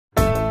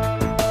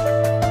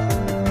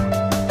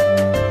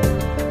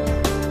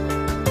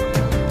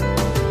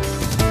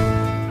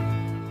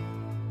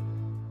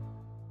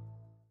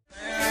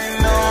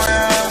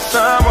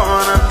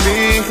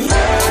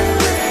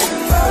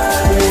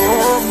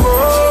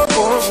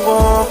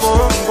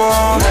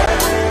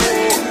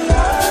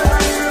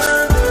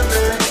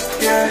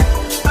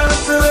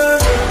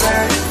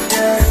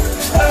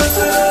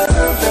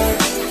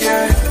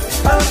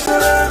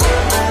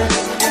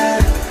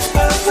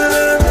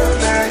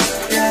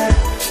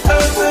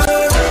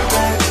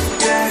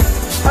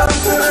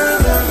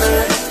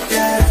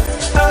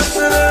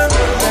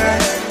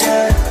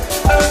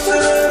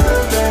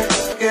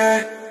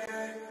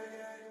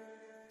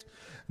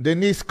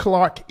Denise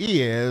Clark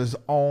is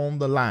on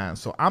the line.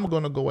 So I'm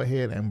going to go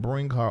ahead and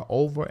bring her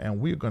over, and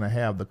we're going to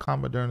have the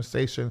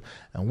conversation,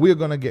 and we're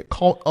going to get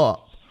caught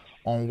up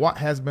on what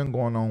has been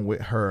going on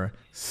with her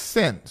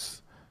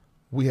since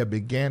we have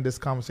began this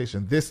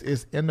conversation. This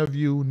is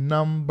interview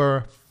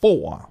number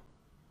 4.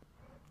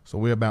 So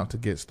we're about to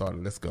get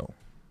started. Let's go.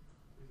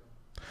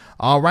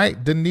 All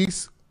right,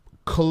 Denise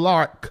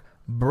Clark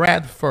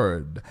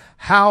Bradford,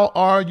 how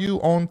are you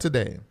on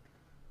today?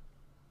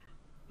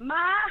 My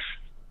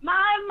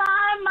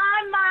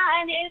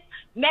mind is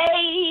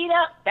made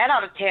up. That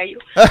ought to tell you.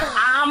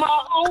 I'm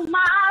on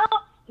my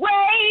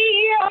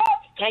way up.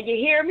 Can you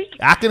hear me?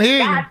 I can hear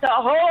you. Got to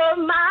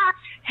hold my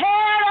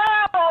head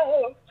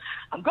up.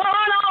 I'm going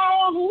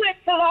on with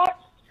the Lord.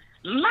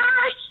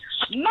 My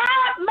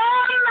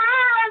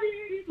mind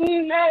is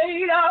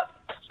made up.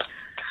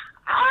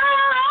 I'm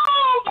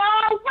on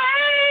my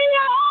way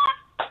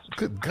up.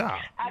 Good God.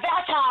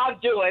 That's how I'm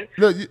doing.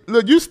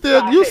 Look, you still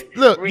up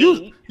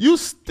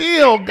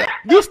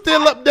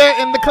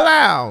there in the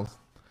clouds.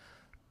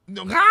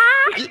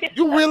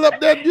 You real up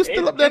there, you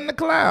still up there in the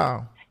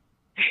cloud.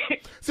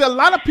 See, a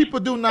lot of people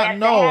do not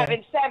know.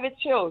 Having 7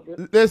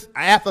 children.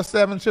 After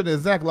 7 children,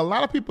 exactly. A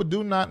lot of people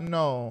do not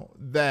know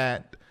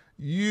that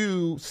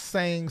you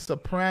sang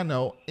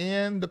soprano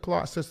in the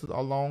Clark sisters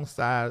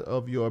alongside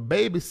of your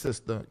baby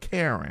sister,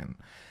 Karen.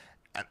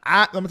 And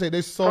let me tell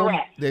you,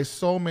 there's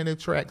so many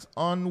tracks,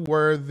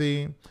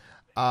 Unworthy.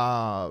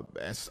 I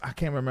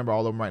can't remember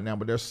all of them right now,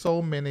 but there's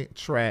so many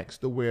tracks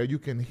to where you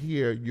can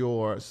hear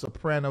your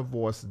soprano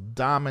voice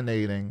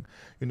dominating.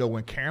 You know,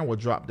 when Karen would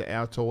drop the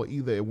alto, or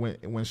either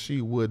when she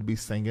would be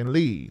singing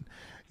lead.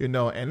 You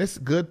know, and it's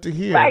good to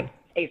hear. Right.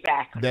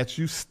 Exactly. That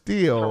you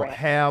still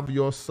have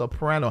your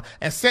soprano.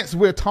 And since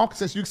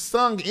you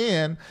sung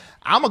in,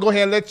 I'm going to go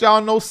ahead and let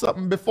y'all know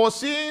something before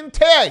she even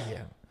tell you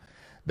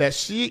that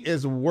she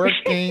is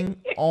working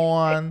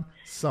on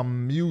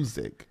some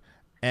music.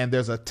 And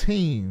there's a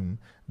team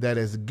that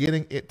is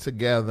getting it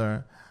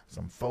together,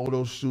 some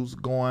photo shoots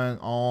going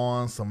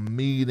on, some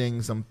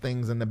meetings, some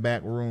things in the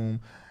back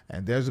room.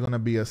 And there's going to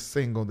be a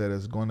single that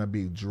is going to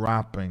be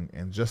dropping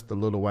in just a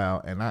little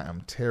while. And I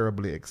am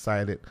terribly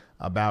excited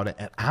about it.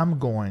 And I'm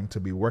going to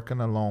be working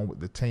along with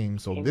the team.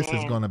 So This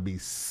is going to be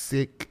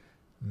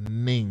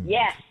sickening.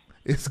 Yes.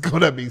 It's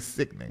going to be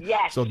sickening.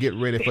 Yes. So get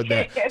ready for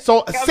that.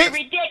 So it's going to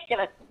be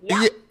ridiculous.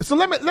 Yeah. So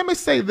let me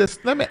say this.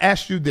 Let me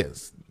ask you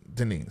this,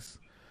 Denise.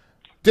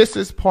 This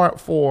is part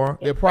 4.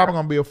 They're probably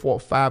going to be a 4,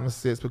 5, and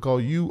 6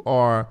 because you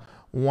are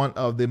one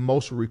of the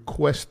most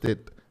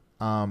requested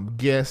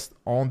guests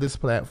on this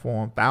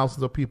platform.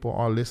 Thousands of people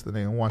are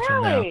listening and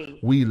watching now.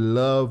 We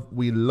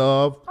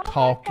love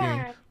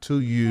talking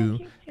to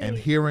you and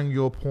hearing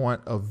your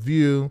point of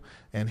view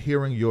and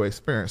hearing your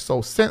experience.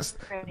 So since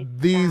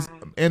these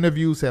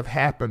interviews have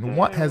happened,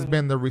 what has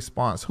been the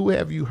response? Who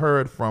have you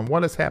heard from?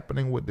 What is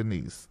happening with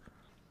Denise?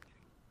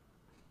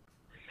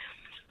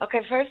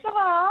 Okay, first of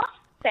all,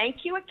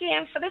 thank you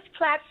again for this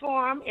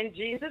platform. In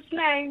Jesus'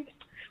 name,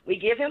 we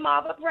give him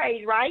all the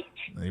praise, right?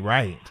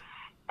 Right.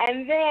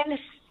 And then,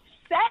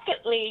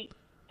 secondly,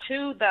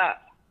 to the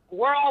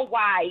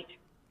worldwide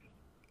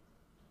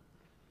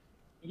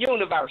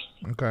universe,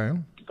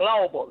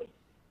 globally.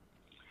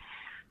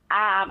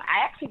 I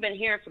actually been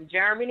hearing from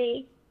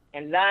Germany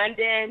and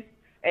London,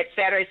 et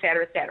cetera, et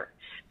cetera, et cetera.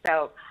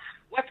 So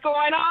what's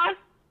going on?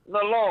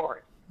 The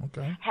Lord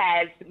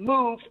has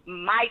moved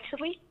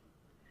mightily,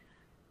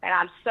 and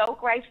I'm so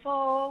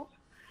grateful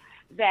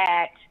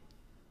that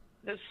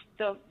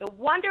the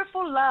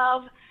wonderful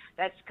love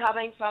that's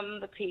coming from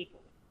the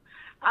people,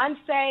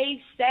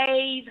 unsaved,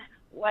 saved,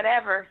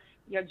 whatever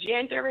your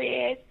gender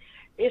is,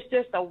 it's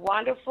just a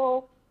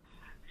wonderful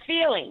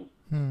feeling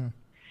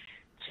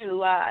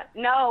to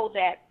know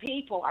that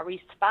people are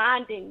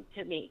responding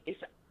to me.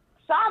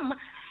 Some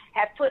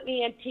have put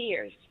me in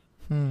tears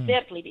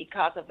simply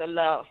because of the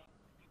love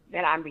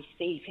that I'm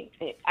receiving.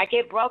 I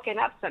get broken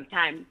up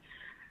sometimes,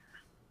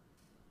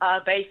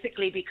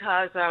 basically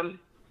because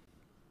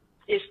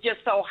it's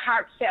just so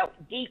heartfelt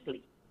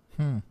deeply.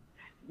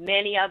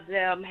 Many of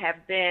them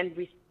have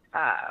been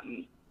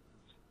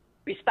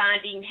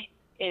responding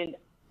in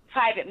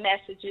private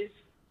messages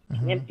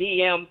and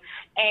DM.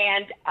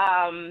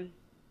 And,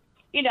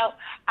 you know,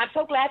 I'm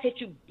so glad that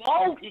you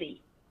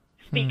boldly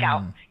speak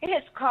out. It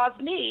has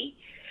caused me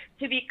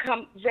to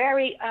become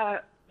very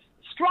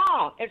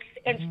strong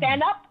and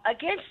stand up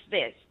against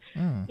this.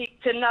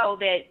 To know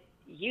that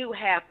you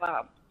have,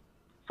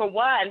 for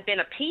one, been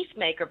a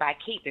peacemaker by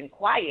keeping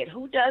quiet.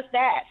 Who does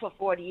that for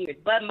 40 years?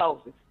 But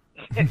Moses.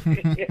 And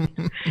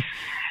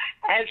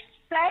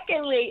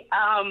secondly,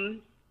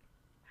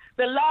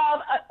 the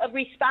love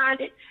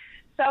responded.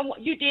 So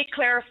you did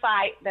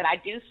clarify that I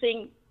do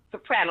sing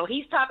soprano.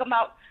 He's talking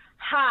about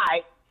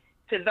high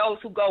to those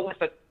who go with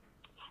the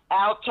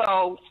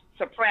alto,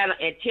 soprano,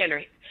 and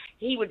tenor.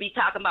 He would be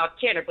talking about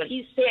tenor, but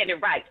he's saying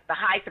it right, the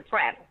high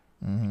soprano.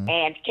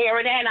 And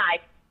Karen and I,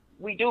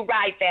 we do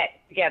write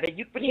that together.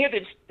 You can hear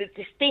the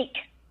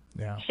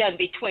distinction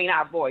between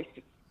our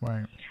voices.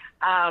 Right.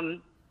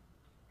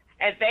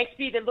 And thanks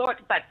be the Lord.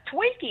 But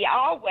Twinkie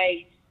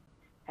always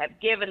have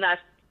given us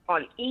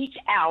on each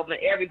album,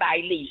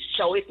 Everybody Leaves.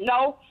 So it's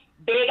no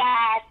big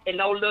eyes and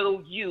no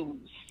little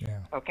U's. Yeah.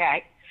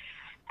 Okay?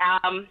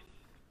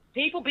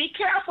 People, be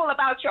careful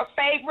about your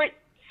favorite,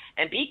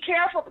 and be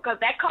careful because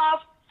that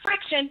causes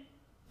friction.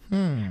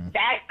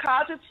 That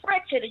causes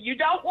friction, and you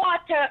don't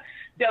want to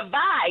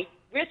divide.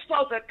 We're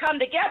supposed to come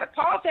together.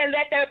 Paul said,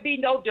 let there be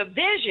no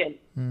division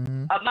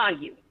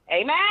among you.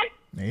 Amen?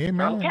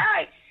 Amen.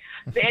 Okay.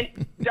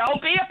 Then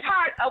don't be a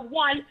part of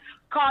one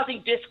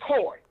causing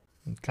discord.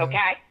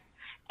 Okay?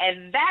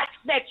 And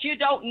that you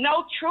don't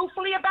know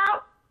truthfully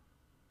about.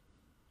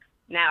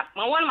 Now,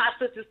 one of my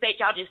sisters said,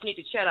 y'all just need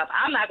to shut up.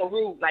 I'm not going to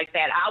rule like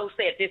that. I will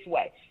say it this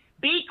way.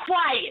 Be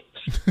quiet.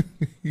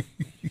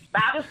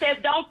 Bible says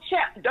don't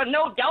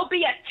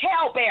be a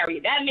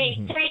talebearer. That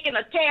means taking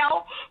a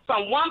tale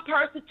from one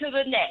person to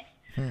the next.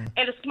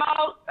 In a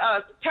small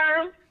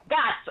term,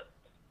 gossip.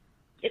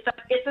 It's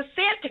a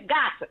sin to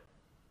gossip.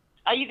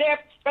 Are you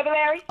there, Brother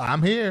Larry?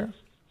 I'm here.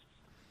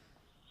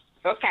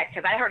 Okay,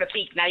 because I heard a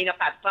beep. Now you know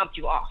if I bumped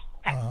you off.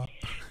 Okay.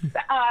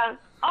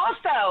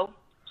 Also,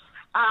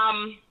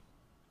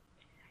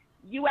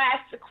 you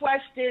asked the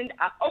question.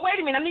 Wait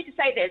a minute. I need to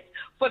say this.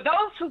 For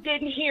those who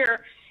didn't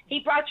hear, he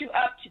brought you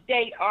up to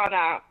date on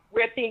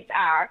where things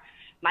are.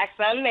 My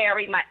son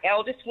Larry, my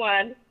eldest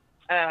one,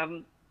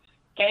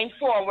 came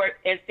forward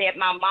and said,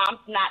 my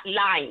mom's not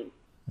lying.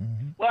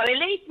 Well, at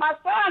least my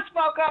son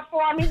spoke up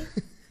for me.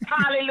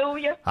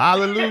 Hallelujah.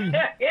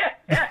 Hallelujah.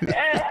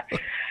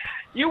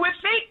 You would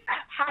think,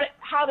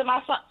 how did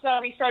my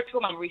son refer to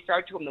him? I'm going to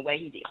refer to him the way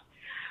he did.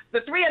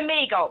 The Three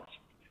Amigos.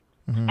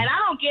 And I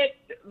don't give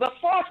the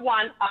fourth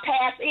one a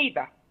pass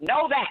either.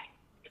 Know that.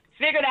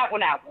 Figure that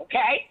one out,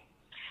 okay?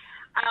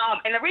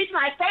 And the reason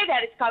I say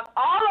that is because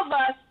all of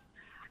us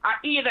are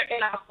either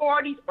in our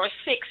 40s or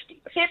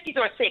 50s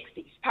or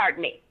 60s,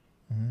 pardon me.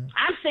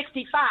 I'm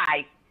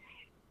 65,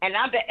 and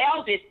I'm the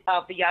eldest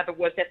of the other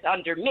ones that's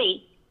under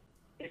me.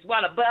 There's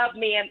one above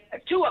me and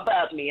two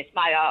above me. It's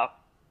my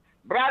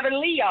brother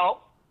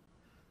Leo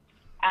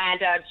and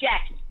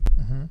Jackie.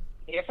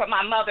 They're from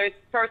my mother's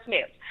first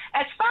marriage.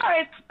 As far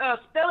as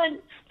spilling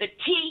the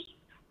tea,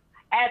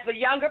 as the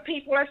younger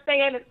people are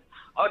saying,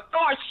 or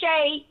throwing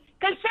shade,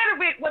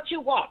 consider it what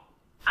you want.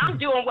 I'm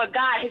doing what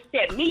God has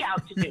set me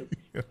out to do.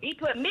 He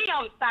put me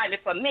on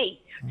assignment for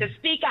me to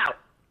speak out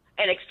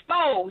and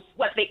expose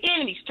what the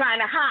enemy's trying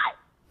to hide.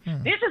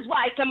 This is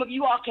why some of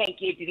you all can't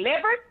get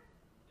delivered.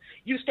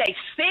 You stay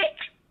sick.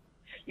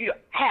 You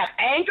have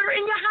anger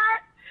in your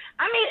heart.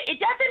 I mean, it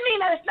doesn't mean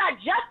that it's not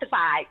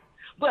justified,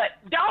 but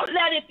don't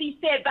let it be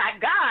said by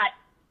God,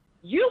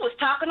 you was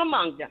talking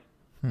among them,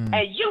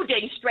 and you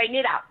didn't straighten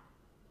it out.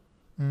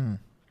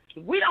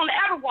 We don't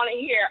ever want to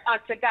hear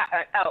unto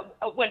God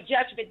when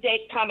judgment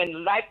day come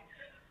and life,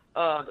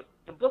 the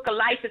book of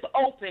life is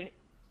open.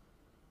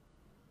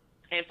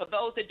 And for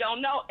those that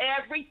don't know,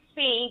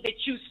 everything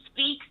that you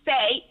speak,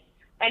 say,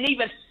 and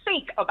even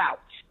think about,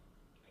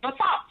 your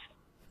thoughts,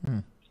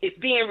 is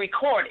being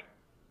recorded.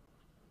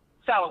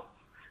 So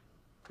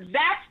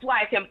that's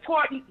why it's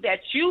important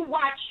that you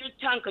watch your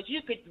tongue, because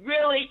you could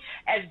really,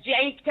 as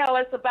James tells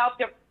us about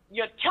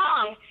your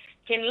tongue,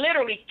 can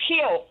literally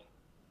kill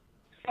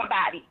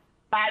somebody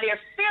by their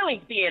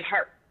feelings being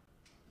hurt.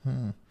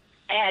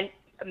 And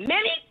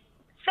many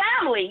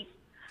families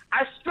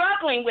are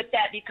struggling with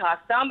that because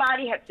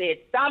somebody has said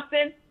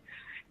something,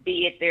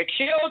 be it their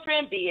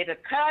children, be it a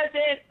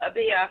cousin,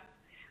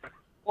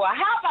 or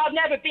how about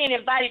never being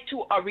invited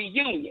to a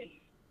reunion?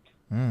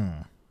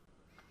 Those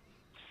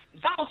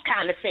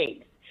kind of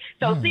things.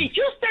 So see,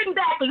 you sitting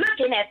back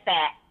looking at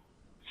that,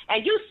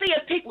 and you see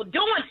people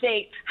doing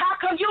things, how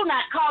come you're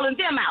not calling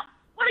them out?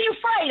 What are you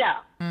afraid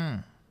of?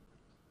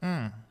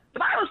 The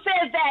Bible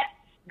says that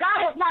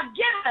God has not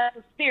given us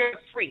a spirit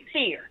of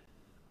fear,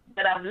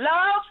 but of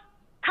love,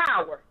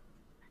 power,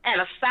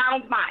 and a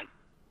sound mind.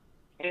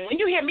 And when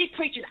you hear me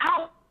preaching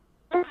out,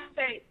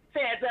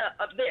 says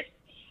of this,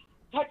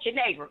 touch your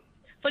neighbor.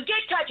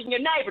 Forget touching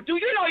your neighbor. Do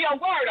you know your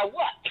word or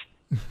what?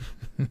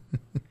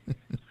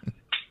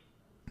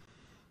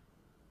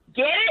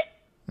 Get it?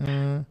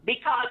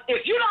 Because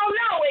if you don't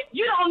know it,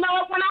 you don't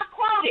know it when I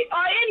quote it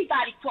or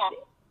anybody quote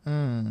it.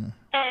 And,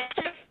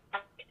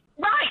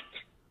 right.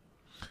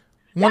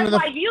 That's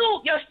why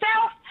you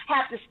yourself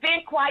have to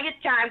spend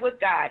quiet time with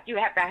God. You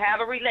have to have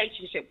a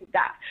relationship with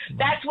God.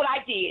 That's what I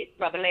did,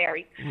 Brother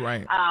Larry.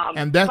 Right.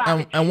 And that's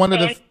and one of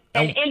the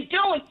and in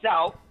doing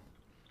so,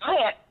 go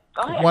ahead.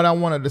 What I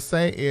wanted to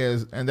say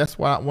is, and that's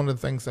why one of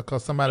the things,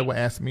 because somebody would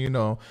ask me,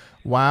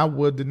 why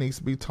would Denise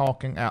be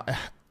talking out?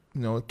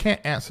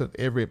 Can't answer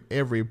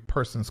every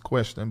person's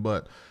question,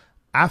 but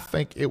I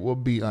think it will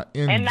be an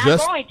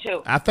injustice.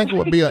 I think it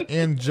would be an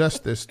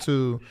injustice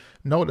to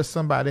know that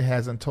somebody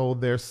hasn't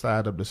told their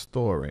side of the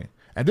story.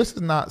 And this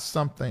is not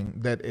something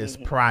that is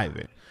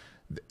private.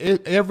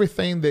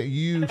 everything that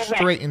you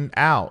straightened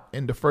out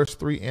in the first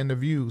 3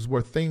 interviews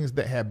were things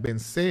that have been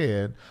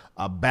said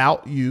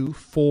about you,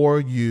 for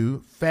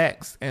you,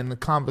 facts and the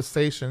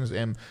conversations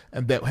and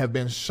that have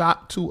been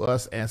shot to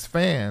us as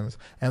fans,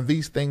 and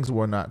these things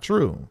were not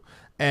true.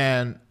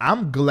 And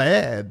I'm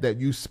glad that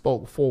you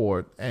spoke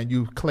forward and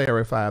you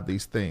clarified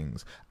these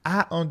things.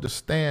 I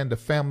understand the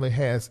family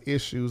has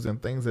issues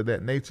and things of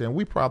that nature, and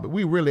we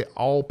really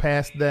all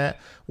past that.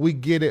 We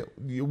get it.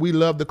 We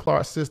love the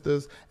Clark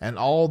sisters and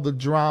all the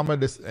drama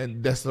that's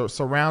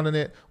surrounding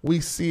it. We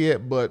see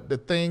it, but the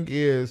thing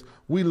is,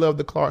 we love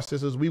the Clark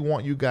sisters. We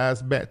want you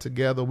guys back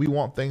together. We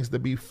want things to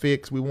be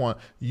fixed. We want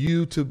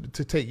you to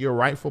take your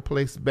rightful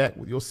place back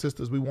with your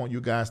sisters. We want you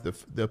guys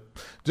to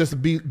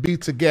just be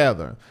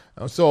together.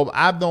 So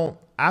I don't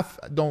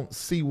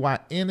see why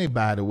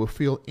anybody would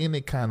feel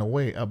any kind of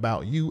way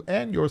about you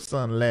and your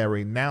son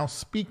Larry now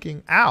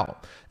speaking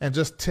out and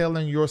just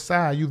telling your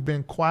side. You've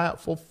been quiet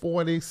for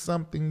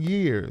 40-something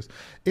years.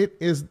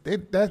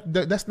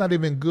 That's not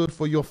even good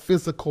for your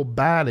physical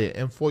body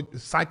and for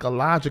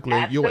psychologically,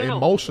 Absolutely. your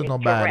emotional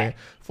body, Correct.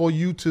 for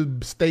you to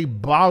stay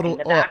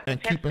bottled up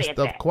and keeping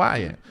stuff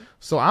quiet.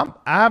 So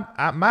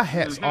my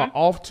hats are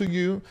off to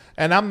you,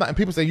 and I'm not. And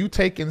people say you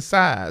taking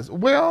sides.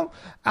 Well,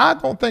 I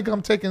don't think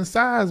I'm taking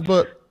sides,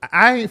 but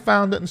I ain't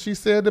found nothing she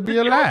said to be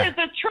a lie. Truth is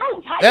the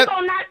truth.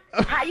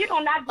 How you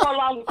gonna not go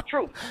along with the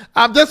truth?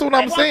 That's what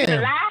I'm saying. To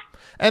lie?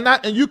 And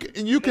you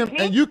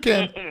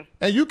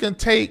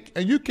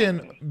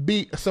can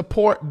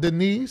support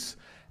Denise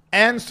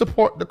and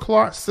support the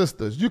Clark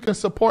sisters. You can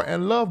support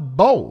and love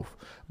both.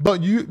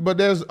 But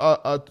there's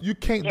you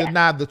can't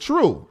deny the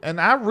truth.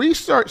 And I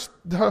researched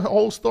her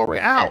whole story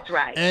out. That's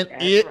right. And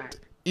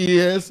it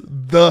is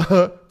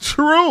the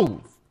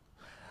truth.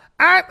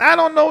 I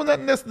don't know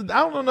nothing else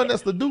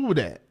to do with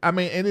that. I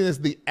mean, it is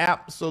the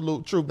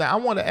absolute truth. Now, I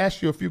want to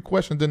ask you a few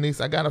questions, Denise.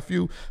 I got a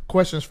few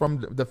questions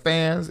from the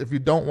fans. If you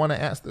don't want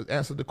to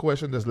answer the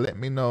question, just let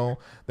me know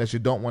that you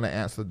don't want to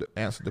answer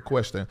the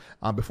question.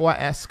 Before I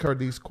ask her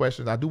these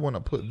questions, I do want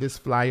to put this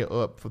flyer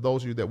up for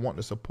those of you that want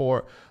to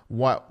support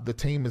what the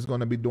team is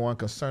going to be doing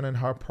concerning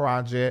her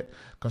project,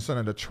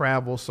 concerning the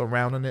travel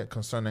surrounding it,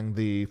 concerning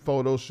the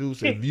photo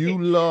shoots. If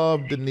you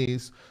love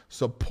Denise,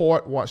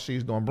 support what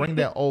she's doing. Bring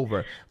that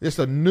over. This is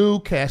a new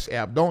Cash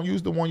App. Don't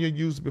use the one you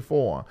used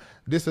before.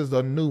 This is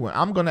a new one.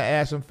 I'm going to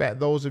ask, in fact,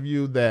 those of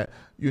you that,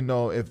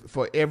 if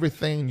for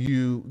everything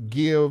you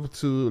give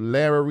to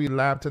Larry Reid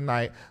Live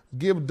tonight,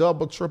 give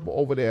double, triple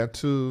over there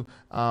to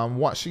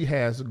what she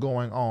has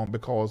going on,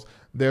 because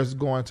there's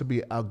going to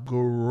be a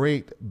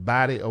great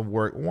body of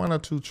work, 1 or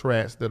 2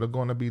 tracks that are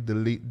going to be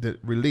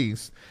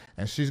released,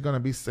 and she's going to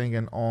be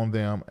singing on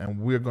them, and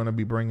we're going to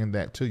be bringing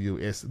that to you.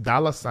 It's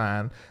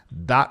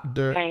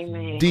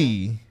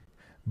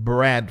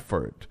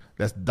 $DrDBradford.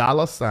 That's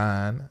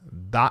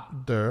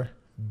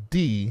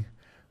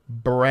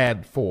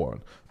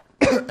 $DrDBradford.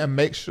 And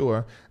make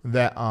sure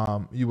that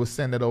you will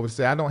send it over.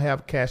 Say, I don't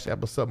have Cash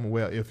App or something.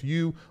 Well, if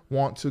you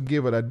want to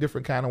give it a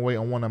different kind of way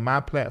on one of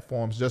my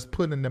platforms, just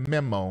put in the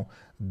memo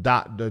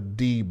Dr.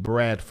 D.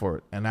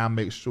 Bradford, and I'll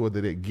make sure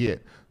that it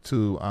get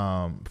to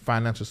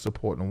financial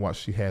support and what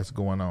she has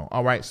going on.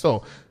 All right,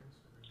 so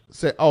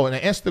and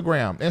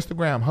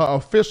Instagram, her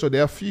official,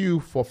 there are a few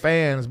for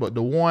fans, but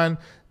the one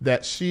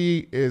that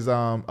she is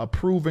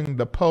approving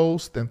the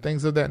post and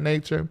things of that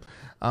nature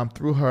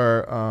through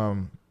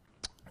her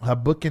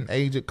booking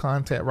agent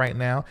contact right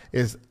now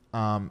is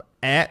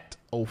at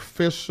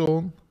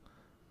official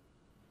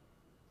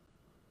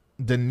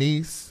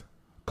Denise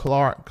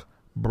Clark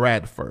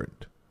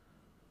Bradford.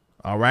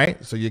 All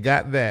right, so you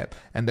got that,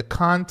 and the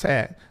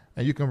contact,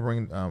 and you can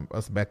bring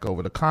us back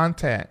over.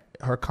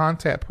 Her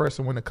contact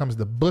person when it comes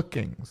to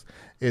bookings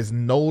is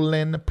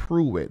Nolan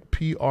Pruitt,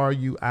 Pruitt.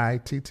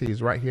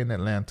 Is right here in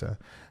Atlanta.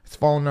 His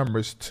phone number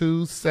is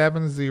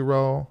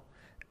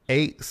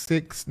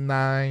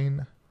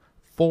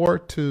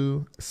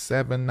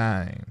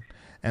 270-869-4279.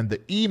 And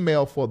the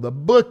email for the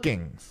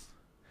bookings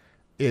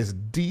is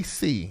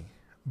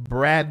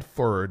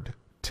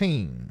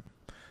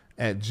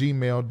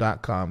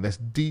dcbradfordteam@gmail.com. That's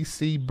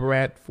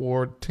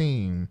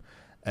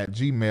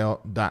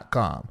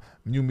dcbradfordteam@gmail.com.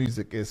 New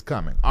music is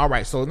coming. All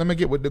right, so let me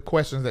get with the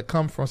questions that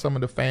come from some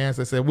of the fans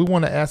that said we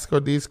want to ask her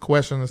these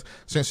questions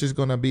since she's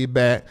going to be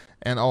back,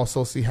 and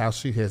also see how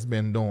she has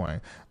been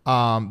doing.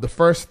 The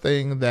first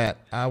thing that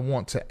I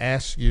want to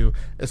ask you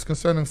is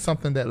concerning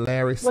something that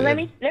Larry said. Well, let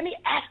me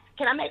ask.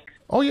 Can I make?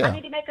 Oh yeah. I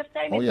need to make a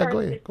statement. Oh yeah.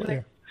 First. Go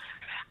ahead.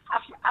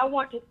 I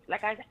want to,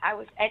 like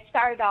it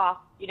started off,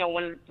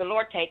 when the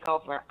Lord take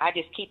over, I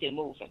just keep it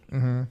moving.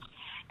 Mm-hmm.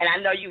 And I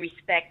know you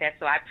respect that,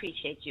 so I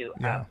appreciate you.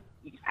 Yeah.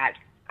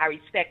 I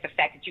respect the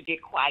fact that you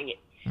get quiet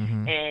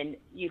mm-hmm. and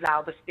you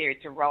allow the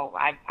Spirit to roll.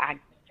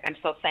 I'm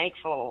so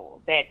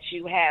thankful that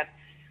you have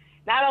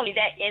not only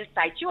that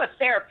insight, you are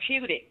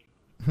therapeutic.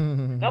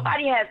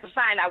 Nobody has to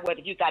find out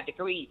whether you got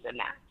degrees or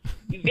not.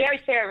 You're very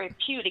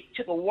therapeutic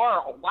to the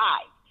world.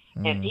 Why?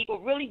 Mm-hmm. And people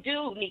really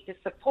do need to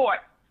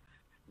support.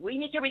 We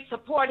need to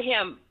support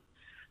him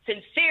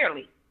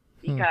sincerely,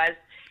 because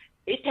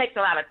it takes a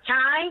lot of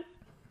time.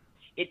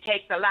 It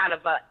takes a lot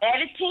of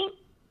editing.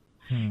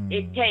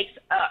 It takes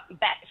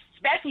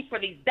especially for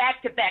these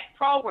back-to-back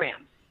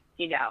programs.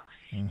 You know,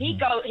 he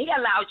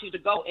allows you to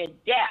go in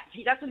depth.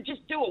 He doesn't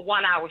just do a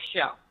 1-hour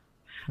show.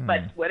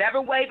 But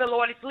whatever way the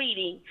Lord is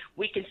leading,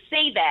 we can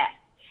see that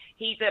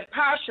he's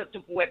impartial to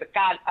whether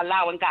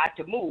allowing God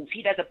to move.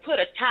 He doesn't put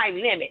a time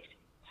limit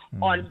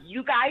on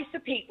you guys, the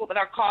people that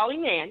are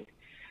calling in,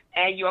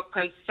 and your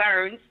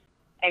concerns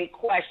and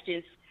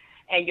questions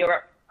and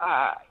your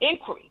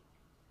inquiry.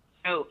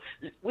 So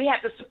we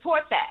have to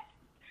support that.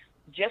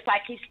 Just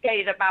like he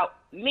stated about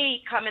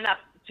me coming up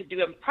to do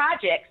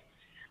projects,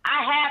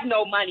 I have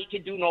no money to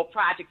do no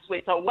projects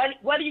with. So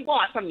what do you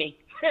want from me?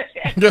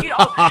 If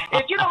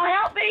you don't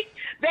help me,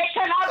 there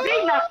cannot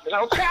be nothing,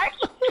 okay?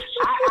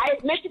 I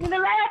mentioned in the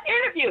last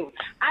interview,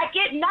 I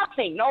get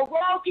nothing, no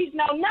royalties,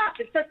 no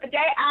nothing, since the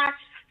day I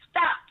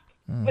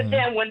stopped with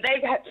them when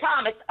they had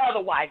promised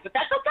otherwise. But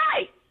that's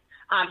okay.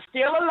 I'm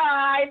still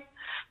alive.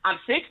 I'm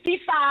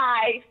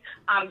 65.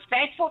 I'm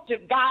thankful to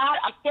God.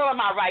 I'm still in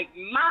my right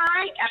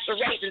mind after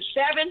raising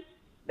 7.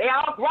 They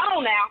all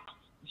grown now,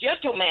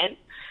 gentlemen.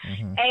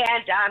 And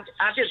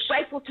I'm just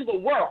grateful to the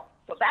world.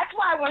 So that's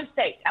why I want to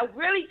say,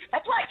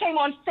 that's why I came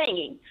on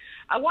singing.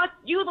 I want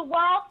you, the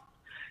world,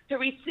 to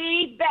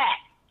receive back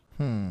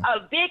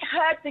big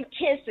hugs and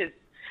kisses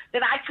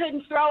that I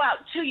couldn't throw out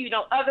to you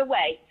no other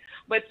way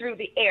but through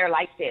the air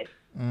like this.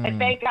 And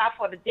thank God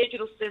for the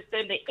digital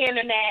system, the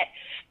internet,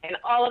 and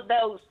all of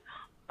those.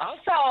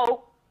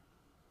 Also,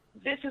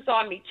 this is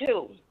on me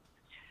too.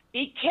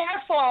 Be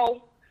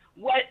careful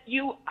what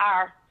you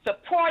are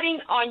supporting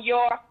on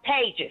your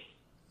pages.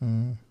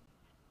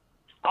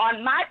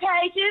 On my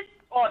pages,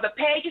 or the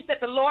pages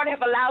that the Lord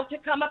have allowed to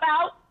come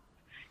about,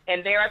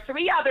 and there are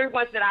 3 other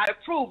ones that I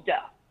approved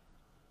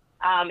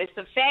of. It's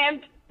the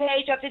fan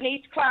page of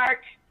Denise Clark.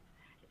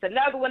 It's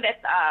another one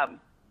that's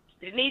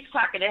Denise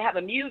Clark, and they have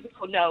a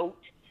musical note.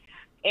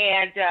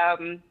 And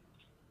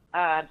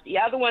the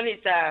other one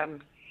is,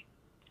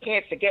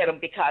 can't forget them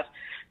because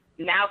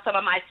now some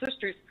of my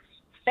sister's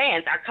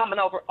fans are coming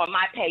over on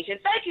my page. And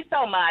thank you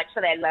so much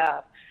for that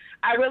love.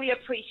 I really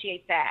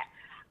appreciate that.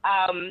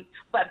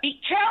 But be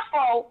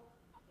careful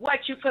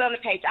what you put on the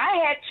page. I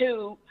had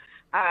to,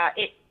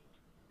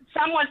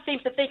 someone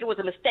seems to think it was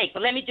a mistake,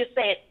 but let me just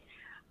say it,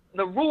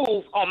 the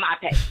rules on my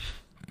page.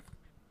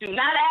 Do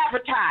not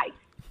advertise.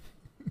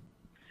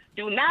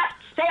 Do not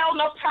sell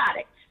no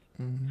products.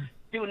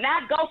 Do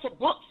not go for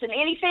books and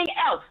anything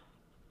else.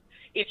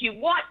 If you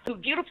want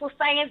some beautiful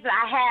sayings that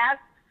I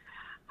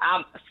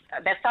have,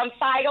 that's on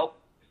file,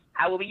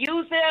 I will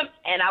use them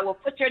and I will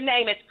put your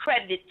name as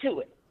credited to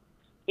it.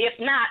 If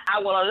not, I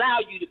will allow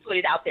you to put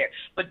it out there.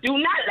 But do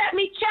not let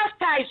me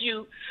chastise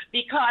you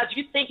because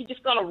you think you're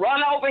just going to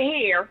run over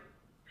here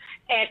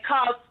and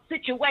cause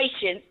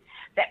situations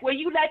that where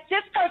you let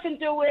this person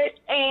do it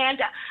and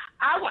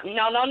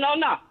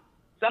no.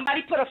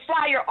 Somebody put a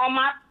flyer on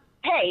my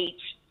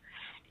page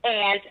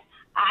and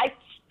I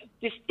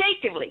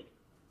distinctively,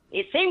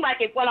 it seemed like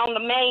it went on the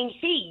main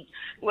feed.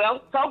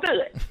 Well, so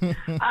good.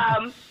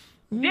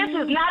 This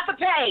is not the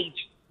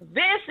page.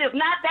 This is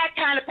not that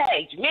kind of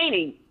page,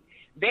 meaning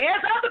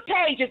there's other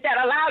pages that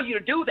allow you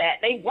to do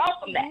that. They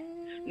welcome that.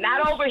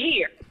 Not over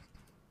here.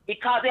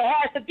 Because it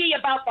has to be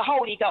about the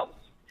Holy Ghost.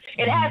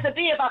 It has to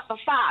be about the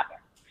Father.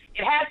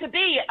 It has to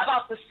be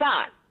about the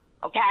Son.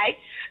 Okay?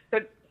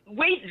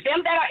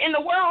 Them that are in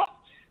the world,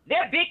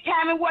 they're big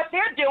time in what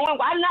they're doing.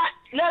 Why not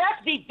let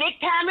us be big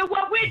time in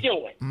what we're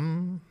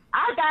doing?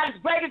 Our God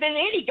is greater than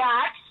any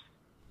God,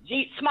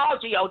 small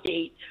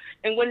G-O-D.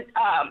 And when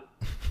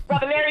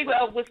Brother Larry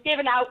was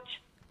giving out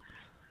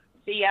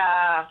the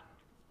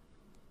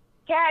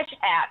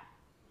CashApp,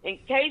 in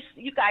case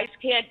you guys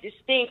can't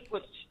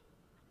distinguish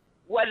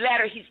what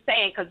letter he's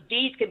saying, because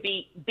D's can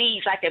be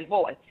B's like in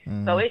boy.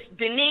 So it's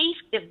Denise,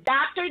 it's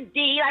Dr.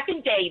 D like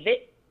in David,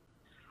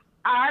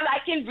 R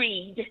like in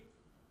Reid,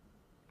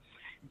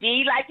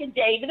 D like in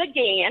David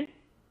again,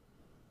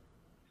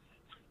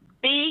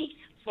 B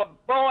for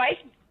boy,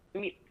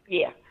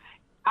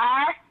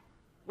 R,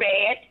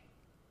 red,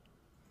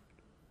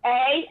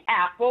 A,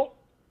 apple,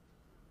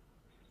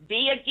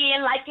 B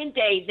again like in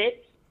David,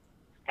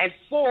 and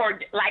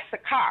Ford like the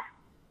car,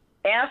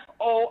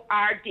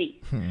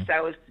 F-O-R-D.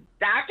 So it's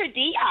Dr.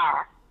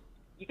 D-R.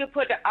 You can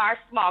put the R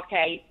small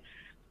case,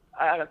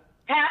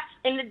 taps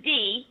in the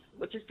D,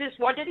 which is this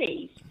one,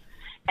 Denise,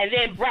 and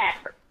then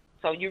Bradford.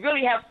 So you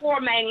really have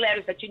 4 main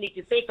letters that you need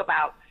to think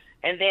about,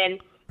 and then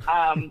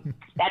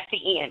that's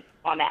the end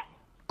on that.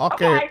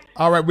 Okay.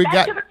 All right.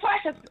 Back to the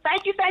questions.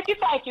 Thank you.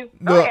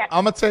 Look,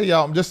 I'm gonna tell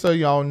y'all, just so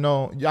y'all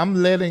know, I'm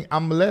letting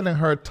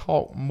her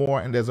talk more,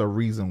 and there's a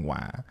reason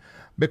why.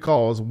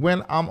 Because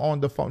when I'm on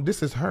the phone,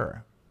 this is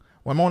her.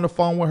 When I'm on the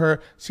phone with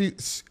her, she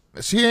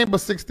ain't but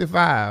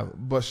 65,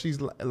 but she's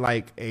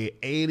like a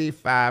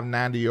 85,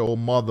 90-year-old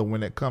mother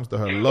when it comes to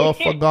her love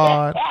for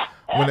God.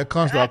 When it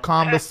comes to a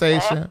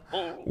conversation,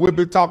 we'll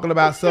be talking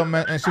about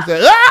something, and she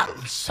said,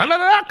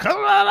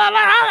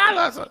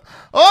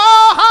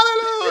 Oh,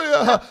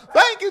 hallelujah.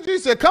 Thank you,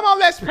 Jesus. Come on,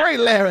 let's pray,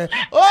 Larry.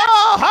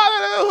 Oh,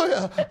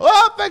 hallelujah.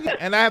 Oh, thank you.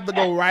 And I have to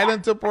go right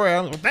into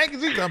prayer. Thank you,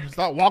 Jesus. I'm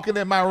start walking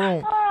in my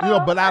room.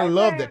 But I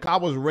love that. I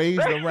was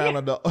raised around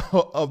of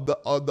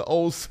the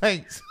old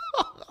saints.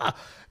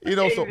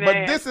 So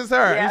but this is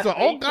her. Yes, So,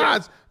 oh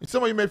God,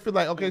 some of you may feel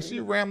like, okay, she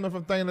rambling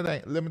from thing to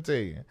thing. Let me tell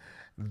you.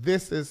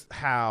 This is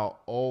how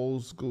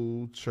old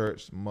school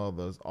church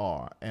mothers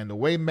are. And the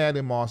way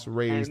Maddie Moss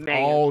raised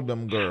all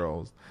them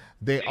girls,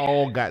 they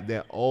all got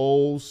their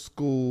old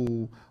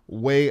school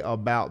way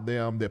about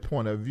them, their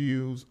point of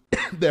views,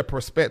 their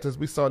perspectives.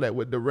 We saw that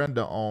with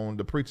Dorinda on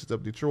The Preachers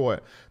of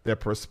Detroit. Their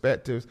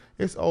perspectives.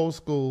 It's old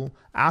school.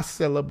 I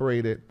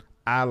celebrate it.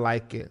 I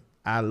like it.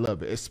 I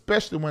love it,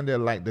 especially when they're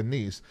like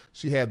Denise.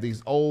 She had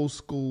these old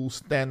school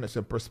standards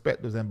and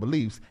perspectives and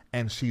beliefs,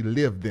 and she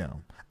lived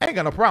them. I ain't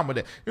got no problem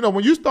with that.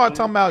 When you start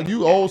talking about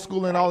you old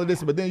school and all of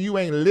this, but then you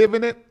ain't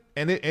living it,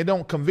 and it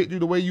don't convict you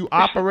the way you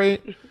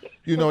operate,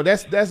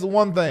 that's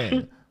one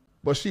thing.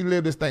 But she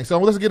lived this thing. So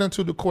let's get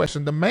into the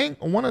question.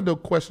 One of the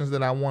questions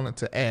that I wanted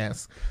to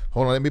ask.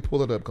 Hold on, let me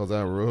pull it up because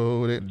I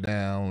wrote it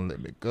down.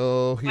 Let me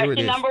go. Here it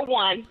is. Question number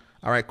 1.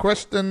 All right,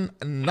 question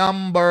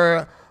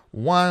number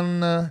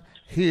 1.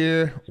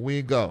 Here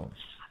we go.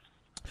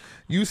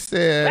 You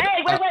said...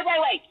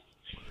 Wait.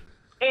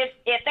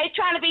 If they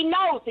trying to be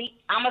nosy,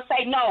 I'm going to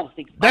say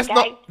nosy. That's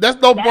okay?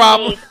 no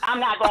problem. I'm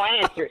not going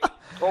to answer it.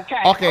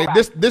 Okay? Okay,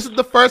 right. This is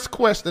the first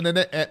question, and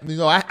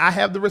I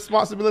have the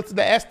responsibility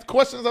to ask the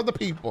questions of the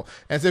people.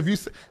 As if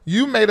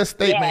you made a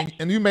statement,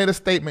 and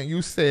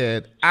you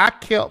said, I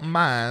kept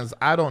mines,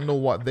 I don't know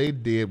what they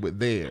did with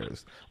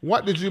theirs.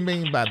 What did you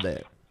mean by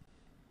that?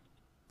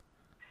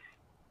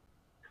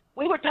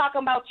 We were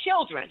talking about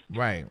children.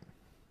 Right.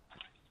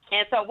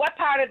 And so what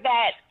part of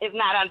that is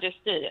not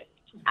understood?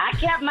 I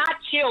kept my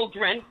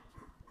children.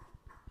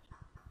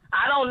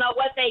 I don't know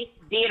what they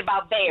did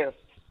about theirs.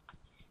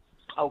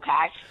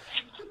 Okay?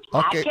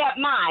 I kept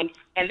mine.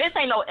 And this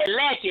ain't no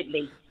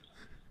allegedly.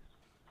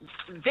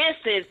 This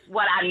is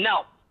what I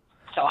know.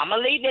 So I'm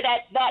going to leave it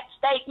at that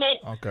statement.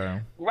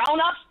 Okay.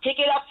 Grown-ups, pick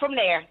it up from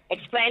there.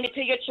 Explain it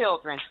to your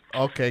children.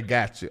 Okay,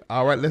 got you.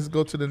 All right, let's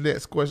go to the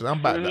next question. I'm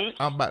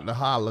about to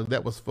holler.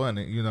 That was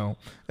funny, I'm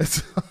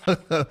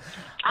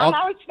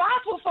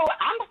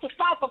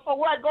responsible for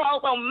what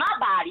goes on my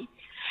body.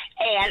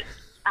 And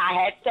I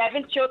had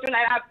 7 children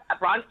that I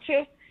brought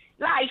to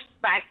life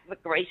by the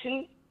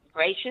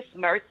gracious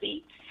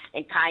mercy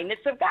and kindness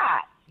of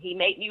God. He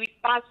made me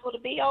responsible to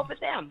be over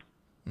them.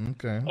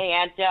 Okay.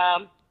 And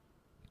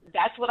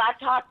that's what I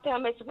taught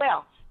them as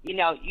well. You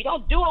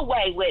don't do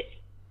away with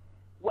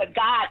what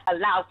God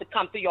allows to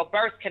come through your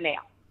birth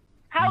canal.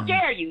 How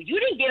dare you? You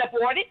didn't get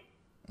aborted.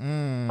 So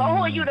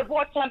who are you to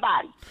abort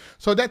somebody?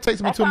 So that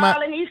takes me That's to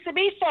all it needs to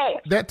be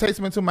said. That takes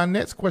me to my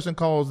next question,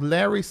 because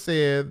Larry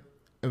said,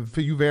 if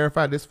you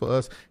verify this for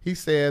us, he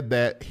said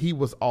that he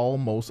was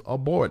almost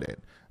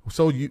aborted.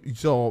 So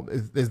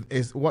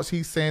is what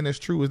he's saying is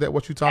true? Is that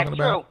what you're talking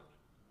about?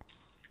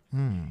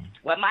 True.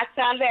 What my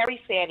son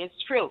Larry said is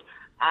true.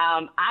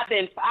 I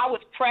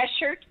was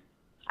pressured.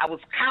 I was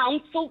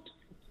counseled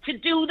to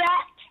do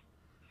that.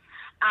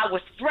 I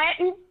was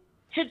threatened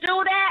to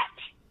do that.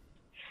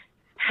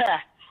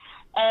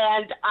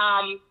 And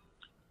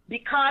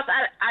because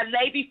I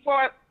lay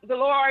before the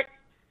Lord,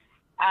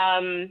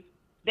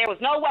 there was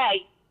no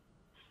way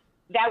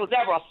that was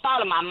ever a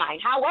thought in my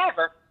mind.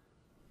 However,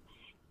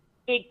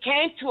 it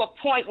came to a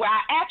point where I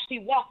actually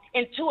walked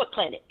into a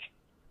clinic.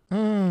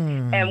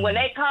 And when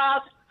they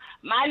called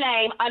my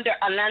name under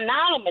an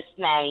anonymous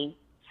name,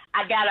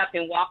 I got up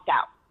and walked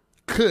out.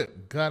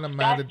 Good God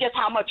Almighty. That's just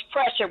how much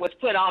pressure was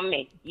put on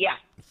me. Yeah.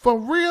 For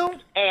real?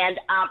 And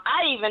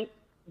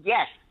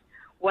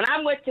when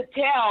I went to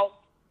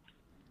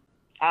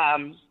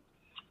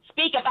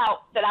speak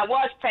about that I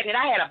was pregnant,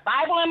 I had a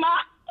Bible in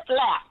my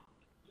lap.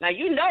 Now,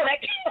 you know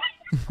that.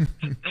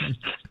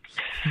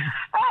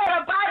 I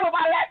had a Bible in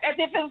my lap as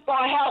if it was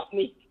going to help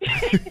me.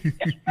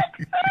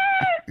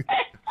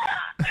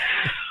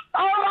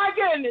 Oh, my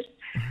goodness.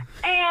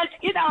 And,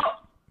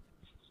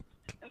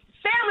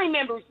 family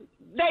members,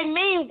 they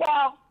mean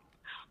well,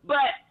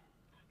 but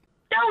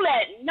don't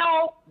let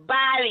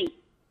nobody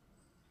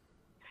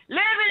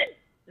living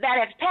that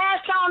has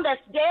passed on,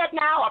 that's dead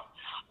now, or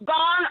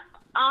gone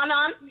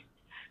on,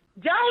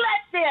 don't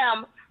let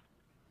them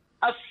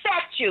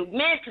affect you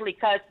mentally,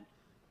 because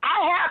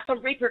I have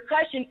some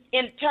repercussions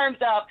in terms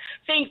of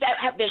things that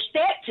have been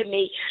said to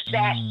me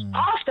that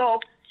also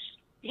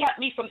kept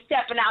me from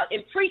stepping out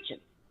and preaching.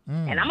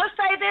 And I'm going to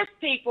say this,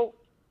 people.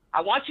 I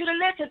want you to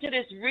listen to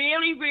this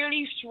really,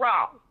 really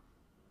strong.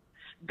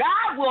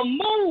 God will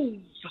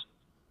move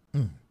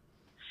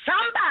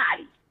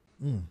somebody,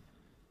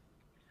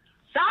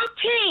 some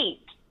team,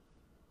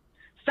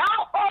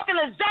 some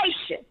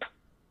organization,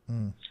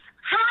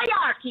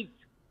 hierarchies,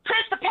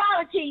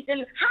 principalities,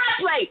 and high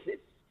places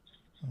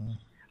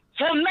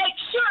to make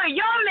sure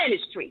your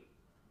ministry,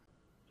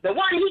 the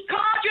one he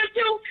called you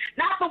to,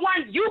 not the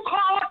one you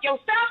called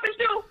yourself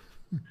into,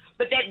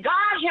 but that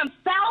God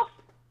himself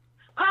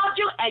told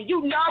you, and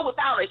you know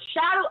without a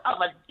shadow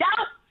of a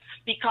doubt,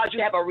 because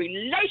you have a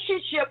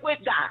relationship with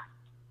God,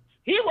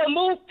 he will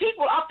move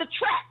people off the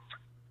track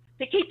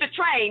to keep the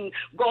train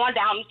going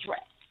down the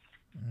track.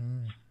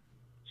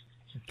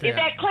 Okay. Is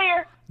that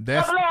clear?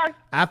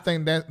 I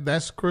think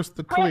that's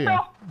crystal clear.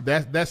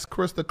 That's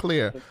crystal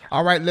clear.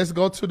 All right, let's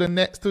go to the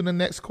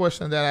next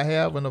question that I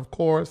have. And of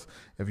course,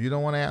 if you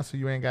don't want to answer,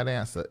 you ain't got to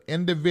answer.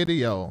 In the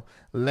video,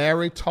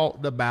 Larry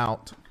talked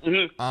about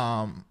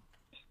oh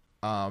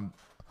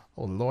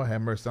Lord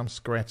have mercy, I'm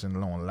scratching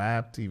on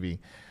live TV.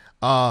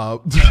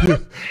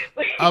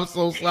 I'm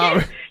so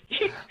sorry.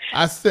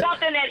 I said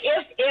something that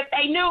if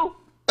they knew,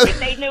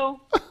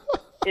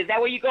 is that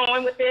where you're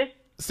going with this?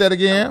 Say it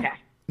again. Okay.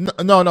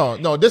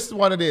 No. This is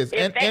what it is.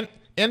 In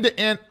the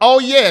end, oh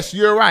yes,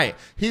 you're right.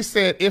 He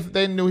said if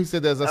they knew, he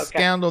said there's a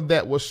scandal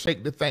that will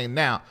shake the thing.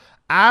 Now,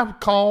 I've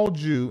called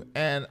you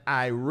and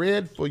I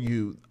read for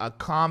you a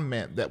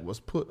comment that was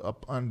put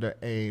up under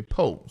a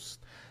post.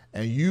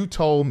 And you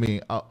told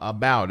me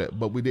about it,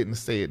 but we didn't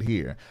say it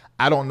here.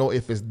 I don't know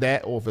if it's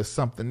that or if it's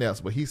something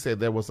else, but he said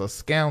there was a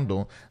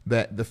scandal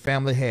that the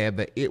family had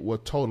that it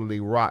would totally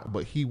rock,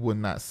 but he would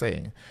not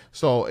say.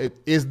 So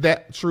is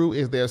that true?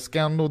 Is there a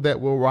scandal that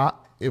will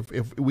rock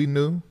if we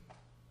knew?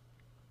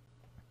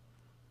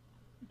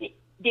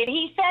 Did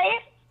he say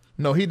it?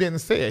 No, he didn't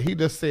say it. He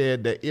just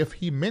said that if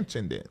he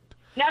mentioned it.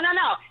 No.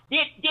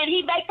 Did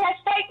he make that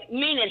statement?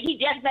 Meaning he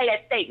just made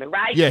that statement,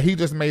 right? Yeah, he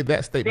just made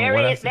that statement. There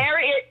it is.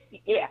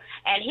 Yeah.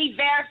 And he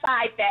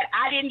verified that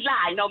I didn't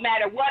lie, no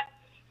matter what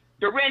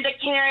Dorinda,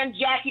 Karen,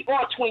 Jackie,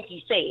 or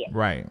Twinkie said.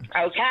 Right.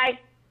 Okay?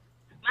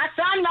 My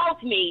son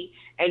knows me,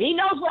 and he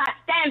knows what I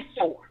stand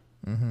for.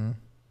 Mm-hmm.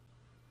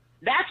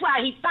 That's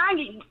why he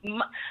finally,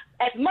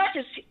 as much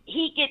as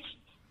he gets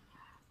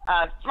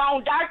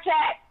thrown darts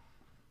at,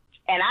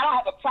 and I don't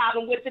have a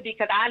problem with it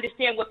because I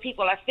understand what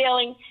people are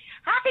feeling.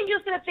 How can you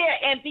sit there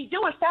and be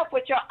doing stuff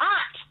with your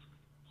aunt,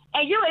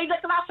 and you ain't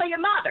looking out for your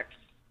mother?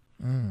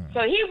 So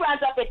he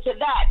runs up into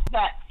that.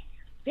 But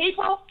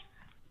people,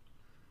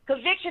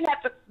 conviction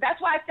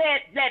that's why I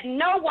said that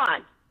no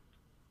one,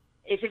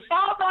 if it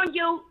falls on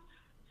you,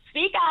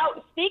 speak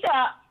out, speak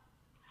up.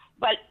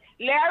 But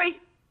Larry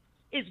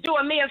is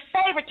doing me a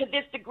favor to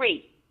this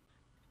degree.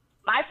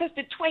 My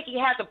sister Twinkie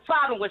has a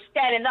problem with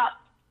standing up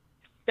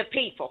to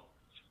people.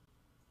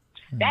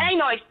 That ain't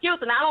no excuse,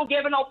 and I don't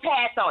give her no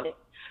pass on it.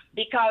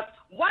 Because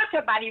once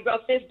somebody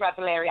wrote this,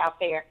 Brother Larry, out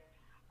there,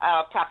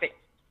 Prophet,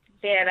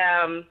 that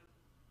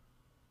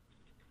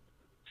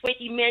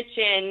Twinkie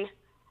mentioned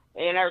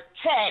in her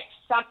text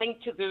something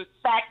to the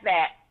fact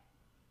that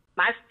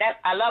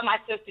I love my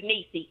sister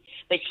Niecy,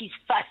 but she's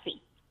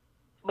fussy.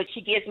 But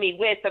she gives me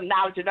wisdom,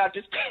 knowledge, and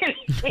understanding.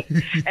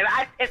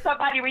 and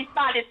somebody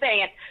responded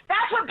saying,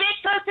 that's what big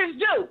sisters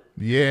do.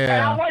 Yeah.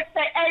 And I want to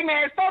say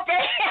amen so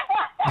bad.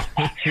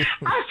 I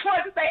just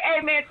want to say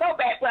amen so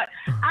bad. But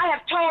I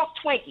have told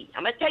Twinkie,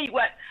 I'm going to tell you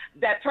what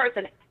that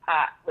person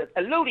was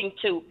alluding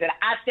to that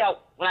I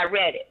felt when I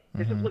read it.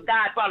 This is what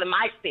God brought in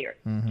my spirit.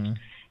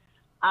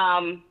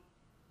 Twinkie,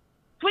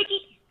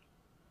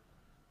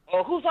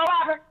 or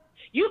whosoever,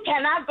 you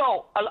cannot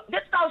go.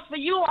 This goes for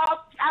you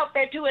all out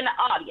there too in the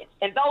audience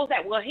and those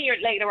that will hear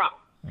it later on.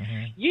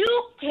 You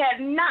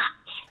cannot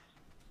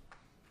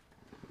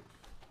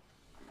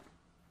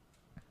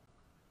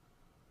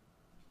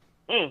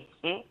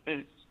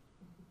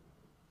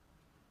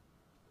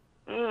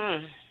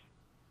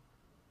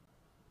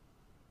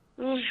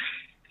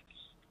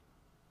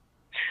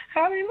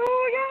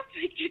Hallelujah.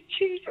 Thank you,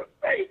 Jesus.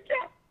 Thank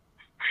you.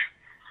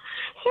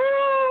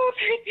 Oh,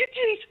 thank you,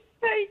 Jesus.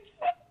 Thank you.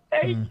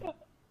 Thank you.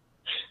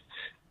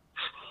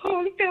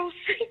 Holy Ghost,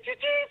 thank you,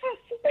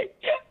 Jesus. Thank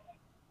you.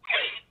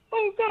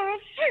 Oh, God,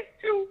 thank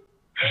you.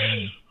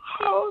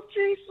 Oh,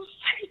 Jesus,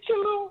 thank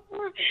you,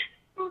 Lord.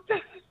 Oh,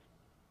 God.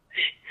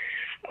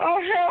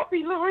 Oh, help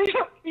me, Lord.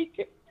 Help me.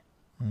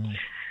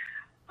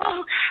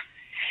 Oh, God.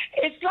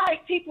 It's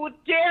like people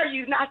dare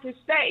you not to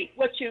say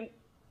what you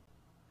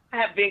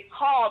have been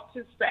called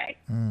to say.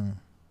 And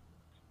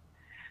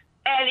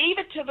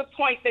even to the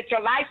point that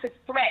your life is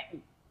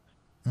threatened.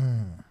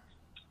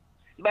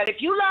 But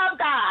if you love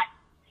God,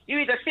 you're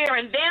either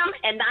fearing them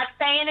and not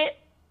saying it,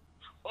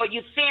 or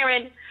you're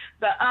fearing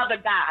the other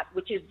God,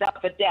 which is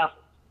the devil,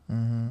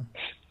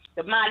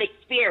 demonic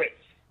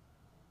spirits.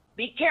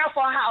 Be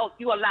careful how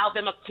you allow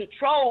them to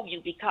control you,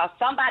 because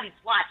somebody's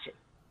watching.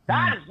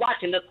 God is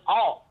watching us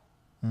all.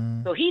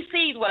 So he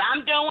sees what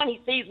I'm doing. He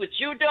sees what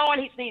you're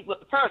doing. He sees what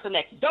the person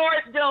next door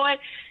is doing.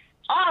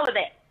 All of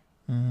that.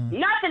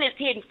 Nothing is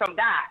hidden from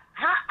God.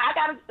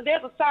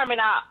 There's a sermon.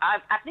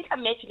 I think I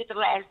mentioned it the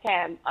last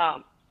time,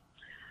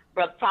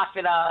 Brother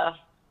Prophet.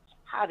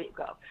 How did it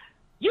go?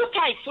 You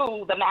can't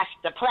fool the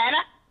master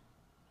planner.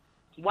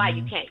 Why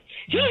you can't?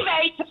 He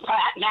made the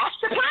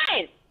master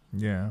plan.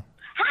 Yeah.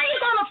 How you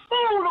gonna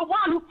fool the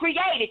one who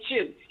created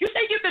you? You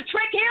think you can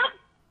trick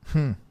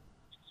him?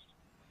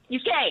 You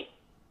can't.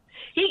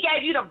 He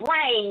gave you the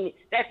brain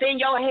that's in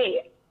your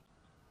head.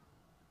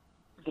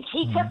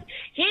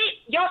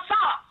 Your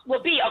thoughts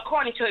will be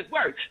according to his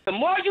word. The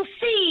more you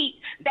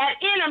feed that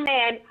inner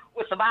man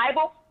with the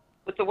Bible,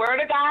 with the Word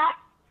of God.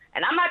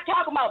 And I'm not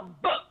talking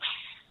about books.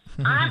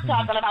 I'm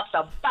talking about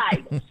the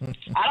Bible.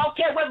 I don't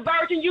care what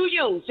version you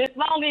use, as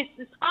long as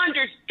it's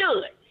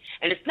understood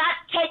and it's not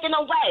taken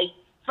away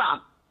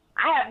from.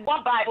 I have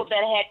one Bible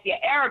that had the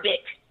Arabic,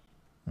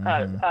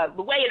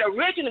 the way it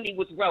originally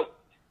was wrote,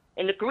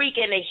 in the Greek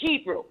and the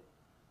Hebrew.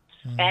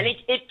 And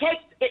it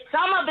takes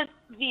some of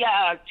the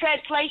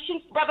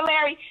translations, Brother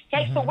Larry,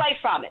 takes away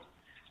from it.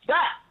 But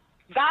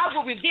God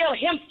will reveal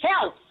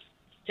himself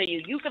to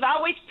you. You can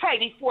always pray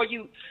before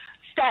you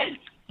study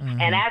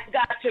and ask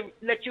God to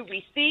let you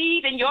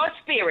receive in your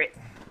spirit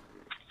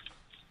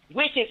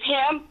which is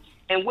him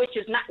and which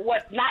is not,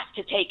 what not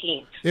to take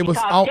in.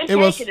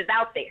 Temptation is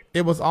out there.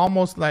 It was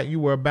almost like you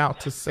were about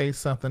to say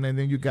something and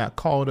then you got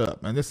caught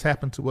up. And this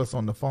happened to us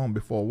on the phone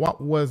before.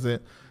 What was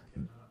it?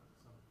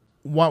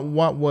 What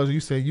was, you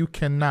said you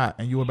cannot,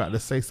 and you were about to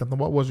say something.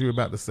 What was you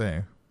about to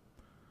say?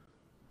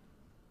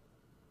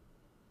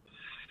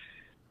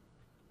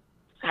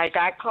 I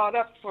got caught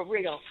up for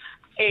real.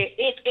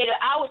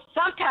 I was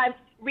sometimes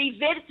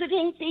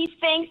revisiting these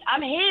things.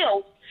 I'm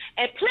healed.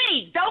 And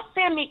please don't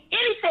send me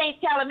anything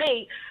telling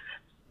me,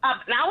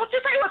 now I want you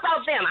to say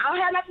about them. I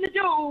don't have nothing to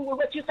do with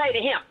what you say to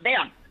him,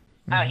 them,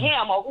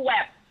 him or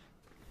whoever.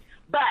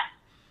 But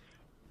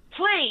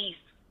please,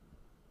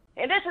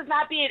 and this is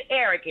not being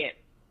arrogant,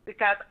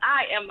 because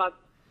I am a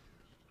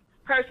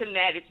person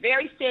that is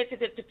very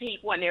sensitive to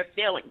people and their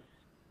feelings.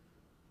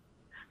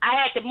 I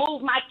had to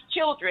move my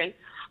children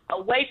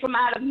away from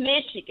out of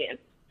Michigan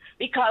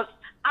because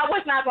I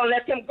was not going to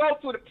let them go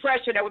through the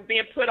pressure that was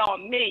being put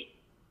on me.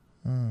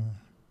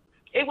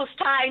 It was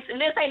times, and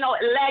this ain't no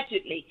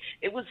allegedly,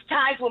 it was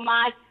times when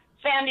my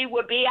family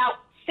would be out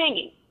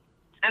singing,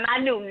 and I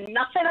knew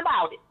nothing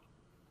about it.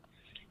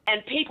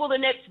 And people the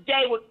next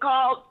day would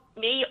call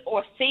me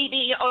or see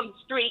me on the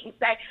street and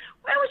say,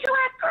 "Where was you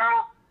at,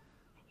 girl?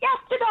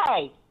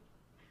 Yesterday.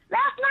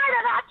 Last night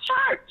at our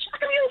church. How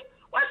come you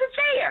wasn't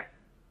there?"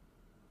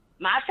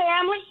 My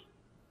family?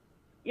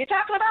 You're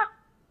talking about?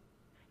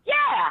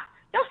 Yeah,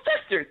 those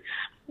sisters.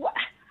 What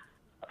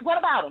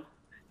about them?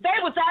 They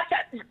was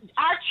at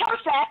our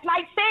church last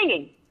night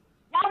singing.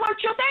 Why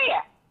weren't you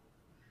there?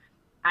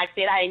 I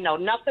said I didn't know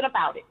nothing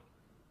about it.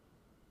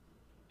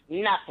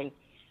 Nothing.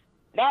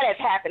 That has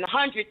happened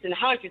hundreds and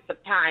hundreds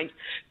of times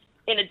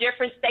in the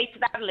different states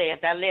that I've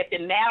lived. I lived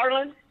in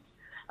Maryland.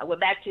 I went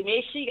back to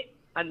Michigan.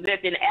 I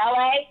lived in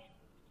L.A.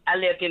 I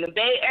lived in the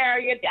Bay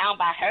Area, down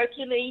by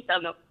Hercules,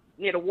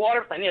 near the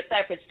water, near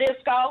San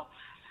Francisco.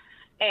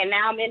 And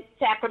now I'm in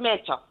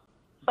Sacramento.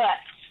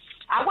 But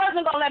I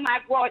wasn't going to let my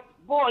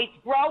boys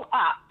grow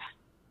up,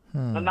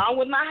 along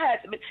with my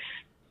husband,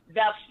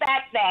 the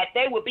fact that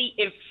they would be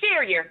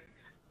inferior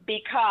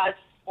because,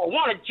 or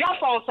want to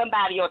jump on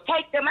somebody or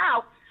take them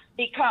out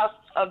because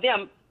of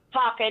them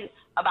talking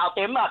about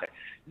their mother.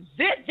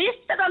 This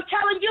that I'm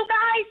telling you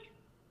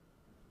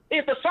guys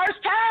is the first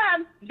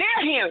time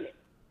they're hearing it.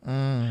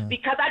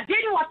 Because I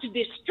didn't want to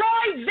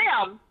destroy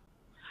them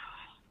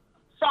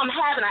from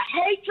having a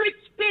hatred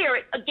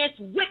spirit against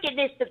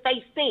wickedness that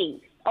they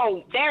see.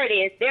 Oh, there it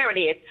is,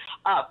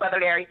 Brother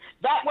Larry.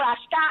 That what I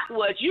stopped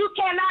was, you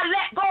cannot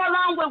let go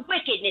along with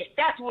wickedness.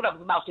 That's what I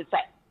was about to say.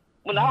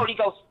 When the Holy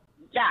Ghost,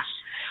 Josh.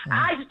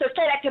 I used to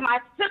say that to my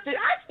sister.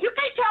 You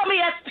can't tell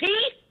me that's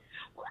peace.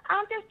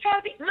 I'm just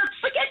trying to be, look,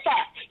 forget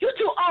that. You're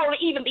too old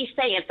to even be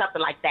saying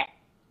something like that.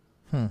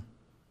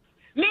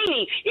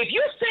 Meaning, if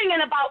you're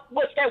singing about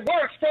what that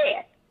word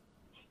says,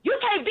 you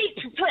can't be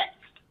perplexed.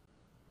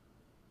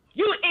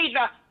 You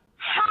either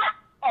hot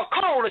or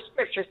cold, as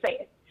Scripture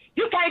says.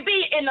 You can't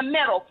be in the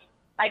middle,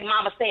 like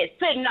Mama said,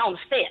 sitting on the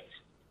fence.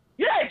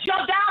 You gotta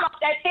jump down off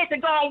that fence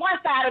and go on one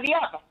side or the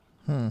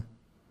other.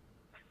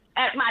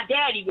 As my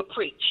daddy would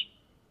preach.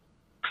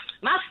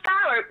 My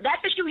scholar,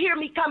 that's what you hear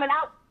me coming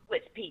out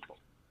with people.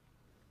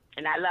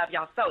 And I love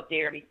y'all so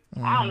dearly.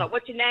 I don't know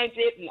what your name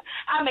is.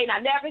 I may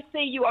not never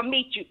see you or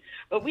meet you,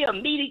 but we'll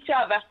meet each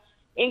other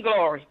in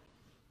glory.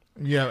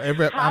 Yeah,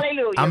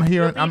 hallelujah. I'm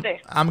hearing,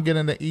 I'm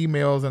getting the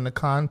emails and the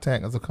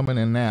contacts are coming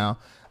in now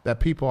that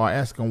people are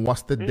asking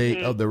what's the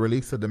date of the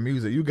release of the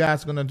music. You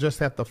guys are going to just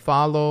have to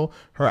follow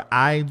her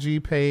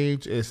IG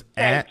page. Is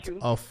at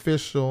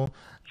official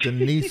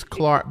Denise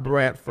Clark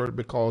Bradford,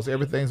 because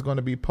everything's going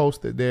to be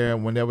posted there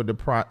whenever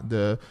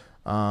the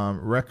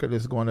record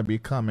is going to be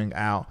coming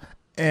out,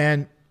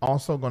 and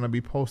also going to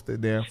be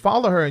posted there.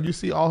 Follow her and you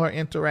see all her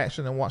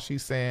interaction and what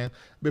she's saying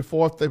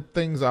before the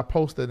things are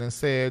posted and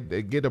said.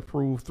 They get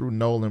approved through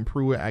Nolan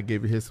Pruitt. I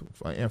gave you his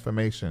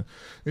information,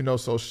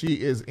 so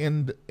she is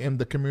in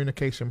the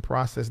communication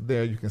process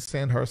there. You can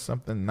send her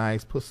something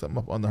nice, put something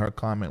up under her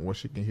comment where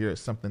she can hear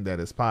something that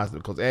is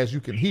positive, because as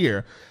you can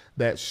hear,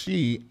 that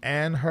she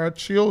and her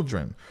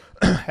children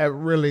have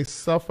really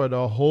suffered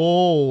a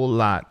whole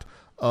lot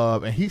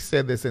of, and he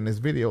said this in his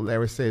video,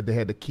 Larry said they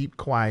had to keep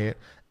quiet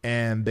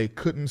and they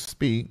couldn't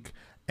speak,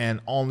 and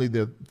only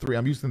the three,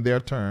 I'm using their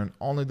term,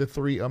 only the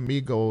three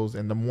amigos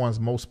and the ones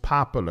most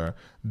popular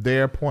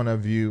their point of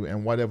view,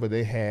 and whatever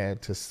they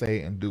had to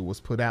say and do was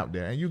put out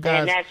there. And you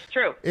guys, and that's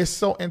true. It's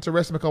so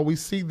interesting because we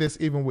see this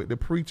even with the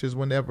preachers.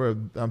 Whenever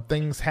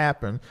things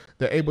happen,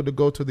 they're able to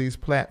go to these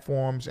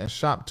platforms and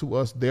shop to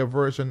us their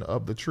version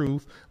of the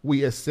truth.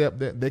 We accept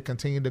that they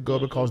continue to go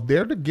because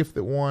they're the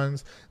gifted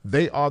ones.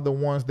 They are the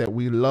ones that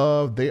we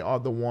love. They are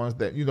the ones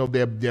that,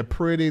 they're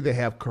pretty. They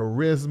have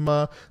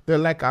charisma. They're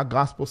like our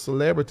gospel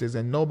celebrities,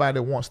 and nobody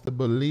wants to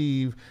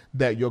believe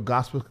that your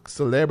gospel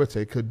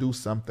celebrity could do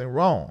something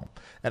wrong.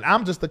 And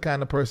I'm just the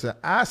kind of person,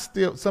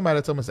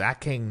 somebody told me, I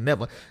can't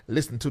never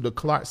listen to the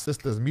Clark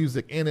sisters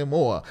music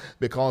anymore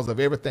because of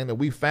everything that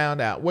we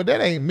found out. Well,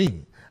 that ain't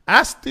me.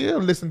 I still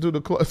listen to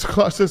the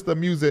Clark sister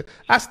music.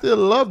 I still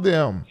love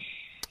them.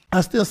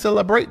 I still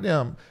celebrate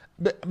them.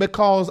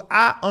 Because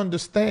I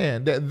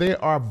understand that they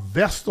are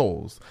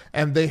vessels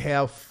and they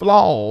have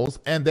flaws,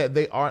 and that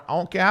they are, I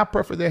don't care how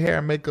perfect their hair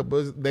and makeup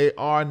is, they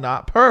are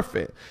not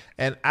perfect.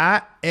 And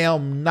I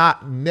am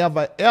not,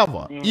 never,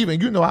 ever.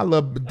 Even, I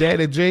love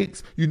Daddy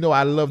Jakes.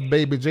 I love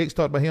Baby Jakes.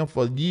 Talked about him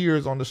for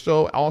years on the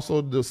show.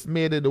 Also, the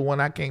Smitty, the one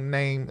I can't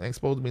name, ain't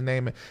supposed to be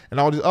naming, and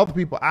all these other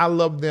people. I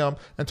love them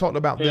and talked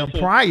about them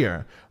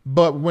prior.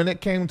 But when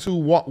it came to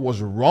what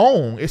was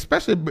wrong,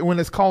 especially when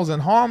it's causing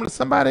harm to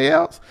somebody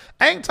else,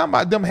 I ain't talking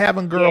about them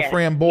having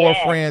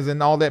boyfriends,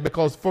 and all that.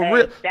 Because for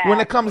real,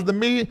 when it comes to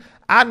me,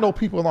 I know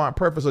people aren't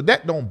perfect, so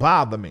that don't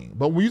bother me.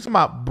 But when you talk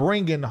about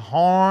bringing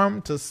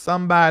harm to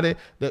somebody,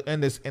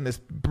 and this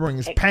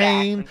brings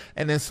pain,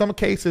 and in some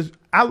cases,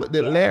 I looked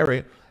at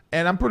Larry,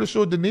 and I'm pretty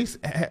sure Denise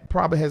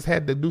probably has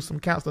had to do some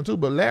counseling too.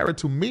 But Larry,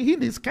 to me, he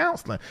needs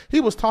counseling. He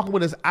was talking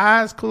with his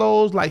eyes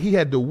closed, like he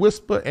had to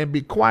whisper and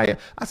be quiet.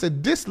 I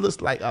said, this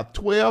looks like a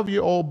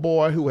 12-year-old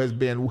boy who has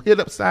been hit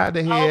upside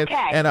the head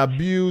and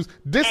abused.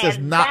 This is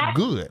not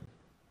good.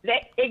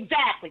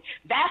 Exactly.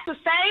 That's the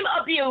same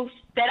abuse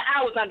that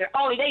I was under,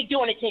 only they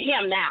doing it to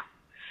him now.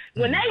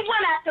 When they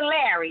went after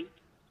Larry,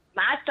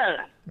 my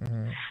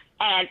son,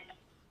 and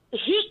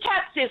he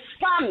kept this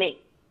from me.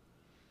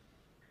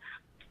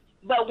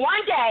 But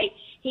one day,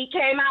 he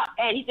came out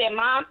and he said,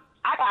 Mom,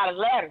 I got a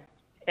letter.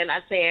 And I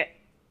said,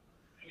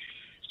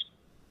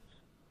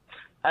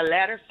 a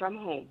letter from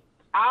whom?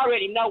 I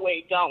already know where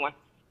you're going.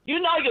 You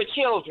know your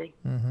children.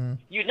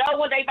 You know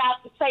when they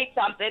about to say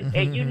something,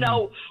 and you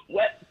know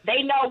what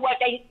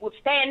they would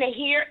stand to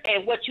hear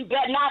and what you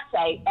better not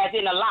say, as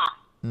in a lie.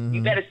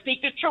 You better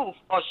speak the truth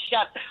or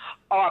shut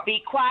or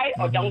be quiet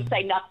or don't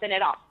say nothing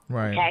at all.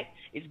 Right. Okay?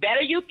 It's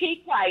better you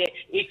keep quiet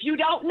if you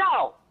don't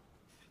know.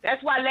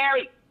 That's why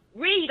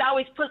Reid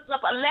always puts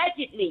up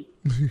allegedly.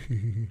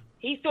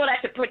 He's doing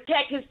that to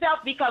protect himself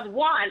because,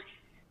 one,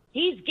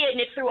 he's getting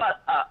it through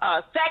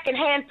a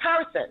second-hand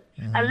person,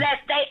 unless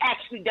they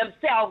actually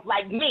themselves,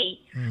 like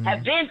me,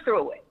 have been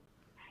through it.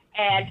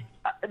 And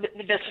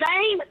the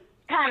same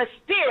kind of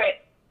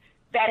spirit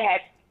that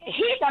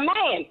he's a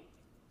man,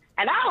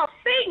 and I'm a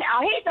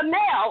female, he's a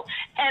male,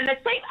 and the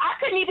thing, I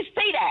couldn't even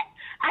see that.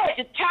 I had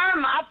to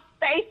turn my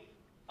face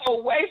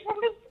away from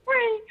the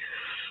screen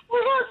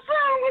when my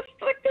son was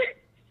looking.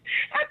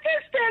 I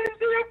couldn't stand to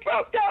see him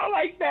broke down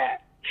like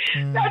that.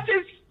 That's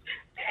just...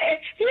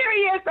 Here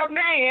he is, a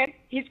man.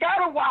 He's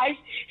got a wife.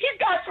 He's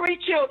got 3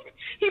 children.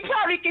 He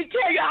probably can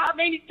tell you how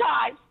many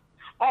times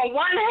on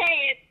one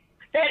hand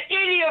that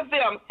any of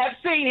them have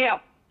seen him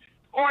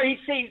or he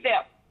sees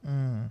them.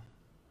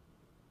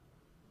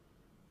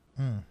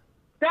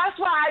 That's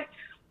why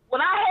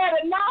when I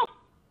had enough,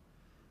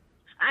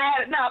 I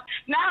had enough.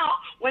 Now,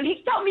 when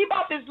he told me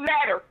about this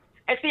letter,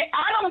 and see,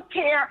 I don't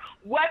care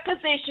what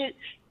position,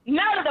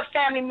 none of the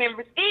family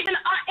members, even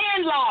our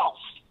in-laws,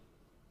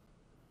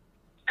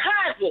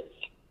 cousins,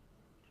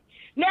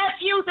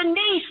 nephews, and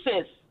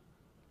nieces,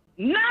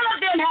 none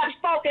of them have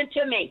spoken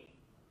to me.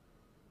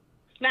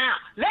 Now,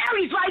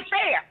 Larry's right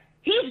there.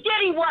 He's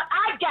getting what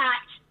I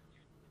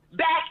got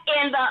back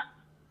in the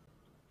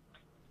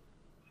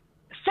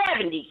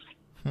 70s.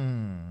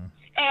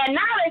 And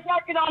now they're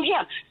working on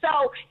him.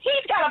 So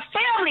he's got a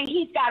family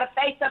he's got to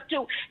face up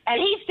to.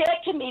 And he said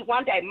to me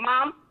one day,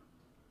 Mom,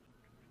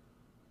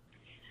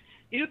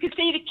 you can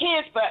see the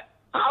kids, but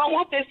I don't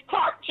want this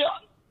Clark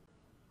junk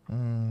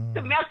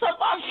to mess up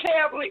our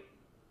family.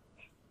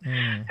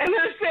 And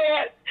I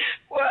said,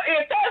 well,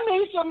 if that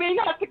means for me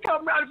not to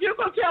come around, if you're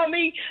going to tell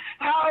me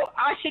how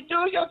I should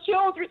do your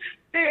children,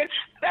 then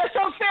that's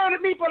unfair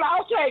to me, but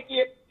I'll take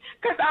it.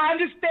 Because I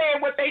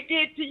understand what they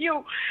did to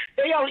you.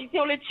 They only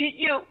doing it to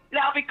you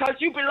now because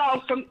you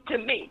belong to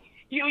me.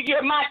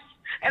 You're my,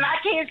 and I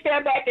can't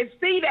stand back and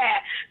see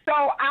that. So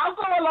I'll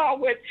go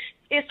along with,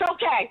 it's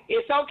okay.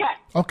 It's okay.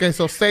 Okay,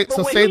 so say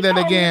that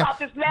again.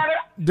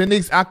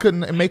 Denise, I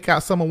couldn't make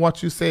out some of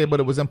what you said,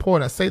 but it was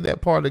important. Say that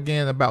part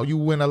again about you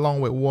went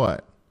along with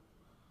what?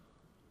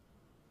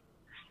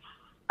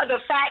 The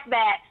fact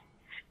that,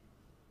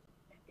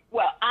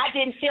 well, I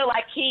didn't feel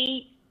like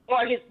he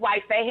or his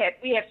wife,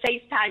 we had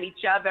FaceTime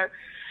each other,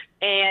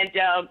 and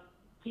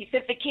he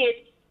said the kids,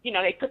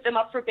 they put them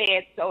up for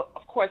bed, so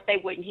of course they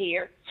wouldn't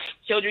hear.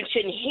 Children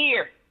shouldn't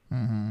hear.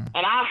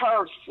 And I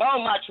heard so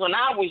much when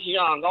I was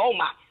young. Oh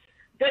my,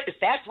 goodness,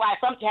 that's why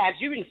sometimes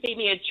you didn't see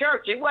me in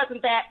church. It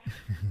wasn't that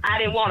I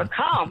didn't want to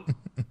come.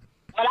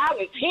 But I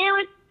was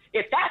hearing,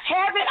 if that's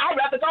heaven, I'd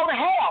rather go to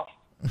hell.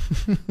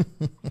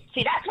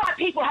 See, that's why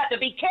people have to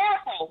be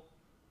careful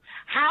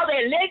how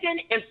they're living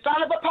in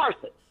front of a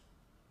person.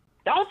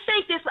 Don't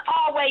think this is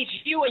always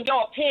you and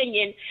your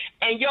opinion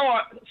and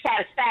your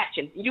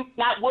satisfaction. You're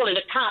not willing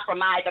to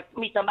compromise or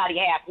meet somebody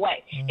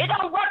halfway. It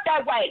don't work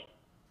that way.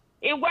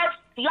 It works,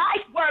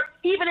 life works,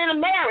 even in a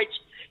marriage.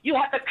 You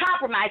have to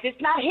compromise.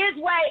 It's not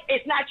his way.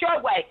 It's not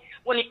your way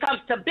when it comes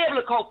to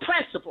biblical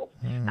principles.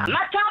 I'm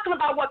not talking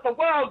about what the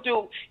world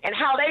do and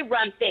how they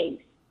run things.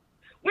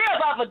 We're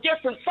of a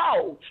different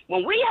soul.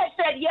 When we have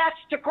said yes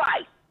to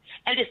Christ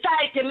and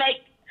decided to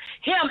make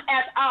him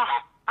as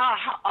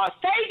our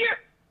Savior,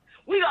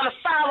 we're going to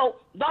follow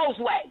those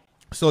ways.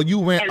 So you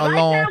went and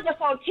along. Right now,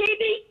 just on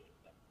TV.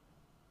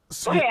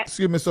 Go ahead.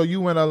 Excuse me. So you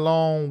went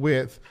along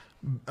with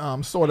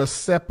sort of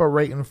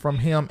separating from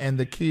him and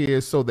the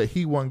kids so that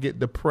he won't get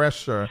the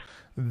pressure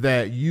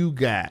that you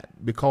got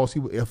because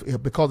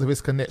because of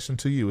his connection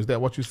to you. Is that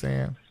what you're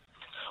saying?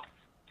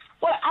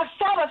 Well, I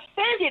felt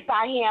offended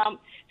by him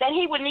that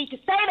he would need to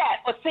say that.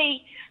 But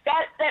see,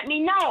 that let me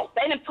know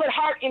they didn't put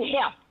hurt in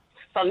him.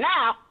 So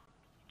now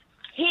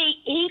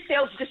he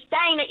feels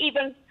disdain to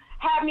even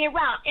have me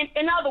around.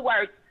 In other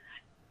words,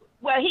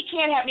 well, he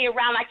can't have me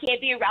around. I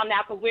can't be around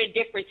now because we're in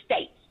different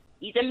states.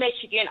 He's in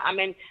Michigan. I'm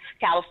in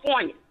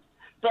California.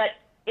 But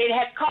it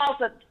has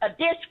caused a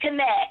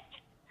disconnect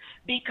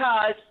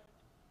because,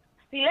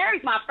 see,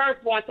 Larry's my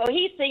firstborn, so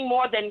he's seen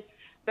more than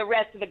the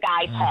rest of the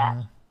guys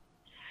have.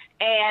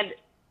 And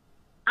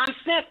I'm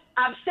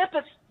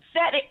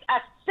sympathetic.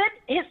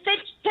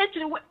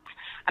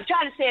 I'm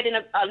trying to say it in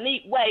a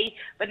neat way,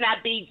 but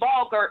not be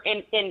vulgar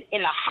in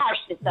the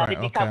harshness of it,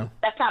 because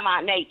that's not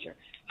my nature.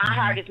 My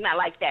heart is not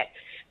like that.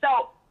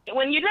 So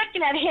when you're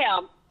looking at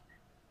him,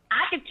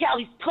 I can tell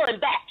he's pulling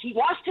back. He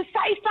wants to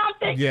say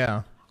something,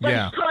 but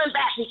he's pulling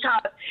back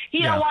because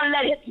he don't want to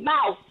let his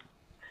mouth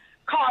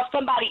cause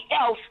somebody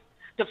else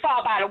to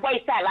fall by the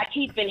wayside like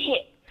he's been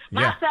hit.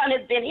 My son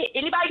has been hit.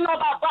 Anybody know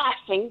about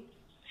boxing?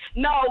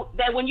 Know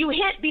that when you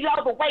hit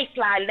below the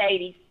waistline,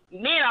 ladies,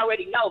 men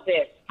already know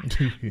this.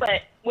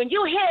 But when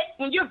you're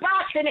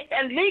boxing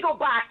and legal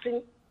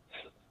boxing,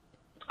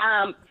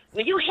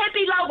 when you hit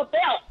below the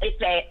belt, they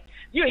said,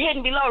 you're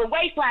hitting below the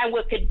waistline,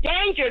 which could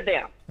danger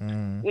them.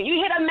 When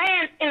you hit a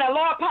man in the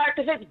lower part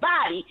of his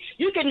body,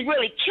 you can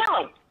really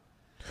kill him.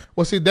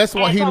 Well, see, that's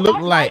what he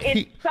looked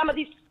like. Some of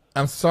these.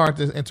 I'm sorry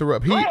to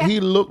interrupt. He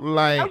looked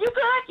like. Oh, you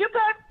good? You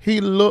good?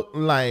 He looked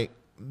like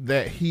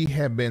that he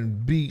had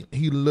been beat.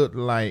 He looked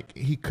like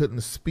he couldn't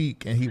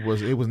speak, and it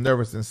was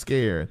nervous and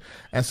scared.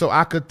 And so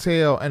I could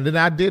tell. And then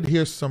I did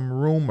hear some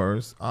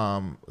rumors.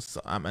 And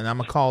I'm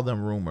gonna call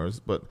them rumors,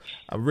 but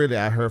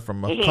I heard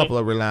from a couple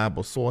of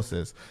reliable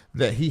sources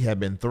that he had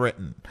been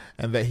threatened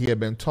and that he had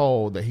been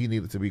told that he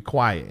needed to be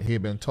quiet. He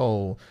had been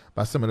told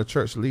by some of the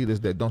church leaders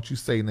that don't you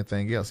say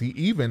anything else. He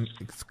even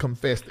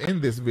confessed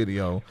in this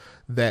video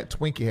that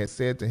Twinkie had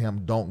said to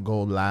him, don't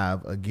go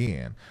live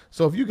again.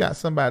 So if you got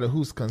somebody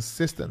who's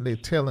consistently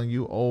telling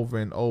you over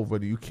and over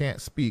that you can't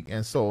speak,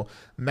 and so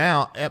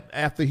now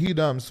after he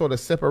done sort of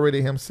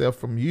separated himself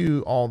from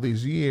you all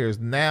these years,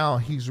 now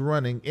he's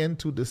running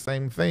into the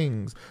same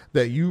things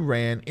that you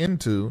ran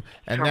into,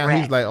 and now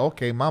he's like,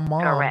 okay, my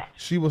mom,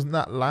 she was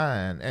not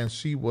lying, and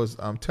she was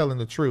telling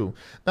the truth.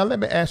 Now let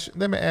me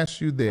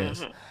ask you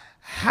this.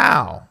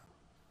 How?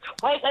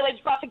 Wait,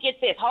 before I forget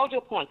this, hold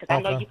your point, because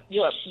I know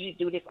you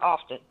do this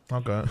often.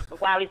 Okay.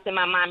 While it's in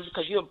my mind,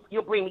 because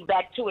you'll bring me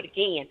back to it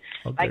again,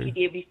 like you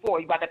did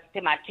before. You brought that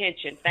to my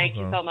attention. Thank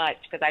you so much,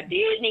 because I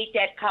did need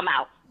that to come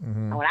out.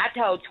 And when I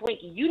told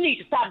Twinkie, you need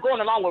to stop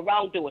going along with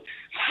wrongdoing.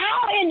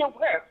 How in the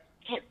world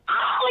can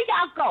all of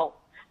y'all go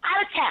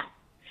out of town,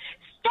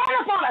 stand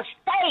up on a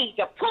stage,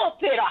 a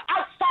pulpit, or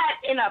outside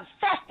in a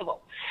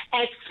festival,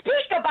 and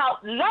speak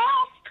about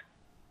love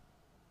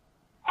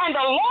and the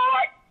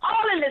Lord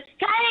all in the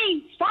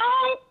same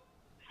song,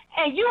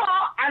 and you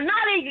all are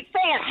not even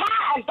saying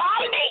hi and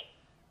bye me?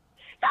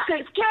 Y'all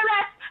can kill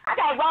that. I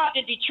got robbed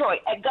in Detroit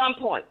at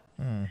gunpoint.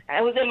 And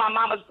it was in my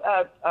mama's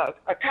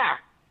a car,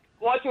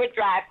 going through a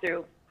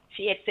drive-through.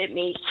 She had sent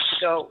me to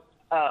go,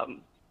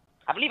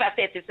 I believe I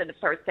said this in the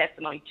first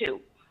testimony too,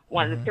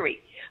 one of the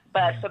three.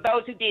 But for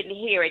those who didn't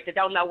hear it, that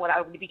don't know what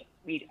I would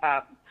be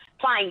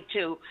applying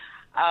to,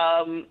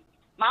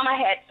 Mama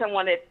had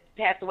someone that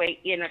passed away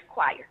in a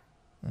choir.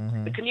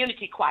 The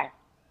community choir.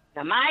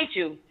 Now, mind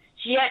you,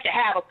 she had to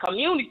have a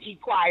community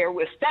choir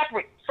was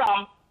separate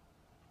from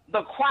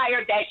the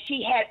choir that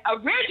she had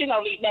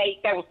originally made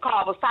that was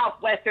called the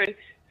Southwestern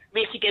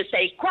Michigan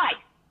State Choir.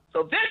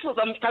 So this was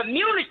a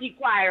community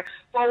choir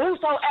for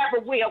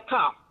whosoever will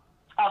come,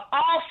 of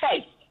all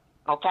faiths,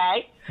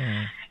 okay?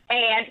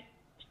 And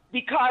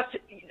because,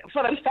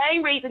 for the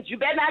same reasons, you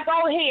better not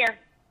go here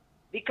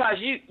because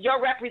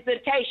your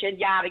representation,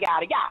 yada,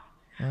 yada,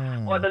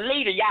 yada. Or the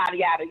leader, yada,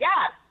 yada,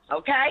 yada.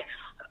 Okay?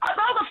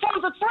 Those are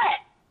forms of threat.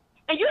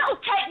 And you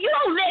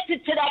don't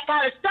listen to that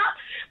kind of stuff.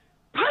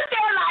 Put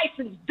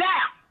their license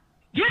down.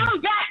 Give them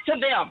back to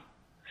them.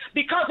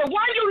 Because the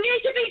one you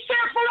need to be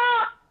fearful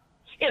of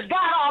is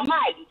God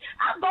Almighty.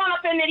 I've gone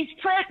up into these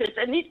prisons,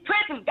 and these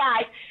prison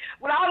guys,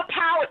 with all the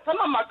power, some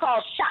of them are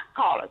called shot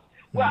callers,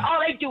 where all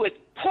they do is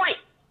point,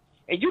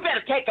 and you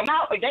better take them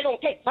out, or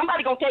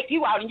somebody gonna take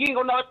you out, and you ain't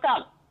gonna know it's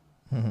coming.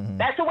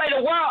 That's the way the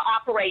world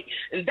operates.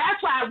 And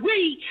that's why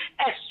we,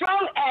 as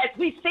strong as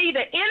we see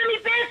the enemy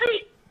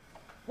busy,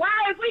 why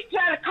is we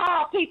trying to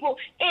call people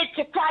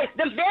into Christ?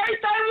 The very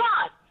same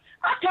ones.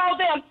 I told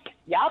them,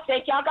 y'all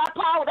think y'all got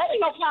power. That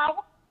ain't no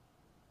power.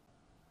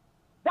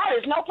 That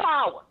is no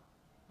power.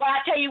 But I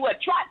tell you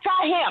what, try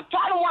him.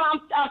 Try the one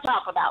I'm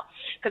talking about.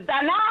 Because by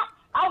now,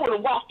 I would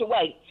have walked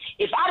away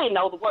if I didn't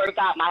know the word of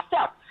God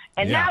myself.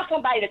 And now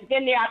somebody that's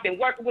been there, I've been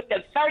working with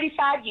them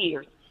 35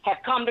 years, have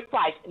come to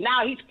Christ.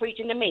 Now he's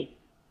preaching to me.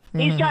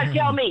 He's trying to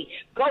tell me,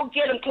 go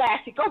get him,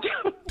 Classy. Go get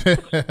him.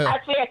 I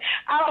said,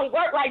 I don't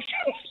work like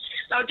this.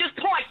 So just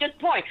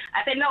point.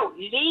 I said, no,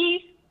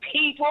 leave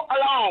people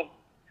alone.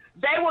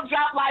 They will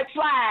drop like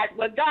flies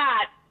when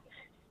God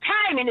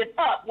timing is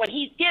up, when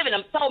he's giving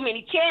them so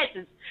many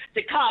chances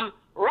to come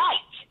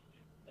right.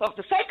 So for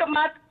the sake of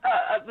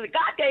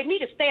God gave me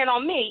to stand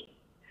on me,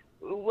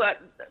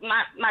 what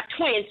my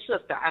twin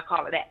sister, I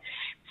call her that,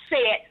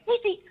 said,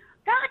 see,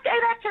 God gave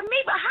that to me,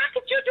 but how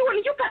could you do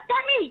it? You got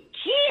that many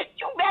kids.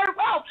 You very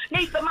well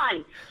need some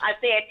money. I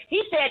said,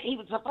 he said he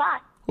would supply.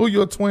 Who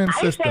your twin sister?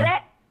 I didn't say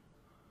that.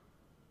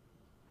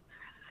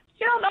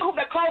 You don't know who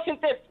the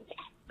closest is.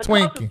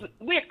 Twinkie.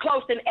 We're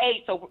close in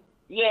age, so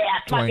yeah,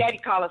 my daddy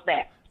call us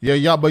that. Yeah,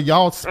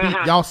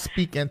 y'all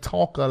speak and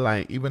talk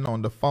alike, even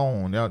on the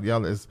phone.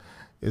 Y'all is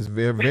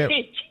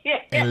very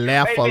and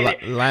laugh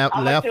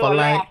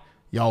alike.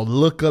 Y'all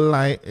look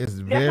alike. It's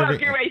very. That's what I'm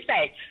getting ready to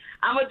say.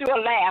 I'm gonna do a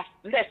laugh.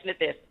 Listen to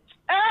this.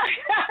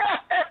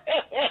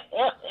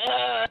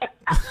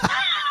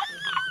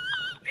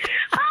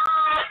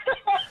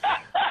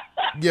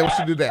 Yeah, we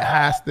should do that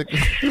high stick.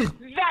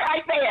 That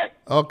right there.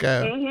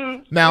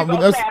 Okay. Now,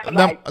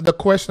 the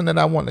question that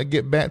I want to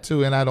get back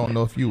to, and I don't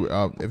know if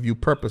you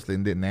purposely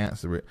didn't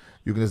answer it.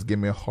 You can just give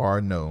me a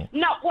hard no.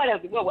 No, what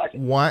was it?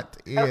 What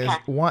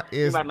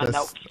is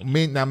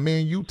me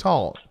and you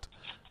talked,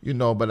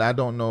 but I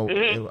don't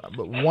know.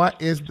 But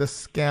what is the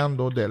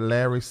scandal that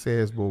Larry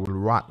says will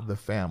rock the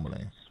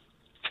family?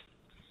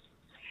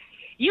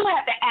 You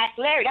have to ask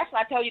Larry. That's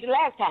what I told you the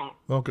last time.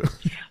 Okay.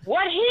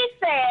 What he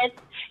says,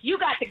 you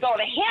got to go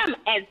to him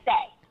and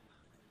say,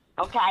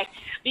 okay?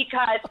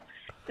 Because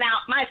now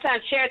my son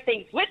shared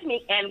things with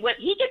me, and when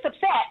he gets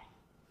upset,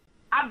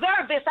 I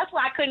observed this. That's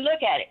why I couldn't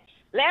look at it.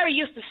 Larry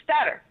used to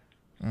stutter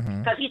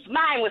because his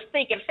mind was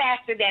thinking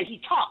faster than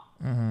he talked.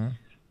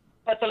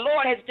 But the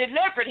Lord has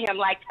delivered him,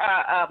 like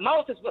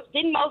Moses was.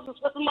 Wasn't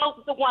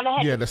Moses the one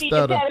that had the speech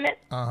impediment?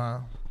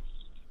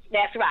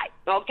 That's right.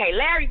 Okay,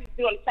 Larry was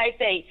doing the same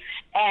thing.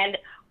 And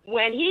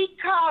when he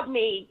called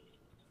me,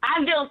 I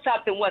knew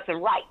something wasn't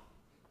right.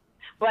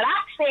 But I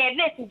said,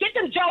 listen, get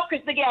them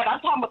jokers together. I'm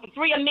talking about the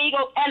three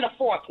amigos and the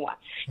fourth one.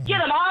 Get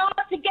them all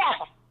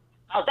together.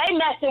 Oh, they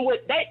messing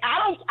with,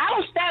 I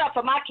don't stand up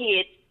for my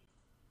kids.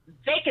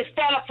 They can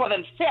stand up for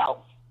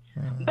themselves.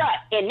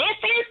 But in this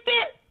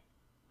instance,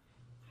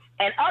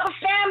 and other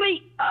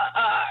family,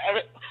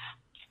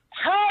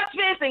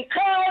 husbands and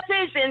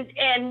cousins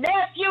and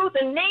nephews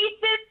and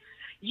nieces,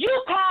 you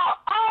call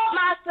all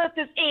my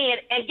sisters in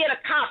and get a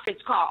conference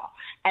call.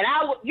 And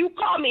you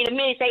call me in a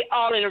minute, they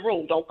all in the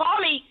room. Don't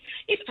call me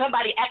if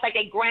somebody acts like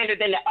they grander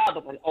than the other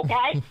one,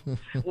 okay?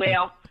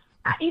 Well,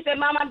 he said,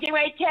 Mom, I'm getting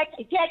ready to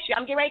text you.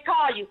 I'm getting ready to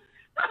call you.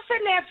 I'm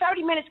sitting there,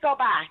 30 minutes go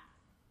by.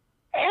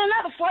 And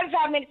another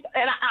 45 minutes,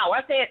 an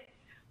hour. I said,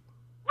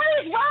 what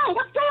is wrong?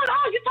 What's going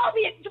on? You told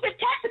me you've been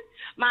texting.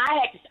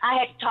 I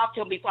had to talk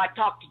to him before I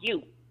talked to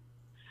you.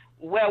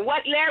 Well,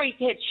 what Larry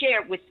had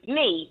shared with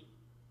me,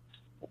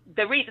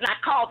 the reason I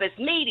called this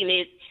meeting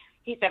is,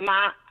 he said,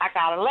 Ma, I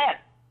got a letter.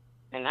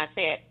 And I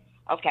said,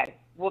 okay,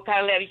 what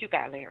kind of letter you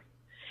got, Larry?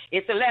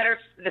 It's a letter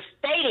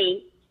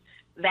stating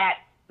that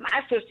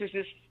my sisters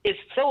is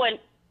suing,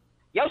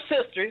 your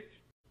sisters,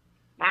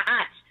 my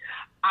aunts,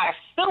 are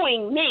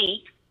suing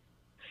me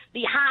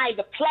behind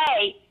the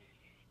play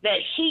that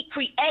he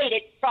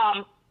created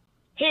from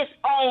his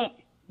own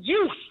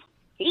youth.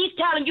 He's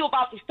telling you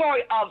about the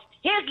story of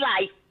his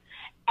life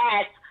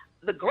as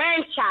the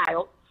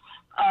grandchild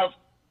of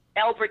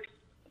Albert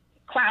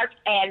Clark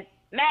and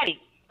Maddie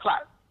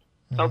Clark.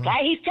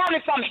 Okay? He's telling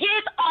it from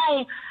his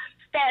own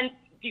stand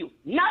view.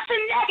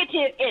 Nothing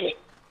negative in it.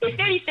 If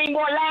anything,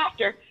 more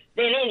laughter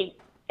than any.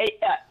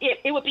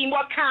 It would be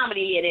more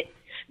comedy in it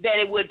than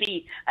it would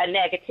be a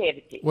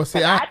negativity. Well,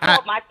 see, I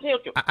told my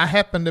children. I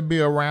happen to be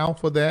around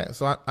for that,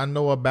 so I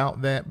know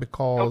about that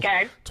because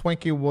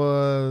Twinkie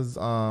was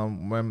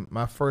when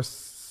my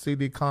first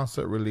CD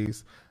concert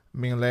release.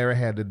 Me and Larry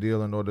had the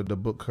deal in order to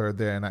book her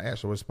there, and I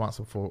actually was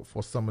responsible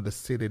for some of the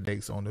city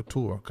dates on the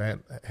tour. Okay?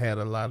 I had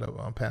a lot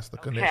of pastor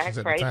connections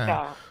at the time.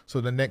 God.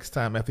 So the next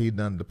time after he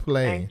done the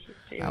play,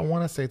 I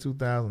want to say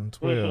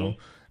 2012,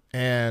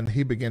 And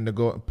he began to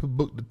go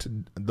book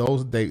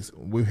those dates.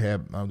 We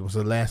had it was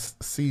the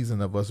last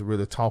season of us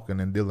really talking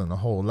and dealing a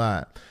whole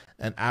lot.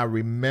 And I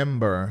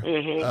remember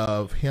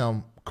of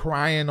him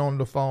crying on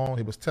the phone.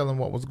 He was telling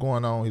what was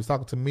going on. He was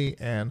talking to me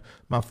and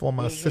my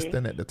former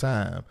assistant at the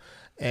time.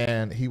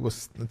 And he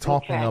was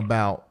talking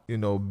about, you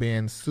know,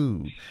 being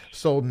sued.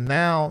 So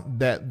now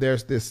that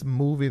there's this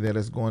movie that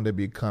is going to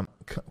be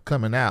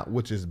coming out,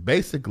 which is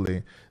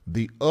basically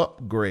the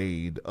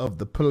upgrade of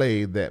the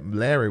play that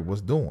Larry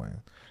was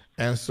doing.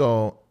 And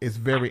so it's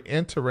very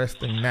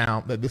interesting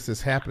now that this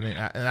is happening.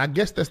 And I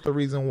guess that's the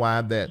reason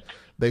why that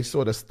they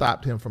sort of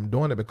stopped him from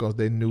doing it, because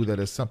they knew that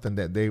it's something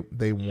that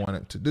they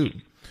wanted to do.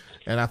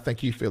 And I think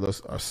he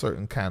feels a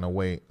certain kind of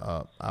way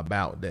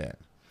about that.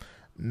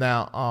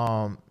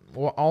 Now,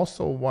 well,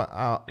 also what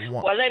I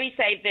want. Well, let me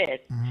say this: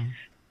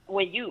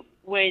 when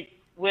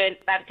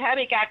by the time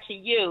it got to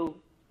you,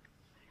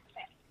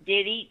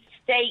 did he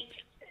state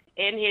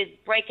in his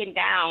breaking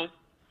down,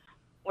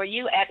 were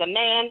you as a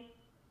man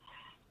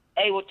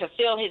able to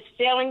feel his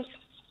feelings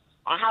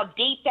on how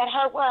deep that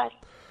hurt was?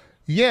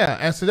 Yeah,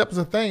 and so that was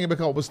the thing,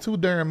 because it was too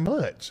darn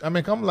much. I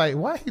mean, I'm like,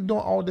 why he doing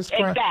all this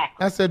crap?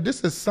 Exactly. I said,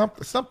 this is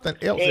something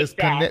else is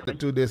connected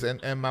to this.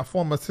 And my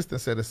former assistant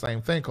said the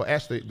same thing, because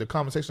actually the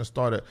conversation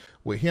started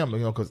with him, you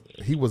know, because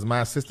he was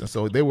my assistant.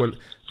 So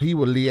he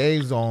would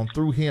liaison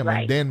through him,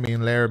 and then me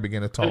and Larry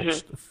began to talk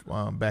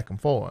back and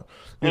forth.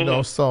 You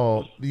know,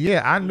 so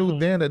yeah, I knew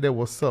then that there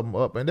was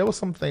something up, and there were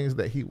some things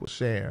that he would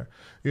share,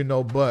 you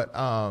know, but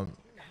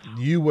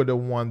you were the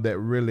one that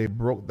really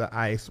broke the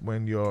ice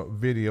when your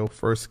video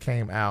first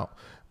came out,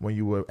 when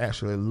you were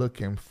actually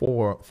looking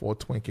for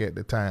Twinkie at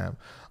the time.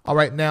 All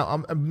right,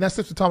 now that's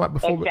just to talk about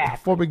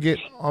before we get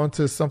on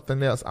to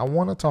something else. I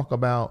want to talk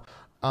about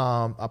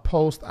a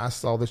post I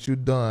saw that you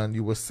done.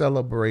 You were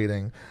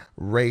celebrating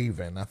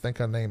Raven. I think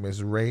her name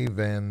is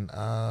Raven.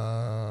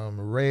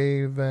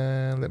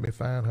 Raven. Let me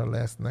find her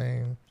last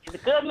name. Is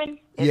it Goodman?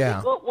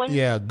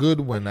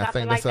 Goodwin. I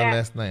think that's like her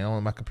last name. Oh,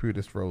 my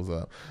computer's froze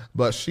up.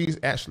 But she's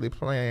actually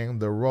playing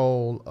the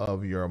role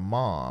of your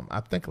mom.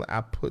 I think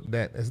I put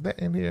that. Is that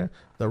in here?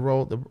 The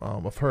role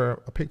of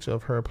her, a picture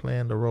of her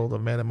playing the role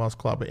of Madam Moss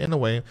Clark. But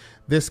anyway,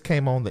 this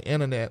came on the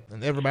internet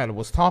and everybody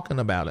was talking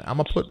about it. I'm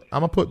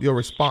gonna put your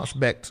response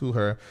back to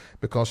her,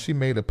 because she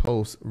made a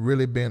post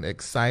really being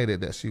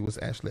excited that she was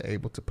actually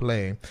able to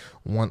play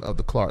one of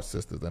the Clark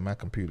sisters. And my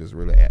computer's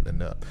really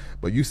acting up.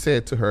 But you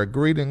said to her,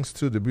 "Greetings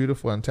to the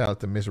beautiful and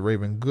talented Miss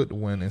Raven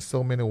Goodwin. In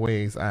so many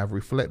ways, I have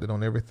reflected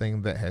on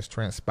everything that has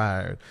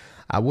transpired.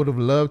 I would have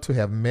loved to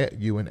have met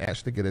you and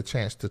actually get a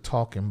chance to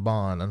talk and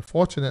bond.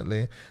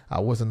 Unfortunately, I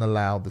wasn't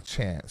allowed the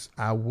chance.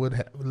 I would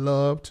have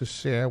loved to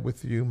share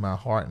with you my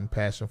heart and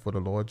passion for the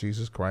Lord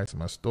Jesus Christ,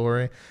 my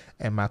story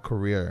and my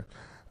career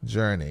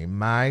journey.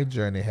 My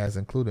journey has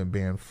included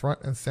being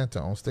front and center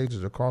on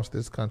stages across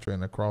this country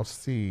and across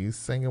seas,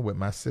 singing with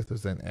my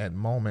sisters, and at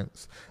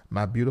moments,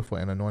 my beautiful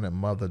and anointed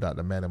mother,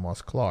 Dr. Madam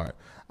Moss Clark.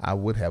 I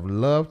would have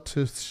loved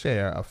to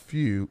share a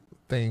few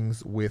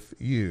things with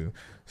you,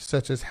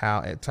 such as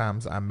how at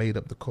times I made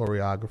up the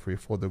choreography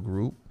for the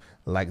group,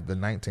 like the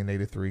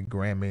 1983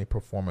 Grammy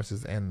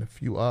performances and a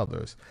few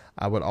others.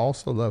 I would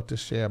also love to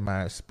share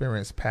my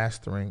experience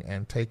pastoring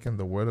and taking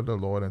the word of the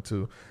Lord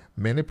into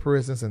many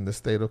prisons in the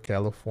state of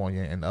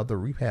California and other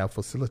rehab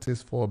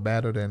facilities for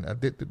battered and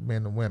addicted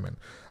men and women.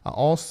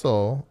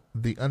 Also,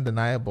 the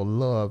undeniable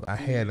love I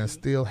had and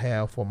still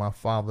have for my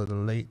father, the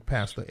late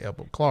Pastor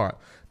Albert Clark,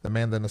 the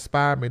man that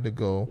inspired me to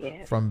go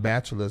from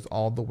bachelor's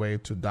all the way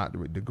to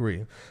doctorate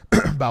degree.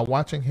 By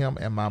watching him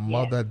and my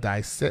mother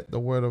dissect the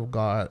word of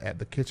God at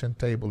the kitchen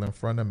table in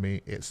front of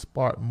me, it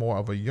sparked more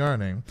of a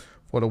yearning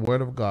for the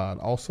word of God.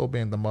 Also,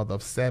 being the mother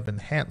of 7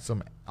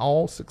 handsome,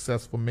 all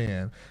successful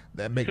men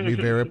that make me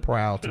very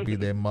proud to be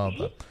their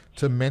mother.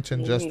 To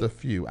mention just a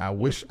few, I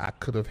wish I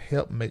could have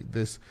helped make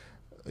this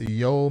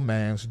yo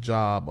man's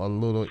job a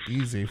little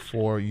easy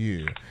for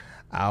you.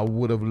 I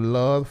would have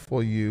loved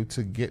for you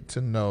to get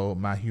to know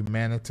my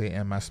humanity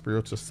and my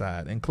spiritual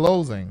side. In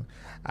closing,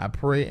 I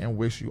pray and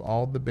wish you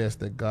all the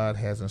best that God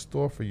has in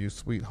store for you,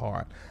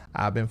 sweetheart.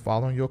 I've been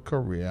following your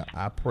career.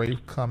 I pray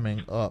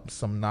coming up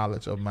some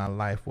knowledge of my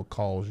life will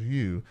cause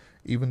you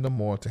even the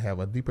more to have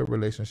a deeper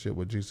relationship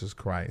with Jesus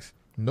Christ,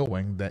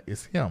 knowing that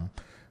it's Him.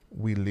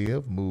 We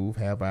live, move,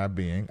 have our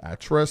being. I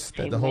trust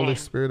that the Holy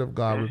Spirit of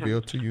God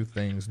revealed to you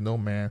things no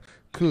man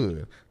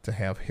could, to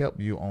have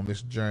helped you on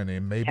this journey.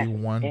 Maybe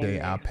one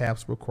day our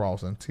paths will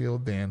cross. Until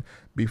then,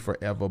 be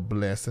forever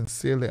blessed.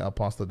 Sincerely,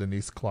 Apostle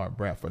Denise Clark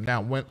Bradford.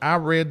 Now, when I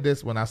read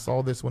this, when I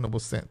saw this, when it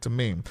was sent to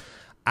me,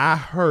 I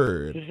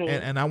heard,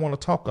 and I want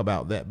to talk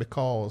about that,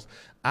 because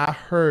I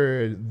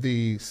heard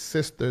the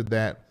sister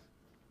that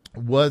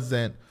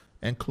wasn't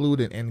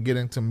included in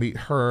getting to meet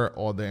her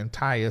or the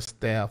entire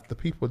staff, the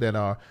people that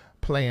are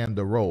playing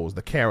the roles,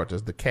 the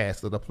characters, the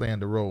cast that are playing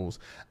the roles,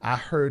 I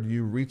heard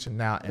you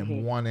reaching out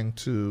and wanting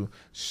to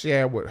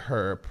share with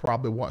her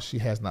probably what she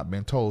has not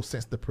been told,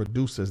 since the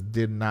producers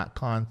did not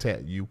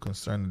contact you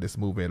concerning this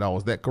movie at all.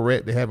 Is that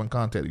correct? They haven't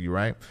contacted you,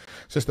 right?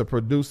 Since the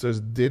producers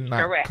did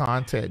not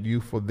contact you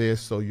for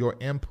this, so your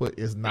input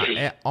is not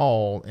at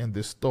all in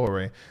this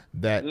story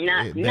that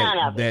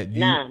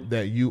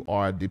you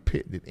are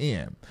depicted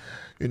in.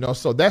 You know,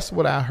 so that's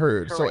what I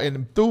heard. Correct. So it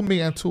threw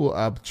me into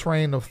a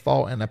train of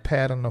thought and a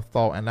pattern of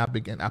thought, and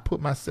I put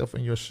myself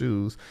in your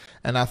shoes,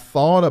 and I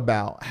thought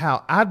about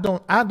how I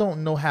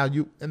don't know how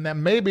you, and that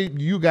maybe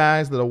you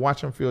guys that are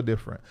watching feel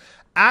different.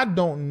 I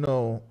don't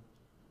know.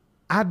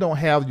 I don't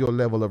have your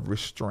level of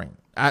restraint.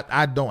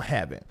 I don't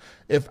have it.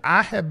 If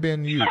I have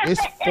been you,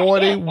 it's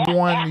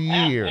 41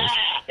 years.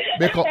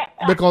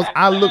 Because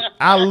I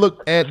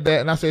looked at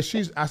that and I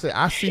said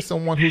I see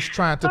someone who's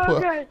trying to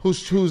put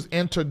who's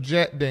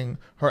interjecting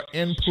her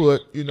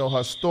input, you know,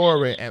 her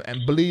story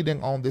and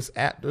bleeding on this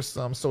actor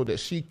some so that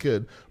she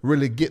could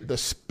really get the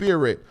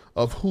spirit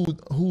of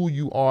who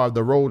you are,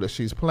 the role that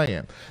she's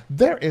playing.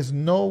 There is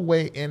no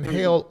way in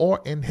hell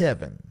or in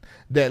heaven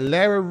that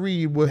Larry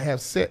Reid would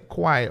have sat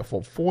quiet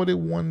for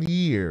 41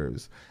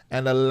 years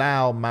and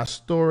allow my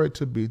story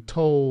to be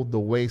told the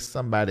way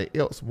somebody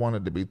else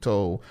wanted to be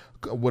told,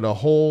 with a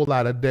whole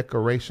lot of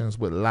decorations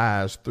with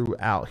lies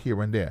throughout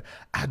here and there.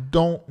 I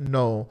don't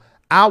know.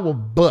 I will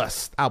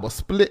bust. I will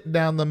split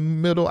down the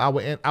middle. I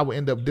will end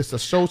up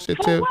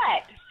disassociative. For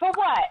what? For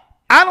what?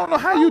 I don't know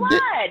how you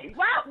did.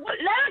 Why?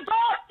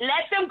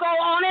 Let them go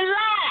on and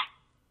lie.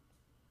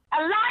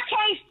 A lie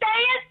can't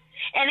stand,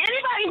 and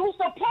anybody who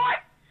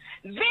supports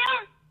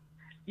them,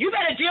 you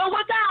better deal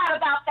with God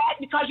about that,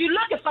 because you're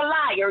looking for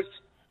liars,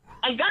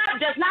 and God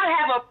does not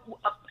have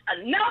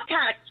no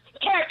kind of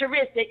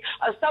characteristic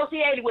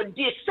associated with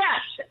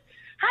deception.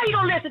 How you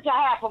gonna listen to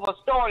half of a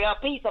story, or a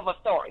piece of a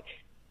story?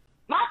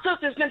 My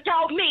sister's been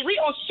told me, we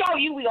gonna show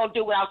you, we gonna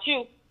do without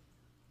you.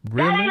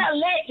 Really? That ain't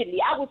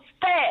allegedly. I was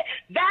fed.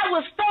 That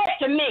was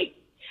fed to me.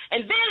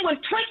 And then when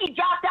Twinkie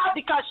dropped out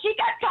because she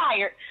got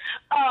tired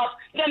of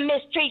them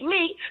mistreat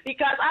me,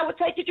 because I would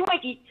say to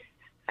Twinkie,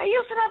 "Are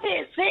you sitting up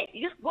there sick?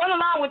 You just going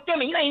along with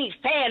them and you ain't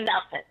even saying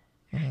nothing."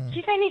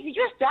 She said,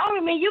 "You're stronger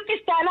than me. You can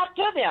stand up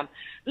to them.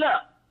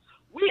 Look,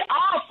 we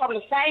all from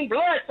the same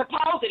blood,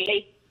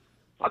 supposedly.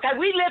 Okay,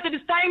 we lived in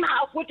the same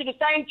house, went to the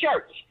same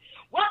church.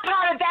 What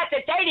part of that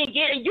they didn't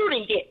get and you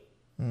didn't get?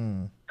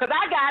 Because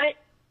I got it.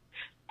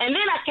 And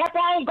then I kept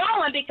on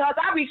going because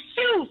I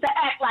refused to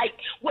act like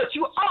what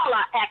you all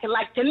are acting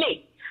like to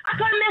me. I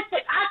couldn't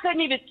listen. I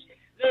couldn't even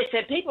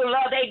listen. People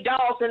love their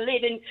dogs and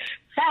live in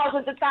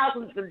thousands and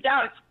thousands of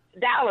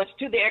dollars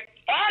to their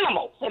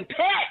animals and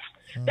pets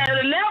that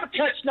will never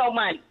touch no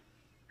money.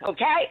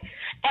 Okay?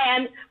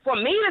 And for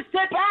me to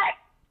sit back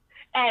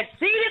and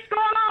see this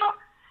going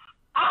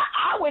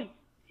on,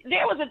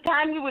 there was a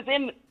time we was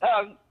in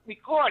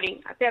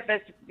recording, I said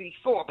this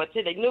before, but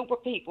to the new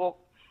people,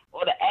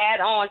 or to add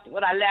on to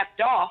what I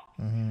left off,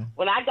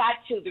 when I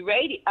got to the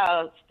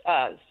radio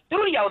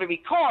studio to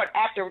record,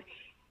 after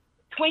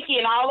Twinkie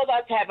and all of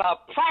us have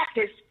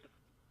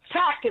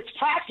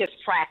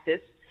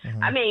practice.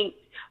 I mean,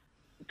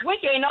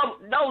 Twinkie ain't no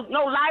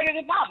lighter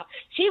than Mama.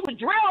 She would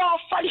drill all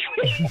funny.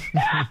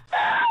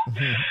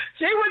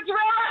 She would drill.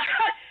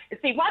 And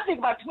see, one thing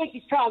about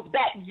Twinkie's songs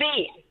back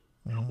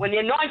then, when the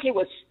anointing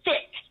was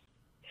thick,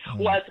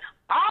 was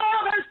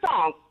all of her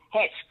songs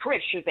had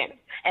scriptures in them.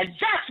 And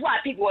that's why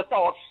people were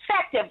so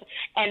effective.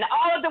 And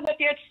all of them, what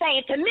they're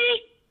saying to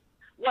me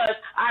was,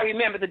 I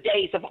remember the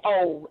days of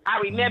old. I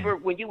remember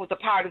when you was a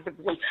part of the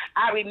group.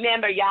 I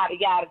remember yada,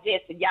 yada,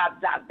 this and yada,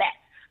 yada, that.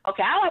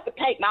 Okay, I don't have to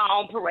paint my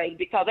own parade,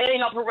 because there ain't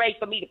no parade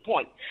for me to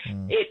point.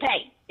 It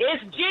ain't.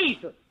 It's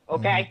Jesus,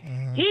 okay?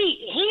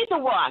 He's the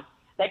one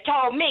that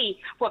told me,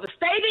 for the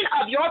saving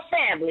of your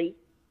family,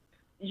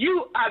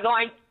 you are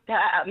going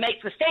to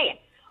make the stand.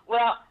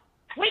 Well,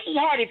 Twinkie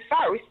had it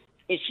first,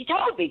 and she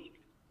told me.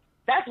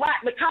 That's why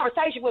the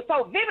conversation was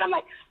so vivid. I'm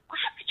like, well,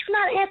 how could you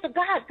not answer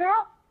God,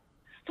 girl?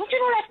 Don't you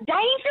know that's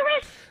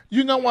dangerous?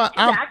 You know what?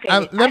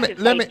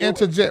 Let me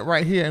interject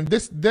right here, and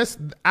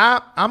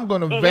I'm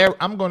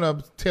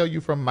gonna tell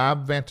you from my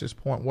vantage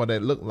point what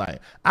it looked like.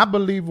 I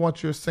believe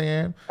what you're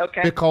saying,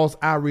 because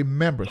I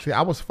remember. See,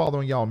 I was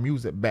following y'all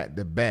music back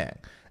to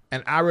back.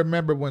 And I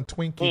remember when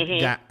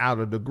Twinkie got out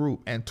of the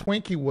group, and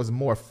Twinkie was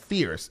more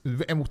fierce,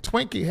 and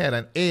Twinkie had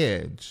an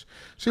edge.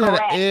 She had an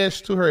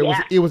edge to her.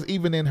 It was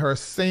even in her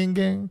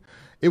singing.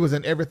 It was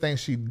in everything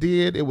she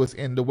did. It was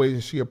in the way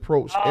that she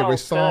approached every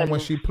song when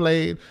she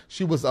played.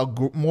 She was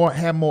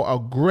had more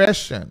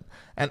aggression,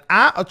 and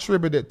I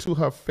attribute it to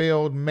her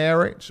failed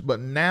marriage.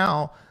 But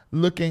now,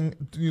 looking,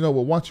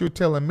 with what you're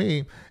telling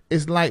me,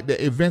 it's like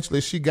that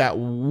eventually she got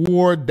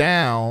wore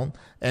down,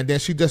 and then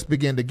she just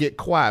began to get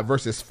quiet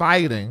versus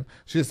fighting.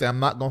 She said,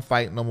 "I'm not gonna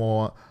fight no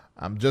more.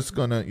 I'm just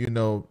gonna,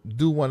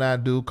 do what I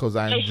do because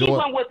I enjoy." And she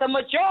went with the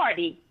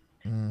majority,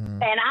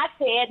 and I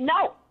said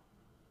no.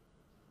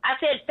 I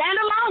said, stand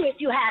alone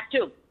if you have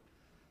to.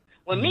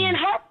 When me and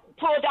her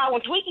pulled out,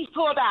 when Twinkie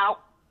pulled out,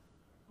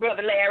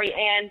 Brother Larry,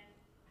 and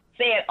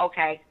said,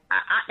 okay,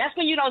 that's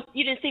when you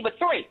didn't see but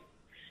three.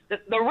 The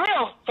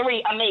real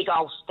three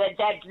amigos that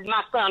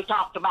my son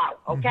talked about,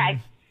 okay?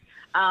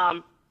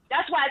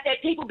 That's why I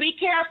said, people, be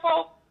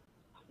careful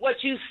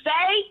what you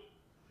say,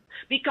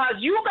 because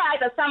you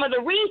guys are some of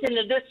the reason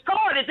the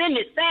discord is in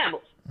this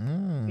family.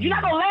 You're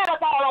not going to let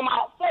us all on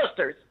my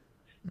sisters.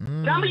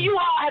 Some of you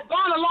all have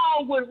gone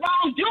along with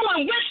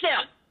wrongdoing with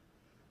them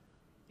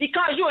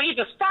because you are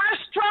either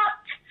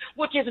starstruck,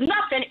 which is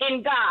nothing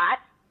in God.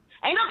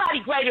 Ain't nobody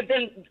greater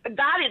than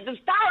God. The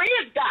star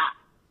is God.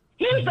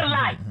 He's the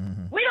light.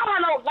 We don't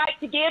have no light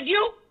to give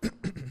you.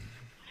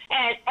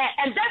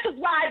 And that is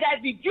why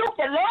that rebuke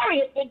that Larry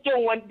has been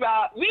doing,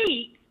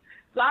 Reid,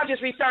 so I'll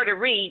just refer to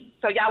Reid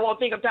so y'all won't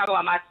think I'm talking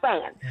about my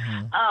son.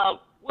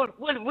 What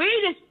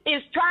Reid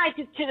is trying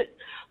to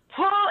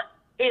pull,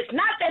 it's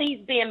not that he's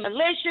being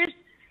malicious,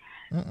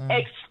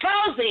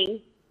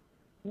 exposing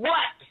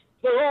what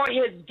the Lord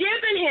has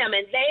given him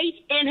and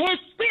laid in his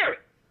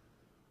spirit.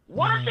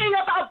 One thing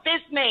about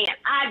this man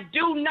I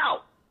do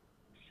know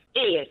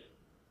is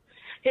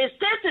his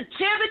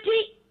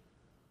sensitivity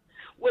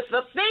with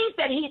the things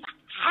that he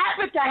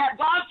happened to have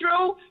gone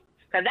through,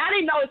 because I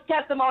didn't know his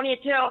testimony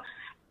until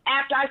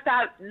after I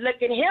started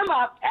looking him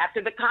up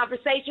after the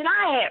conversation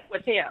I had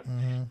with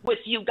him, with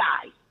you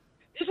guys.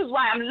 This is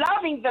why I'm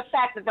loving the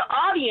fact that the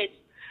audience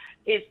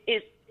is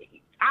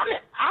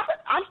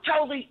I'm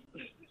totally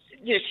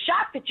just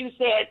shocked that you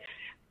said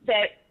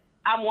that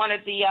I'm one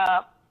of the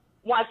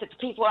ones that the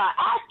people are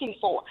asking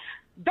for.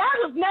 That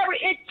was never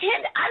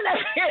intended.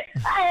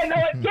 I had no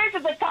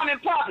intention to come in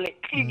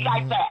public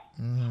like that.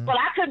 But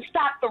I couldn't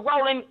stop the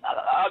rolling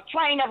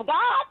train of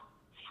God.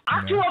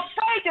 I'm too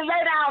afraid to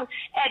lay down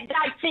at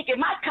night thinking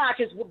my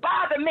conscience would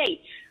bother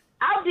me.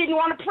 I didn't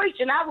want to preach,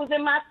 and I was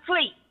in my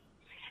sleep.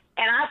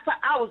 And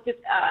I was just,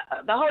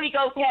 the Holy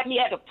Ghost had me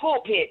at the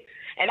pulpit,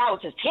 and I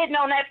was just hitting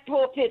on that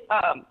pulpit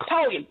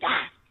podium.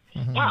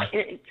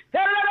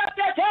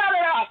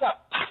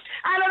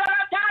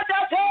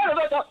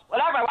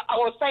 Whatever I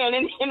was saying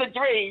in the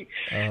dream.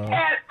 And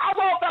I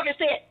woke up and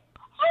said,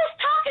 who's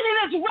talking in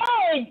this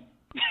room?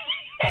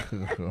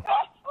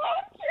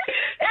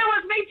 It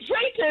was me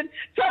preaching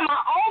to my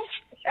own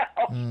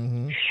self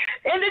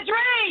in the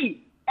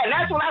dream. And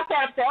that's when I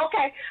started to say,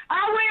 okay,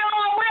 I will.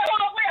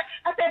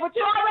 I said, but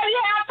you already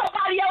have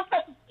somebody else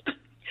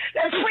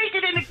that's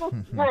preaching in the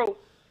group.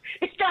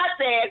 God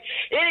said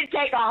it didn't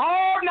take a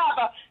whole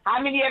nother,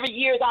 how many ever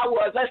years I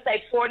was, let's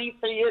say 40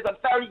 years or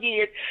 30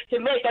 years, to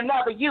make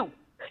another you,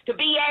 to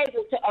be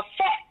able to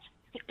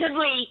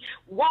effectively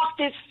walk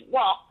this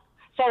walk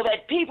so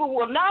that people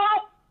will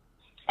know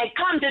and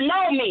come to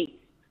know me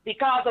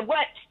because of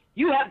what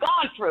you have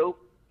gone through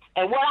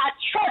and what I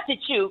trusted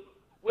you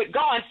with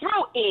going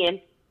through in,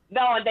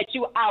 knowing that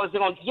I was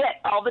going to get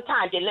all the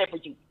time deliver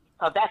you.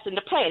 Because that's in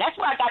the plan. That's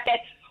why I got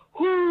that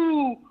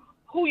who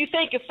you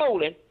think you're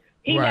fooling.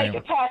 He made the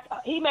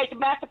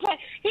master plan.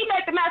 He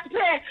made the master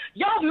plan.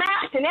 Your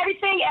maps and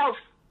everything else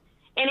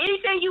and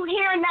anything you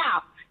hear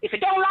now, if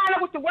it don't line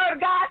up with the word of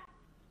God,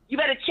 you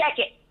better check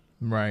it.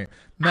 Right.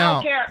 Now, I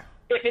don't care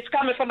if it's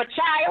coming from a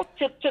child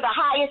to the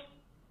highest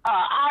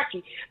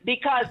hierarchy,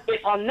 because if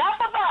enough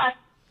of us,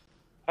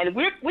 and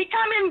we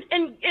come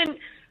in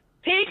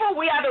people,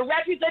 we are the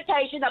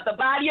representation of the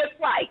body of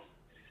Christ.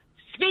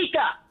 Speak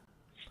up.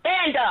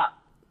 Stand up.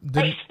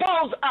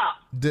 Expose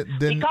up.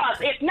 Because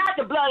if not,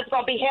 the blood is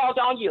going to be held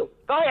on you.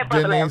 Go ahead,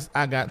 Brother Denise,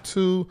 I got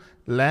two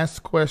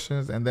last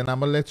questions, and then I'm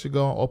going to let you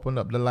go and open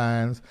up the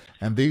lines.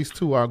 And these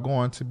two are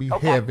going to be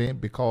heavy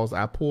because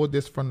I pulled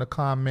this from the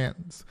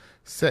comments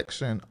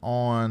section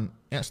on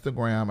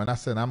Instagram, and I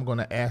said I'm going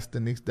to ask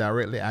Denise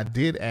directly. I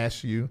did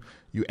ask you.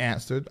 You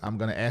answered. I'm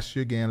going to ask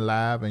you again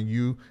live, and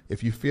you,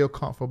 if you feel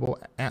comfortable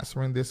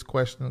answering this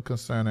question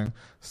concerning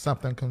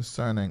something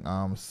concerning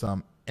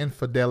some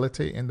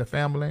infidelity in the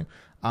family,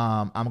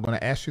 I'm going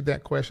to ask you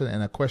that question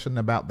and a question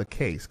about the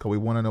case, because we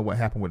want to know what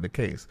happened with the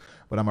case.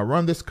 But I'm going to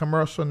run this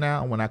commercial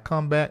now, and when I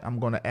come back, I'm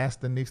going to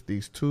ask Denise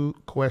these two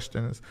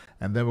questions,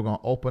 and then we're going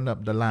to open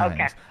up the lines.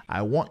 Okay.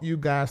 I want you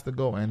guys to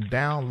go and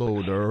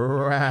download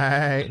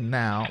right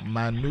now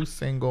my new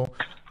single,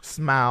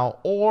 Smile,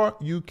 or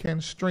you can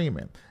stream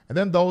it. And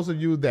then those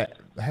of you that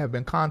have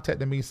been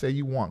contacting me, say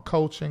you want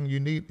coaching, you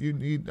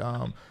need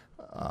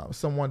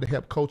someone to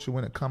help coach you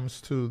when it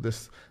comes to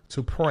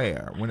to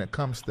prayer, when it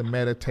comes to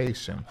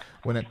meditation,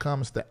 when it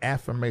comes to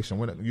affirmation,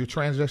 when you're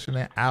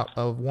transitioning out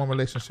of one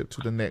relationship to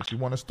the next, you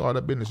want to start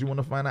a business, you want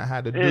to find out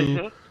how to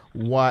do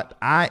what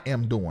I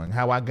am doing,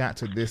 how I got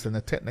to this and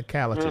the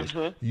technicalities.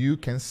 You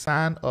can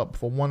sign up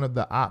for one of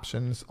the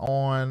options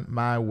on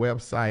my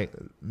website,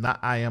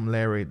 not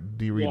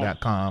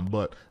IamLarryDReid.com,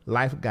 but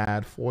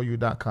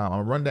lifeguideforyou.com.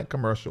 I'll run that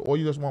commercial, or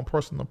you just want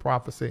personal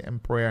prophecy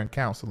and prayer and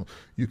counseling,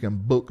 you can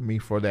book me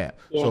for that.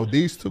 So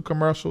these two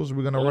commercials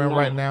we're going to run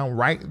right now.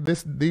 Write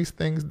these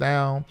things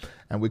down,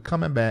 and we're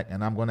coming back,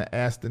 and I'm going to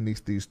ask Denise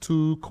these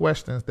two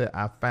questions that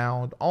I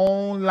found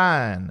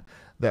online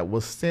that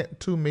was sent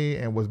to me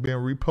and was being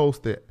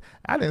reposted.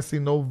 I didn't see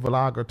no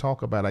vlogger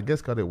talk about it. I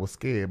guess because it was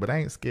scared, but I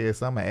ain't scared,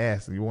 so I'm going to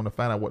ask you. You want to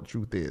find out what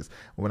truth is.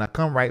 When I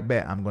come right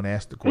back, I'm going to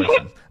ask the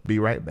questions. Be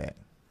right back.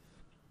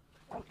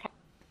 Okay.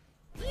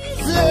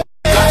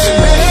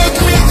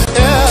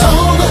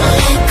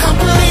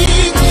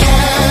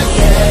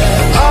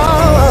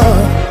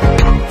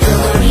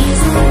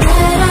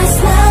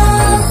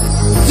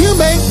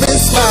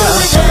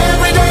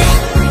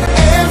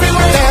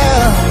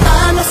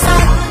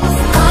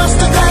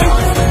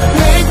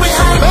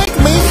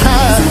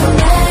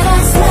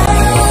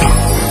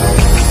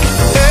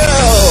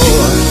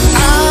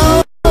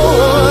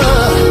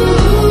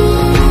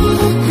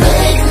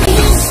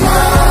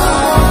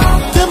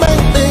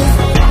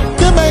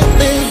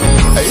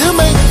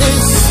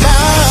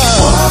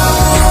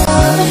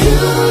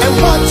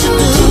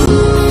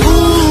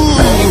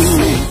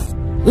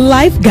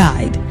 Life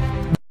Guide.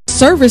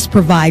 Service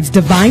provides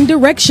divine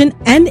direction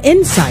and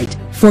insight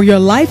for your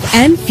life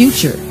and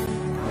future.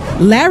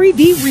 Larry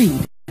D.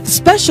 Reid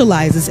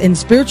specializes in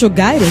spiritual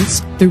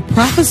guidance through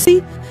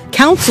prophecy,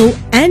 counsel,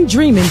 and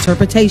dream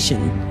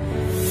interpretation.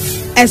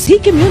 As he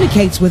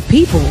communicates with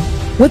people,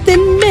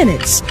 within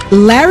minutes,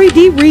 Larry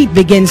D. Reid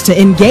begins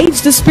to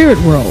engage the spirit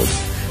world,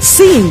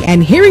 seeing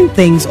and hearing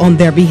things on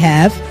their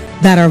behalf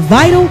that are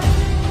vital,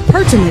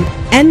 pertinent,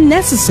 and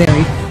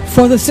necessary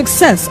for the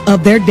success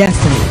of their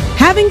destiny.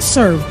 Having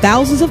served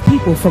thousands of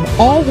people from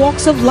all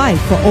walks of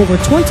life for over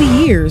 20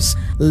 years,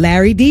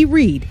 Larry D.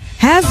 Reid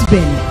has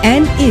been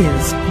and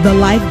is the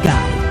Life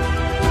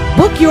Guide.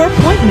 Book your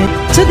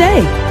appointment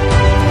today.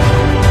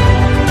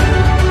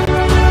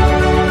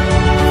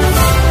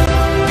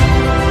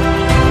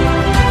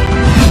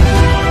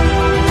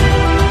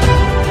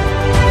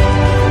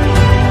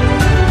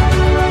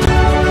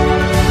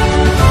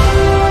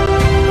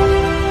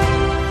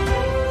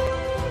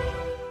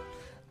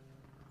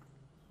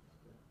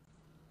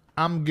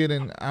 I'm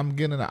getting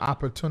an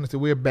opportunity.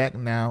 We're back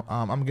now.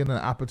 I'm getting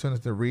an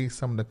opportunity to read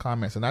some of the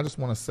comments, and I just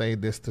want to say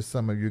this to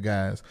some of you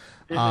guys.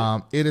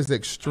 It is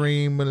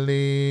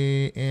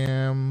extremely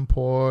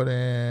important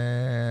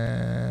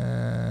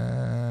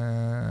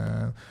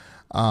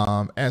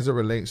as it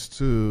relates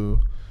to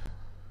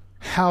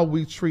how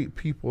we treat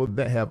people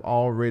that have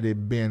already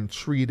been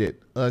treated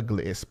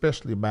ugly,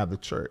 especially by the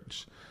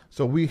church.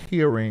 So we're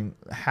hearing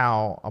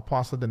how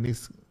Apostle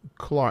Denise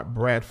Clark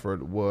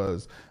Bradford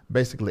was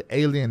basically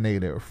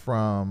alienated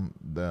from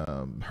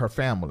her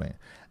family,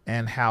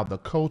 and how the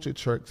culture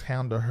church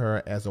handled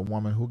her as a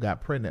woman who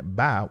got pregnant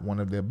by one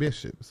of their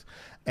bishops.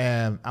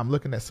 And I'm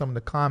looking at some of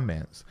the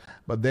comments,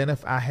 but then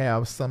if I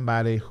have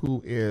somebody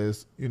who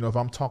is, if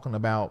I'm talking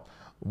about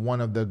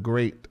one of the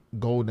great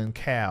golden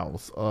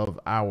cows of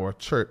our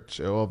church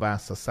or of our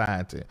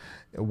society,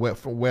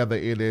 whether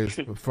it is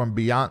from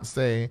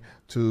Beyonce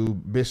to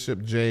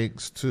Bishop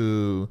Jakes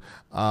to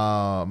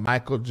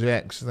Michael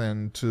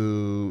Jackson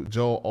to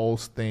Joel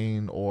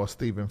Osteen or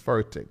Stephen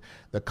Furtick,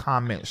 the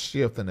comments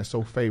shift and it's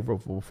so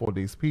favorable for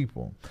these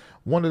people.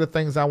 One of the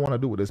things I want to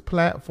do with this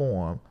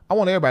platform, I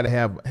want everybody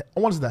to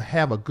us to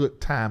have a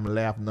good time,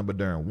 laugh number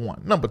during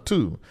one. Number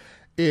two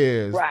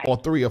is, or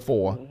three or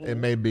four, it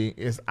may be,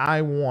 is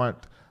I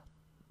want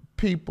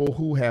people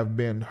who have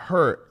been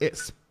hurt,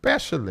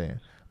 especially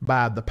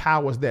by the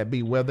powers that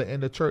be, whether in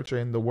the church or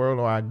in the world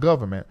or our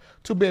government,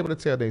 to be able to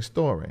tell their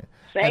story.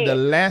 And the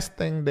last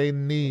thing they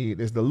need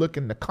is to look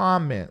in the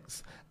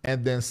comments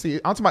and then see.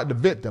 I'm talking about the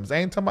victims. I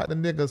ain't talking about the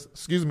niggas.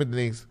 Excuse me,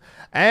 Denise.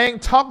 I ain't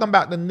talking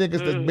about the niggas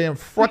that's been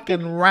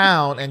fucking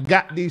around and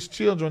got these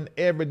children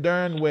every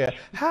darn where.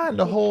 How in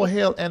the whole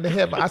hell and the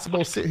heaven I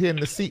supposed to sit here in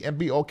the seat and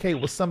be okay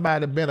with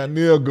somebody being a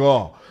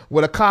nigga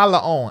with a collar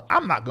on?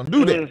 I'm not gonna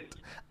do that.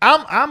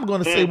 I'm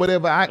gonna say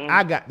whatever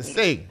I got to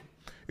say.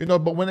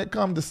 But when it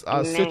comes to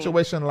a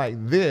situation like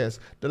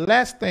this, the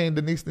last thing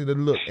Denise need to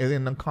look is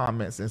in the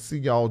comments and see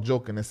y'all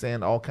joking and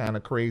saying all kind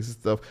of crazy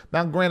stuff.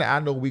 Now, granted,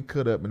 I know we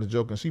could have been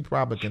joking. She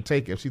probably can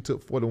take it if she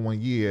took 41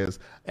 years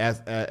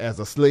as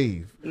a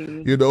slave.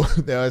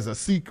 There is a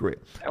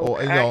secret.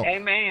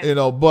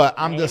 Amen. But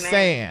I'm just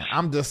saying,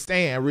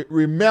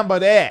 remember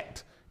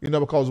that,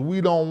 because we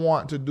don't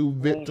want to do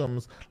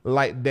victims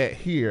like that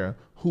here,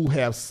 who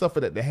have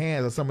suffered at the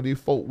hands of some of these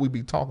folk we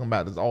be talking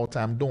about this all the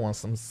time doing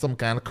some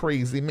kind of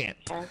crazy mint.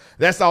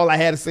 That's all I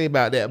had to say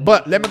about that.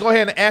 But let me go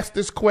ahead and ask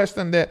this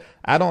question that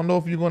I don't know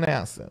if you're going to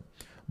answer.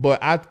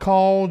 But I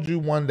called you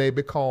one day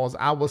because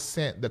I was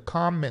sent the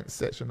comment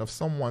section of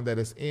someone that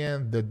is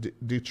in the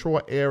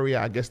Detroit area.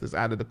 I guess that's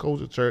out of the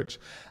Culture Church.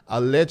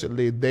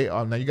 Allegedly, they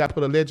are. Now, you got to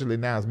put allegedly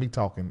now. It's me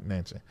talking,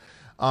 Nancy.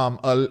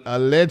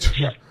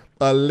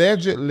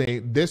 Allegedly,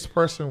 this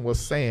person was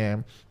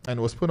saying, and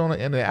it was put on the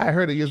internet. I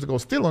heard it years ago,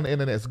 still on the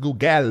internet. It's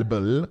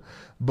Googleable,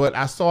 but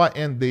I saw it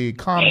in the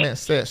comment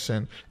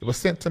section. It was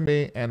sent to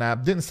me, and I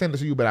didn't send it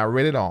to you, but I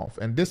read it off.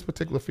 And this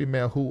particular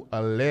female who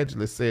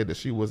allegedly said that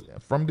she was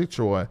from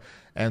Detroit,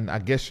 and I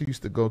guess she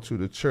used to go to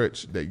the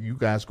church that you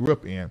guys grew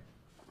up in.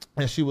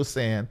 And she was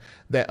saying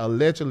that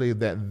allegedly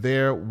that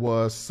there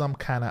was some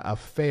kind of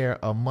affair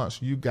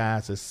amongst you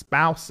guys as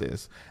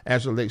spouses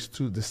as relates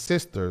to the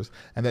sisters,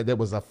 and that there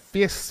was a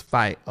fist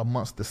fight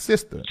amongst the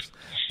sisters.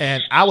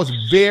 And I was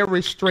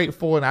very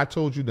straightforward. I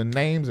told you the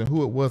names and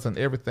who it was and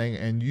everything,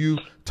 and you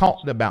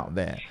talked about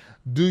that.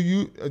 Do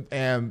you,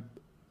 and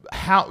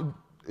how,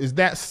 is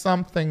that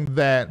something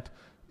that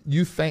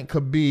you think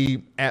could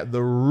be at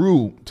the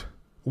root?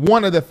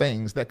 One of the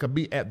things that could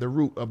be at the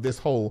root of this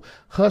whole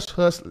hush,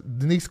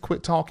 Denise,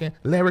 quit talking,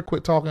 Larry,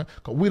 quit talking,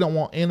 because we don't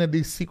want any of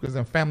these secrets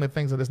and family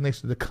things of this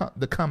nation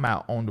to come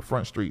out on the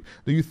front street.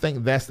 Do you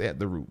think that's at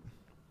the root?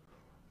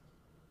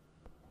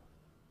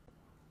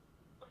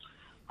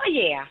 Oh,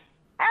 yeah,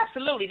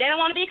 absolutely. They don't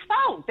want to be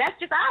exposed. That's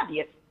just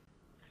obvious.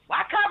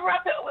 Why cover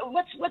up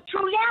what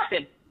truly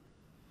happened?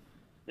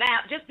 Now,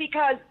 just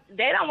because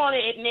they don't want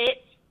to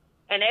admit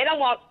and they don't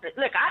want,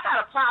 look, I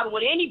got a problem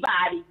with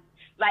anybody.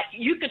 Like,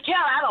 you can tell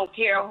I don't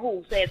care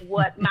who says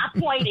what. My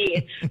point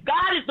is,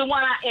 God is the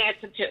one I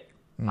answer to,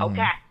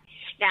 okay?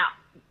 Now,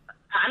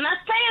 I'm not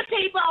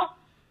saying people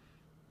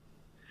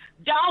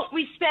don't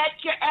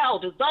respect your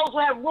elders, those who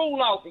have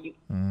rule over you.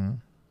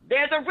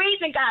 There's a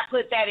reason God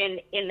put that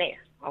in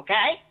there,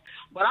 okay?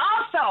 But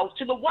also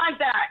to the ones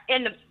that are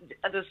in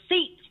the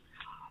seats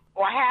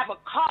or have a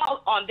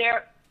call on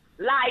their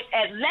life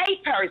as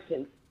lay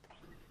persons,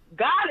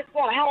 God is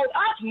going to hold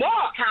us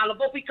more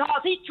accountable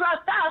because he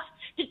trusts us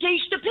to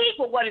teach the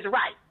people what is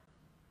right.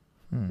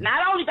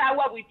 Not only by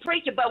what we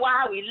preach, but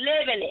how we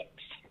live in it.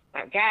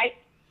 Okay?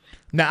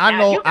 Now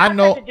I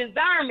know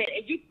discernment.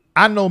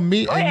 I know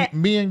me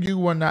and you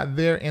were not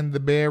there in the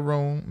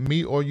bedroom.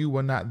 Me or you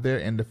were not there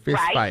in the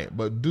fist fight.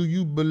 But do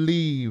you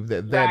believe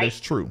that is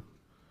true?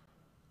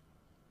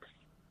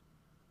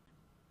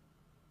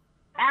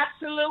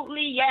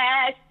 Absolutely,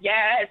 yes.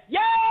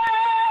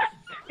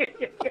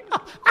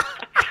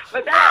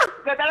 Was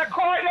that a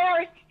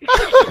corollary?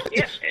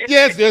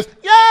 Yes. Yeah,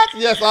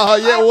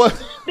 it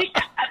was.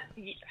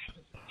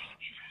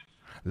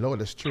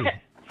 Lord, it's true.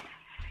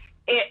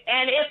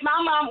 And if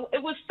my mom,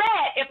 it was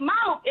sad. If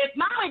mom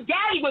and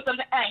daddy was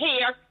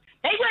here,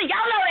 they wouldn't.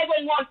 Y'all know they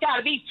wouldn't want y'all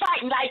to be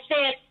fighting like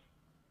this.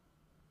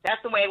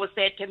 That's the way it was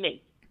said to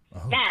me.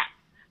 Now,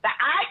 the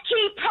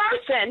IT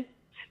person,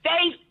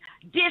 they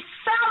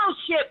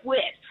disfellowship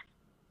with.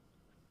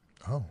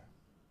 Oh.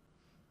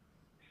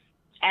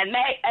 And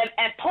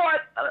poor,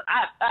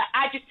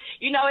 I just,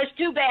 it's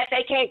too bad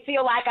they can't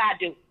feel like I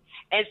do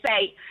and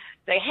say,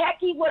 the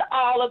hecky with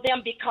all of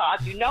them,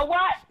 because you know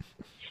what?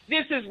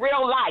 This is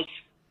real life.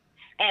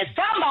 And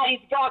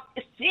something's going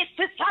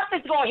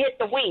to hit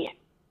the wind.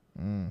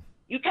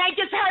 You can't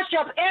just hush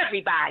up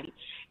everybody.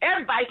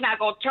 Everybody's not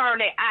going to turn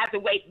their eyes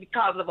away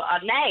because of a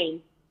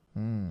name.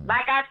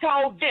 Like I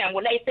told them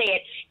when they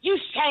said, you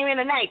shame in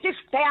the name. Just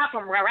stay out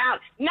from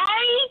around.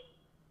 Name?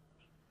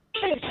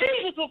 In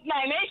Jesus'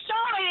 name. It's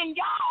surely in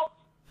y'all.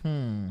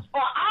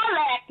 Or our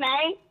last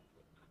name.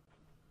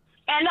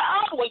 And the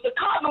other ones, the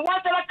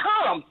ones that are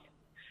columns.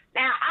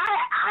 Now,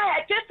 I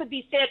had this to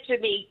be said to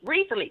me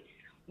recently.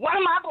 One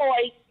of my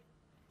boys,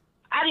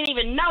 I didn't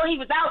even know he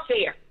was out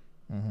there.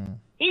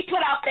 He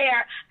put out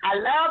there, I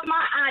love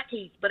my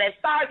aunties, but as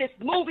far as this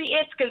movie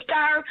is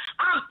concerned,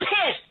 I'm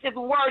pissed is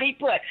the word he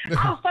put.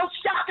 I was so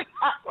shocked.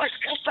 I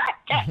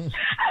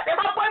said,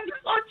 my boy,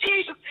 oh,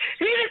 Jesus.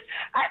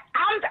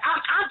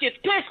 I'm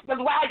just pissed with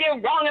why I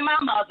did wrong in my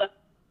mother.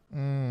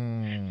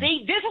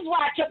 See, this is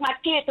why I took my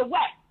kids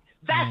away.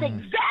 That's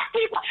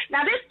exactly what.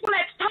 Now, this one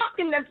that's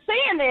talking and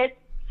saying this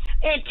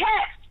in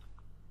text,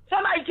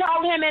 somebody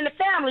told him in the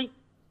family,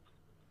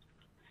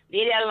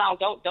 leave that alone.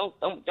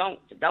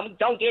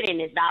 Don't get in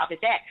this dog.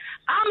 It's that.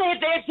 I'm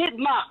his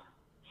mother,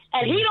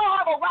 and he don't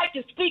have a right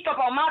to speak up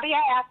on my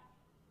behalf.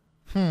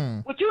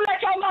 Would you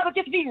let your mother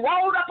just be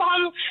rolled up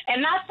on you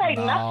and not say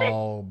nothing?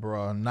 No,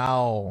 bro,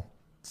 no.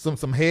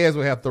 Some heads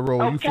would have to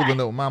roll. Okay. You fooling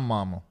up with my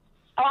mama.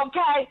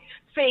 Okay.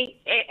 See,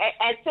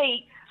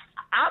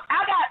 I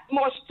got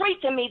more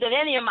street in me than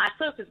any of my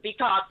sisters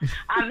because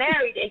I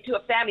married into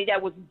a family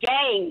that was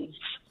gangs.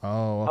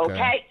 Oh,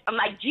 okay. I'm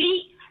like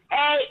GANGS.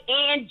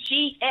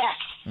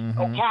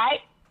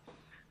 Okay.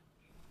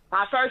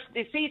 My first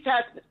deceased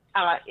husband,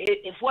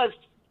 it was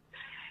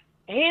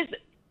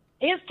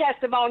his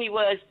testimony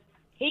was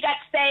he got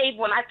saved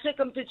when I took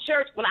him to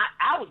church when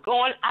I was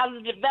going out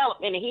of the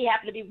development and he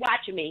happened to be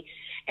watching me.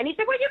 And he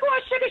said, "Where you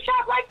going sugar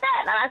shop like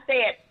that?" And I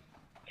said,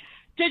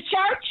 "To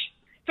church,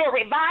 to a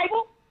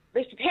revival."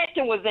 Mr.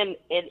 Hinton was in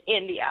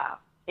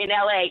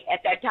LA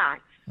at that time.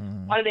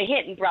 One of the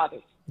Hinton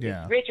brothers.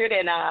 Yeah. Richard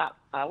and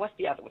what's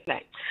the other one's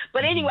name?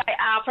 But anyway,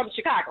 from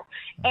Chicago.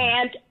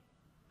 And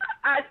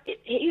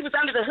he was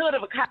under the hood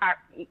of a car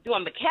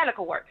doing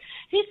mechanical work.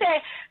 He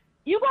said,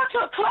 "You going to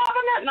a club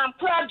or nothing?" I'm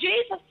Club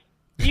Jesus.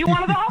 You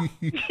want to go?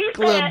 He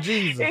Club said,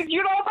 Jesus. "If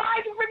you don't buy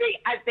it for me,"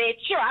 I said,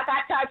 "Sure, I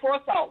got time for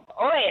a soul.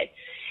 Go ahead."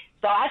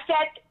 So I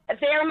sat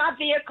there in my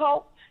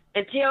vehicle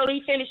until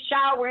he finished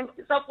showering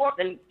and so forth,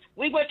 and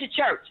we went to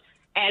church.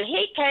 And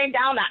he came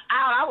down the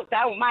aisle. I was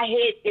down with my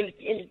head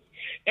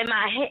in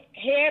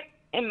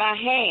my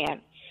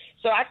hand,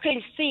 So I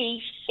couldn't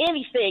see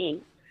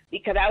anything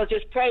because I was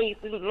just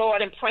praising the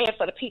Lord and praying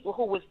for the people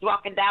who was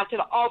walking down to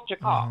the altar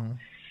call.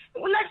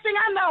 Well, next thing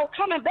I know,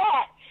 coming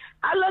back,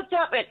 I looked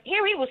up and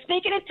here he was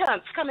speaking in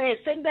tongues, coming in,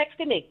 sitting next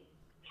to me.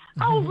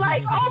 I was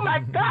like, oh my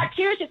God,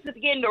 tears just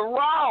beginning to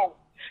roll.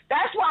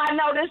 That's why I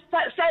know this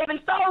saving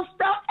soul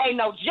stuff ain't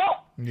no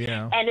joke.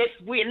 Yeah. And if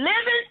we're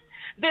living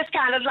this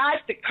kind of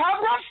life to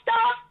cover up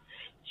stuff,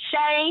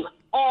 shame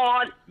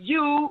on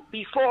you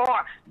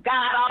before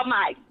God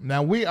Almighty.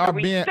 Now we are the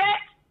respect being.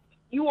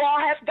 You all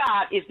have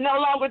God is no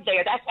longer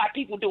there. That's why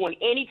people doing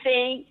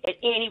anything in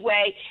any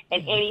way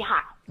and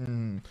anyhow.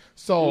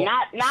 So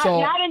not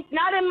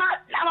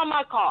on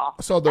my call.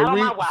 So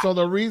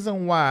the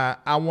reason why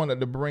I wanted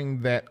to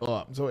bring that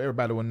up so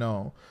everybody would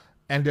know,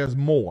 and there's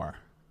more.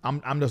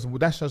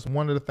 That's just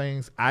one of the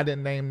things. I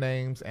didn't name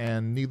names,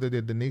 and neither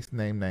did Denise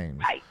name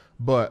names. Right.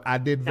 But I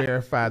did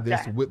verify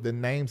this with the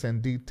names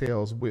and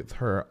details with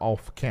her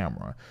off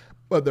camera.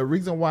 But the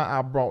reason why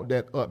I brought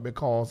that up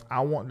because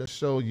I want to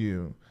show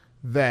you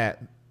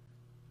that,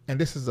 and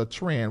this is a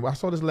trend. I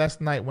saw this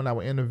last night when I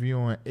was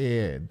interviewing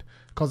Ed,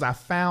 because I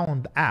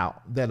found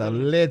out that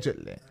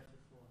allegedly,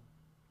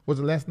 was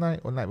it last night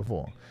or the night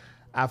before?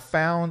 I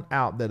found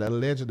out that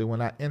allegedly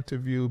when I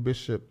interviewed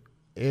Bishop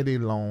Eddie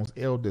Lone's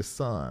eldest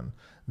son,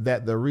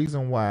 that the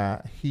reason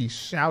why he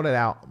shouted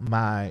out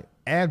my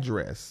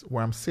address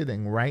where I'm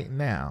sitting right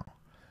now,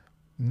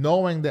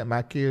 knowing that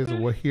my kids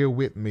were here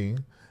with me,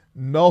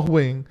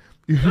 knowing,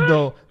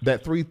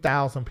 that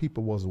 3,000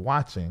 people was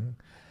watching,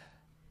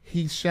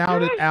 he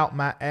shouted out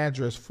my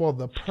address for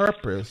the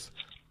purpose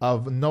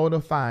of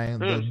notifying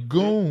the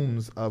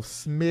goons of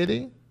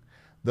Smitty,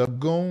 the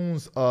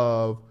goons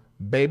of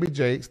Baby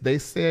Jakes. They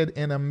said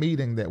in a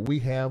meeting that we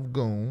have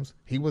goons.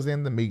 He was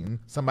in the meeting.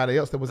 Somebody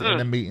else that was in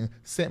the meeting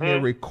sent me a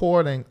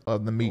recording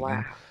of the meeting.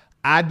 Wow.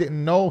 I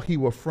didn't know he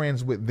was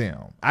friends with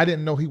them. I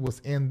didn't know he was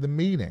in the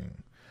meeting.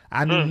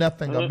 I knew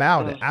nothing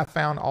about it. I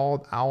found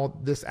all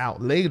this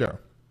out later.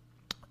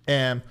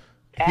 And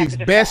he's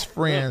best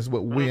friends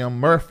with William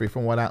Murphy,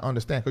 from what I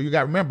understand. Because you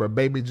got to remember,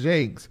 Baby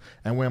Jakes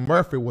and William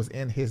Murphy was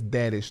in his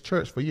daddy's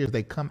church for years.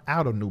 They come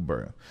out of New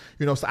Birth.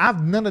 So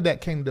none of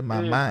that came to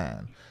my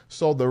mind.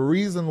 So the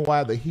reason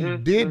why that he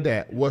did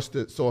that was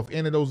so if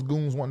any of those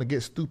goons want to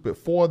get stupid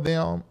for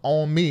them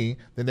on me,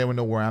 then they would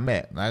know where I'm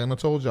at. And I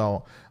told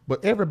y'all,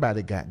 but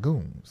everybody got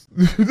goons.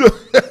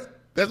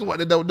 That's what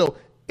they don't know.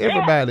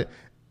 Everybody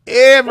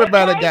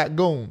got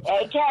goons.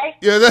 Okay.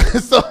 Yeah.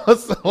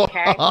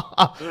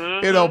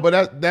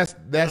 But that's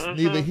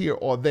neither here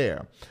or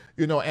there.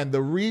 And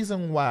the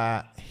reason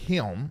why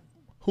him,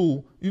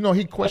 who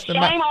he questioned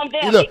my on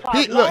them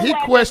he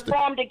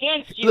questioned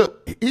against you.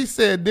 Look, he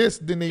said this,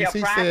 Denise.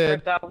 He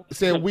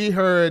said we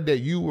heard that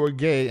you were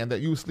gay and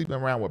that you were sleeping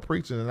around with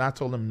preachers, and I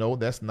told him no,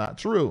 that's not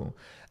true.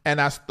 And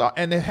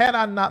had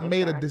I not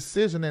made a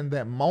decision in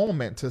that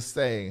moment to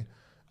say,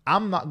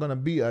 I'm not gonna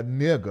be a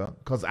nigga,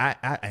 because I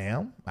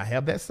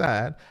have that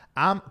side.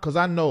 Because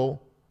I know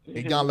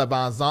Jan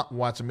Levant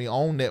watching me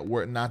on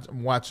network, not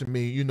watching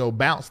me,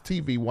 Bounce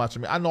TV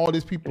watching me. I know all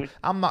these people.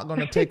 I'm not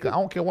gonna take I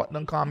don't care what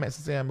them comments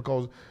are saying,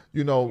 because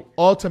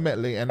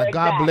ultimately, and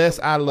God bless,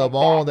 I love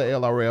all the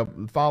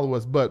LRL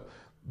followers, but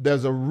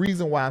there's a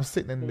reason why I'm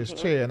sitting in this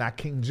chair, and I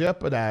can't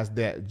jeopardize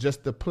that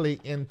just to play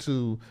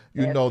into,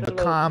 the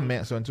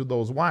comments or into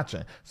those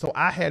watching. So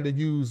I had to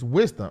use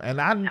wisdom, and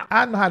I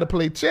know how to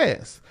play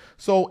chess.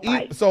 So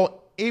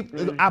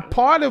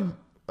part of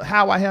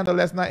how I handled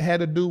last night had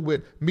to do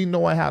with me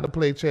knowing how to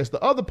play chess.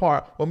 The other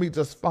part was me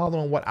just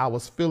following what I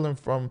was feeling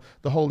from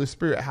the Holy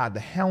Spirit, how to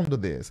handle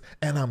this.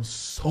 And I'm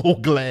so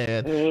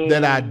glad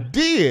that I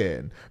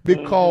did,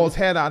 because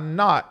had I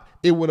not,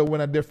 it would have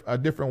went a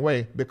different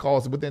way,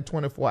 because within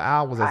 24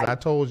 hours, as I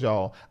told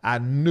y'all, I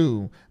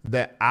knew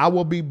that I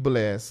will be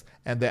blessed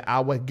and that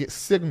I would get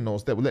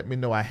signals that would let me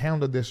know I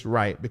handled this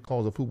right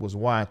because of who was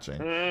watching.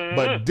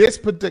 But this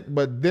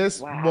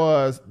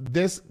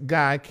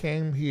guy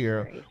came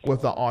here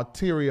with an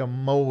ulterior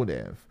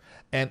motive.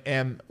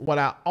 And what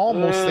I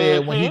almost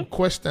said when he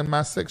questioned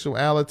my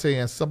sexuality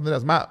and something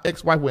else, my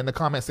ex-wife went in the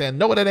comments saying,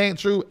 "No, that ain't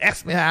true.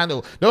 Ask me how I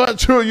know. No,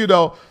 that's true,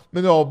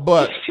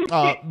 But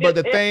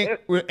the thing,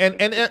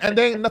 and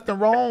there ain't nothing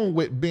wrong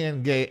with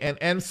being gay.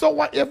 And so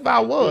what if I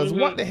was?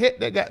 What the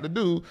heck that got to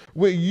do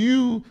with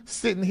you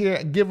sitting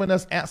here giving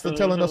us answers,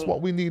 telling us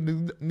what we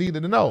needed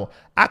to know?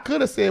 I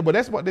could have said, but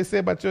that's what they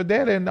said about your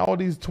daddy and all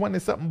these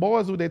 20-something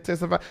boys who they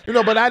testify.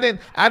 But I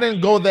didn't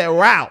go that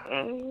route.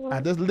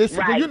 I just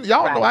listened.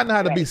 Y'all know I know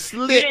how to be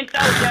slick. You didn't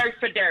throw dirt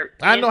for dirt.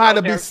 I know how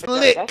to be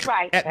slick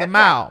at the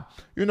mouth.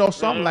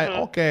 So I'm like,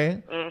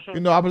 okay.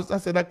 I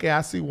said, okay,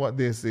 I see what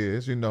this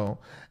is, And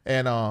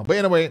but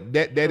anyway,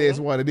 that is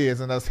what it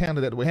is, and let's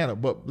handle that the way we handle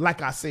it. But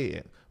like I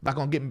said, not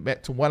gonna get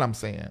back to what I'm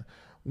saying.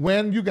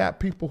 When you got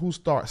people who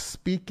start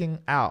speaking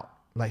out,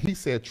 like he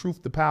said,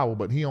 truth to power,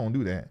 but he don't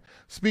do that.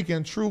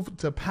 Speaking truth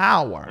to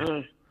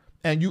power,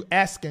 and you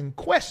asking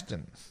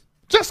questions,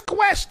 just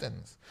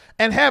questions,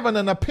 and having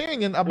an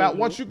opinion about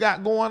what you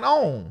got going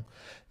on.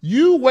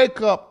 You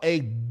wake up a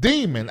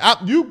demon.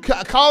 You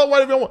call it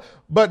whatever you want,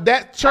 but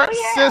that church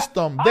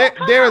system,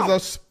 there is a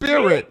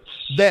spirit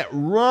that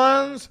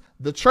runs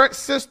the church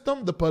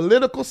system, the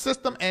political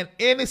system, and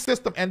any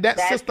system, and that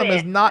system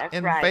is not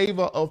in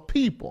favor of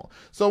people.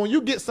 So when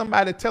you get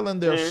somebody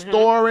telling their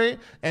story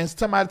and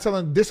somebody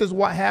telling this is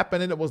what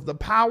happened and it was the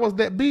powers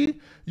that be,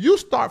 you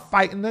start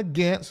fighting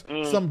against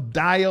some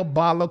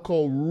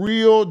diabolical,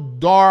 real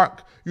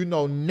dark,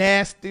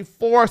 nasty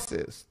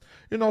forces.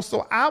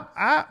 So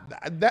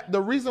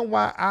the reason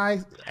why I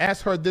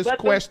asked her this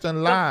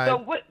question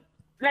live.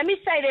 Let me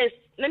say this.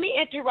 Let me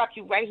interrupt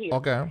you right here.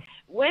 Okay.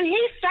 When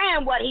he's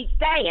saying what he's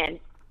saying,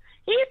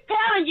 he's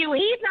telling you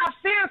he's not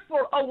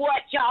fearful of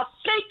what y'all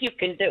think you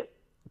can do.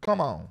 Come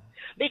on.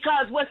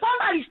 Because when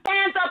somebody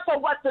stands up for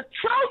what the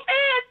truth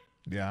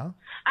is, a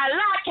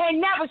lie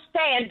can never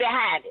stand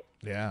behind it.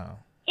 Yeah.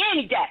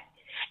 Any day.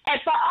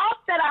 And for us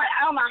that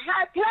are on a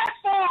high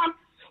platform,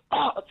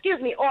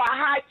 or a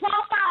high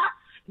profile,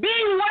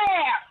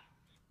 beware.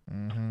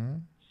 Mm-hmm.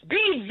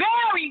 Be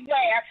very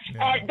aware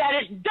that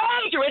it's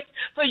dangerous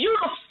for you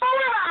to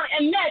fool around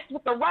and mess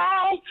with the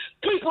wrong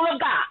people of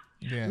God.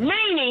 Yeah.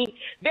 Meaning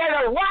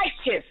they're the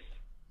righteous.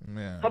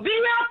 Yeah. But be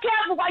real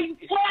careful while you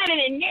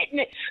planning and knitting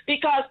it,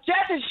 because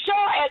just as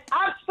sure as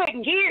I'm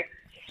sitting here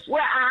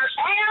where I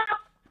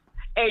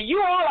am and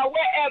you all are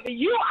wherever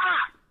you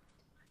are,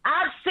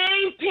 I've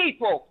seen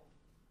people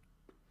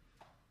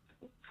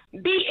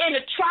be in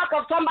the trunk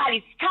of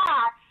somebody's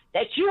car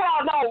that you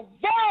all know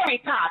very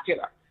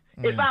popular.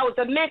 If I was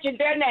to mention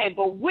their name,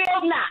 but will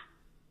not.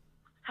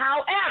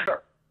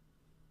 However,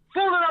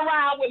 fooling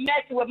around with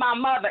messing with my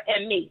mother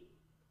and me.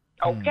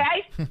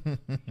 Okay?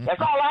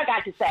 That's all I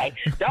got to say.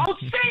 Don't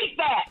think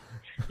that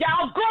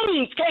y'all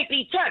goons can't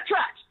be touched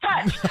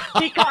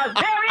because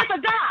there is a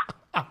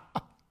God.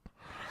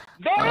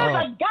 There is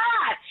a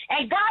God,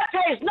 and God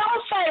pays no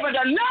favor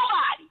to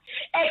nobody,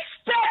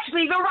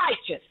 especially the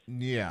righteous.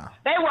 Yeah.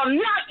 They will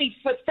not be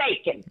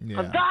forsaken.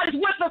 Because God is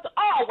with us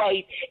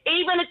always,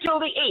 even until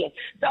the end.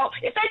 So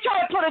if they try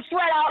to put a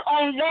threat out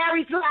on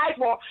Larry's life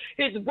or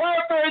his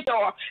workers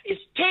or his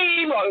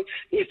team or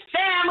his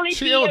family,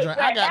 children,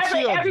 I got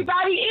children.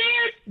 Everybody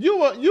is.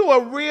 You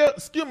a real,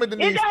 excuse me,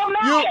 Denise.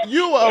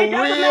 You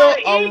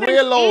a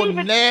real old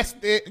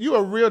nasty. You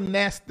a real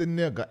nasty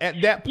nigga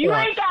at that point. You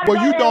ain't gotta but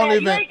go you there. don't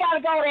even. You ain't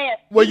gotta go there.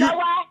 Well, you know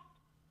why?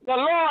 The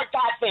Lord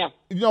got them.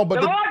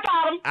 But the Lord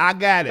got them. I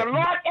got it. The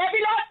Lord,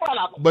 every last one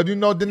of them. But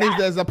Denise,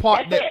 there's a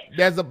part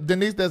there's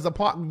a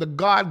part the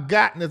God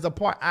got, and there's a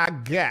part I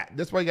got.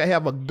 That's why you gotta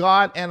have a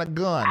God and a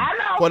gun. I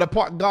know. For the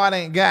part God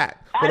ain't got.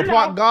 For the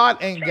part God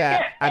ain't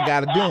got, I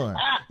got a gun.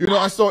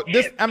 And so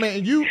this, I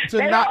mean, you to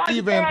they not don't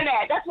even.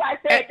 That. That's why I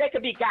said they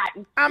could be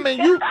gotten. I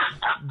mean,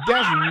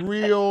 that's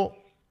real.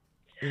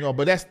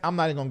 But I'm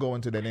not even gonna go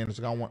into that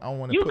energy. I want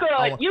to. You good.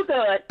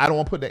 I don't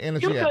want to put the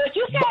energy. You good.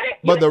 You said it.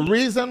 But the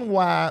reason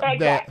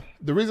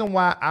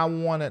why I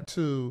wanted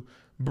to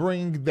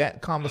bring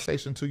that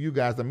conversation to you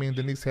guys,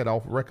 Denise had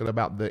off record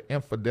about the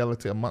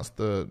infidelity amongst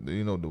the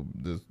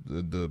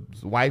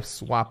wife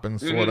swapping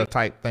sort of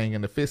type thing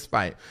in the fist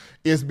fight,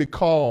 is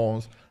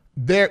because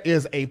there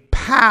is a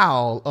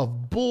pile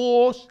of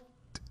bullshit.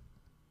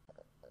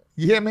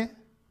 You hear me?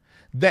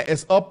 That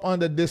is up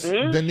under this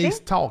Denise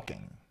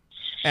talking.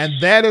 And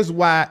that is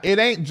why it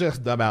ain't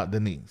just about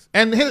Denise.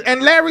 And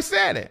Larry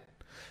said it.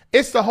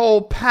 It's the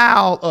whole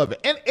pile of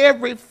it. And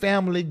every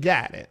family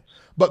got it.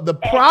 But the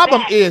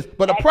problem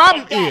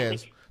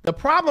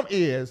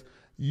is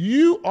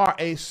you are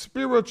a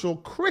spiritual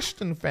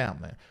Christian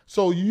family.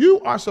 So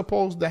you are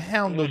supposed to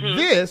handle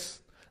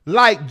this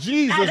like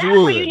Jesus would. That's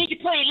where you need to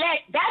put it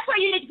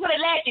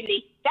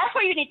allegedly. That's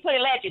where you need to put it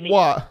allegedly.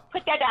 What?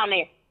 Put that down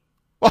there.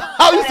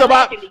 How you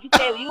about? You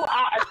say you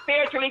are a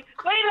spiritually.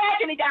 Put it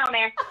allegedly down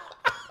there.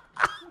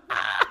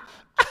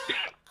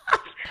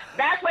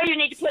 That's where you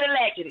need to put it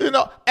allegedly. I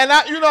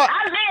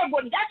live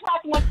with them. That's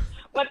why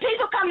when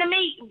people come to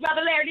me,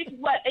 Brother Larry, this is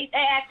what they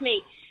ask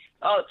me.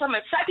 Some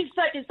such and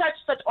such and such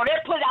and such, or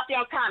they'll put it out there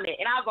on comment,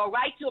 and I'll go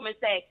right to them and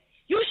say,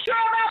 "You sure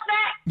about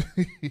that?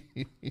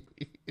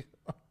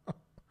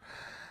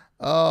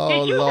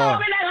 Did you grow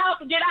up in that house,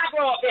 or did I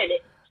grow up in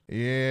it?"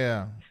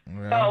 Yeah.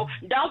 So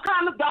don't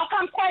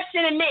come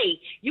questioning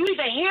me. You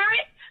either hear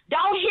it,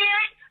 don't hear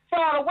it,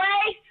 throw it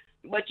away,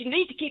 but you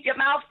need to keep your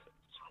mouth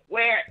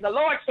where the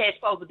Lord says it's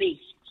supposed to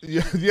be.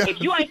 Yeah. If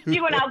you ain't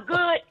spewing out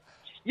good,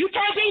 you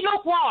can't be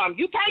lukewarm.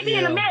 You can't be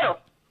in the middle,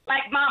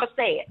 like Mama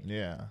said.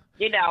 Yeah.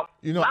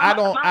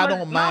 I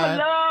don't mind.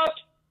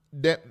 Loved.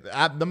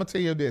 I'm gonna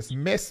tell you this: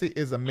 messy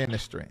is a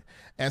ministry,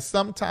 and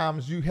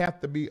sometimes you have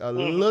to be a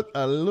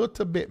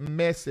little bit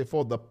messy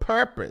for the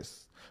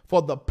purpose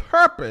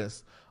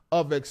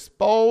of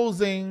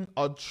exposing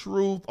a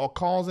truth or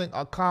causing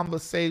a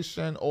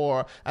conversation,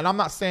 and I'm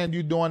not saying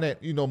you're doing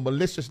it,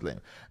 maliciously.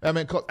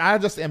 Cause I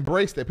just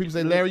embraced it. People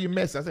say, Larry, you're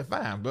messy. I said,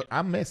 fine, but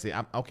I'm messy.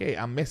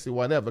 I'm messy,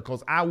 whatever,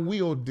 because I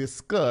will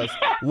discuss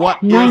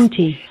what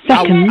 90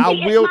 seconds. It's my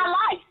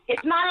life.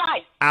 It's my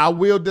life. I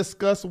will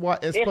discuss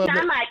what is it's public.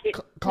 not my,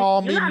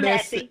 Call me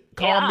messy.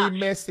 Call me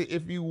messy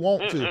if you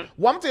want to.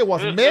 What I'm telling you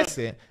what's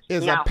messy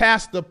is a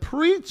pastor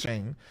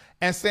preaching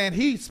and saying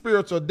he's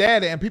spiritual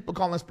daddy and people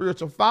calling him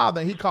spiritual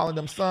father and he calling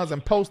them sons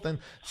and posting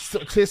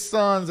his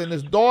sons and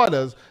his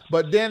daughters,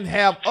 but then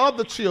have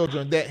other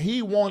children that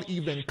he won't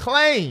even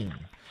claim.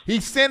 He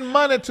send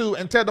money to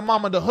and tell the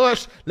mama to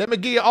hush, let me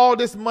give you all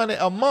this money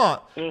a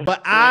month.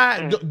 But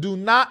I do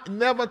not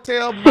never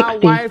tell my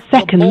wife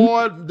to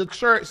board the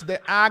church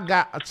that I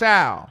got a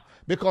child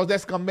because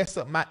that's going to mess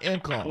up my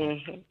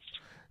income.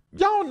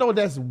 Y'all know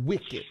that's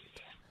wicked.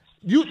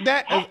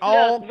 That is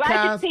all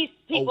kinds. Righteous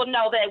people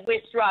know that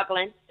we're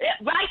struggling.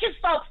 Righteous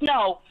folks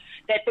know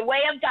that the way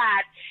of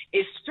God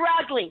is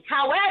struggling.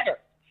 However,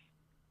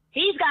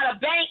 he's got a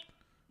bank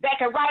that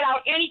can write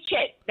out any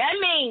check. That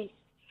means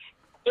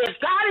if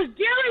God is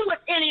dealing with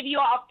any of you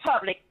all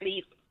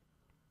publicly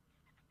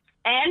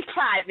and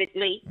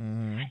privately,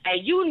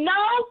 and you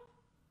know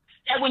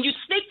that when you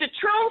speak the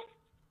truth,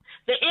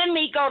 the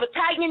enemy go to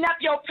tightening up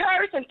your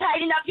purse and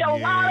tightening up your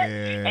wallet,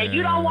 and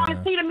you don't want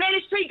to see the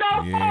ministry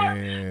go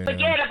forward,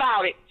 forget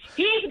about it.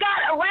 He's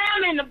got a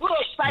ram in the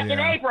bush like in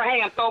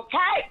Abraham's,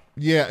 okay?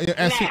 Yeah, and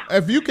now, see,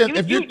 if you could,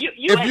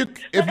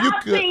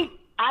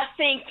 I've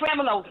seen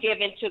criminals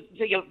given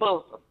to your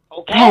bosom.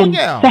 Okay. Oh,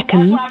 yeah. That's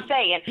what I'm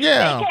saying.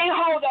 Yeah. They can't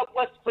hold up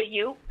what's for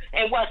you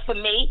and what's for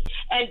me,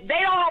 and they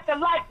don't have to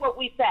like what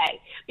we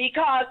say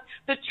because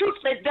the truth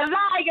is the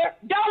liar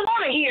don't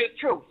want to hear the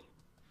truth.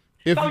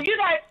 So you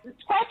got to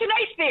question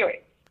their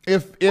spirit.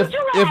 If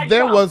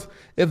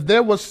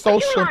there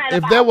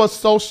was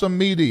social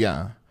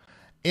media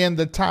in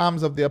the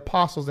times of the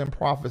apostles and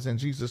prophets in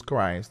Jesus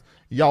Christ,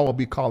 y'all will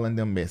be calling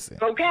them missing.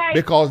 Okay.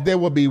 Because they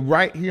will be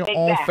right here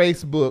on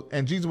Facebook,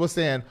 and Jesus was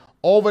saying,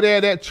 over there,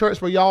 that church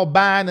where y'all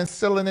buying and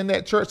selling in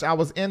that church, I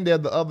was in there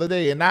the other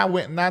day, and I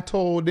went and I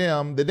told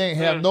them that they ain't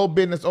have no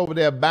business over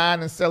there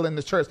buying and selling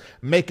the church,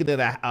 making it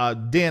a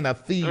den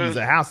of thieves,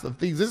 a house of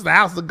thieves. This is the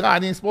house of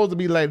God. It ain't supposed to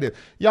be like this.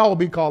 Y'all will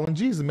be calling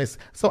Jesus missing.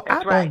 So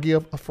I don't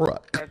give a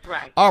fuck. That's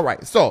right. All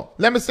right. So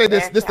let me say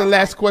this. This is the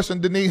last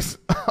question, Denise.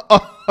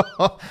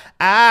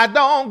 I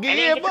don't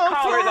give a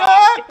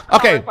fuck.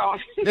 Okay.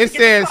 It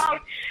says,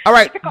 all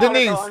right,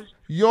 Denise.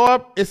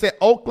 It's at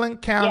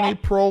Oakland County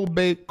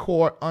Probate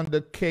Court under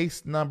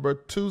case number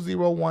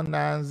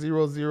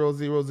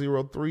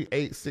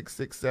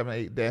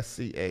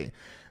 2019-0000386678-CA.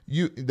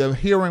 The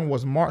hearing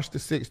was March the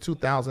 6th,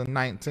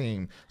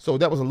 2019. So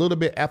that was a little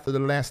bit after the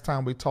last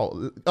time we talked.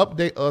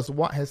 Update us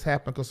what has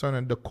happened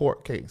concerning the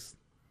court case.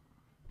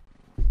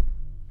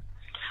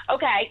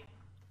 Okay.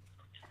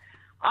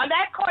 On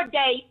that court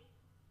date,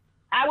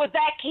 I was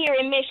back here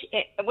in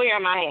Michigan. Where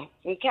am I at?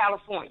 In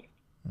California.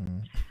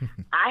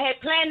 I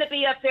had planned to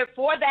be up there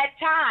for that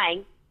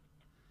time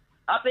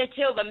up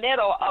until the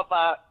middle of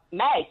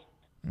May,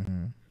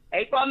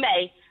 April,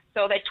 May,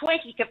 so that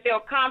Twinkie could feel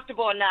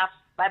comfortable enough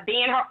by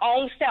being her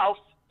own self,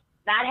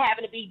 not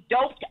having to be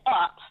doped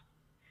up,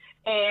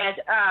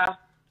 and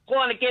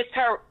going against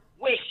her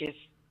wishes.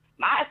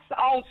 My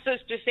own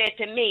sister said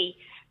to me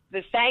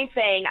the same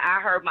thing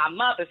I heard my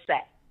mother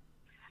say.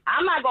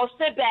 I'm not going to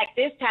sit back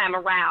this time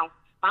around.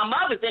 My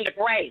mother's in the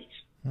grave.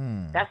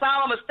 That's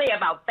all I'm going to say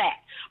about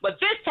that. But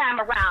this time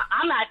around,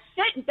 I'm not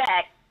sitting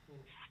back.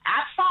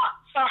 I fought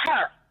for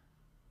her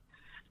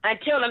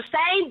until the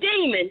same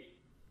demons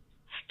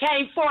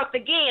came forth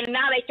again, and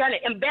now they're trying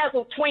to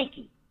embezzle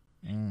Twinkie.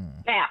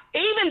 Now,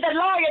 even the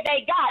lawyer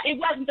they got, it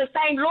wasn't the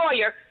same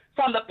lawyer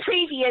from the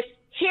previous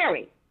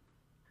hearing.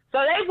 So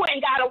they went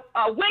and got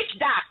a witch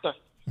doctor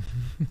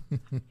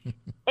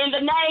in the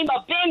name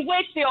of Ben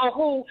Whitfield,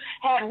 who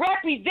had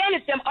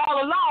represented them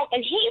all along,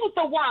 and he was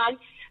the one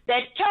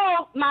that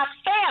told my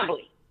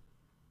family,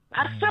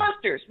 my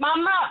sisters, my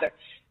mother,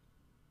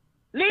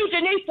 leave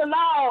Denise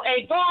alone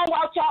and go and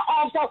watch your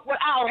own self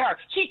without her.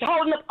 She's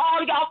holding up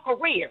all y'all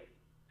career.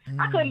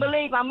 I couldn't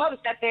believe my mother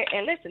sat there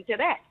and listened to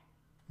that.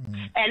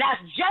 And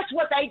that's just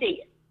what they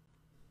did.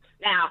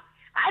 Now,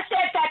 I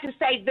said that to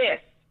say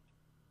this.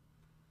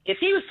 If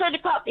he was going to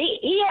come,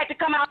 he had to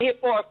come out here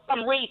for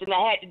some reason that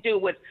had to do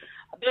with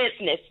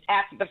business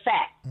after the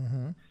fact.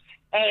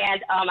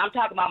 And I'm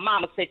talking about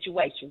Mama's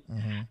situation.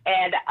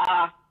 And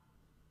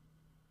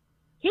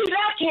he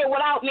left here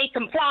without me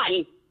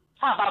complying.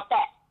 How about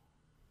that?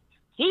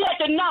 He had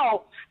to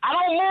know I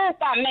don't move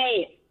by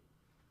man.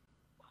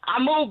 I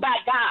move by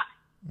God.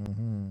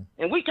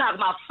 And we talking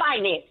about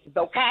finances,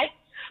 okay?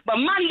 But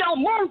money don't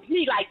move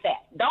me like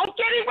that. Don't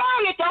get it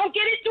wrong and don't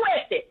get it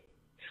twisted.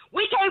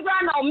 We can't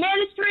run no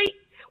ministry.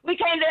 We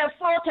can't live a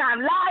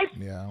full-time life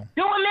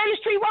doing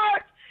ministry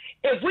work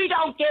if we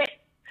don't get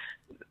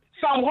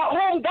from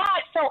whom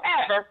God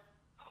soever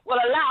will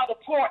allow to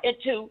pour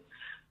into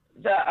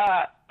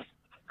the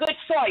good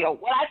soil.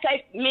 What I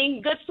say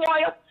mean good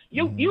soil,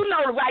 you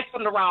know the right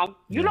from the wrong.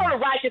 You know the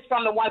righteous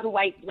from the one who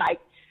ain't right.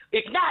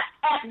 If not,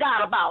 ask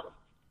God about it.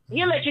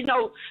 He'll let you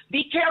know,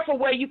 be careful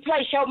where you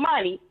place your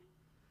money,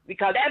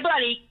 because that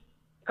money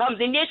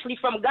comes initially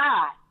from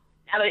God.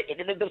 Now,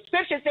 the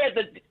scripture says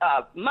that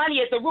money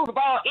is the root of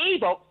all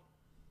evil,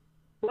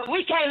 but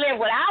we can't live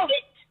without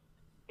it.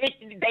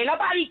 Ain't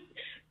nobody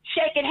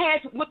shaking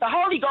hands with the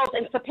Holy Ghost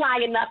and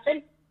supplying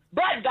nothing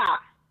but God.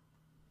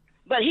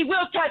 But he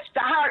will touch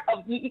the heart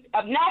of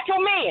natural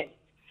men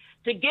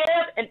to give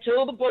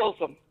into the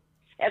bosom.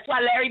 That's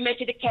why Larry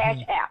mentioned the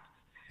CashApp.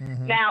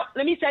 Mm-hmm. Now,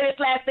 let me say this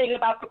last thing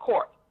about the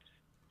court.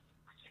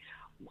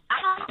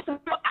 I'm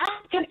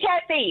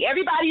contesting.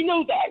 Everybody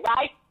knew that,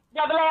 right,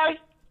 Brother Larry?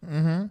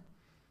 Mm-hmm.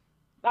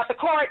 About the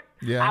court?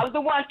 Yeah. I was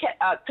the one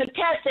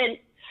contesting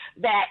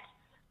that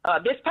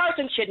this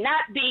person should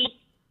not be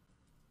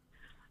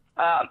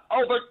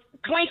over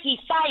Twinkie's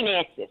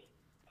finances.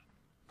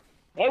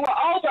 They were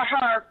over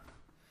her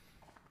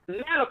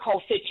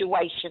medical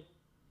situation.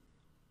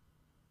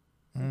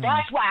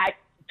 That's why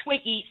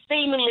Twinkie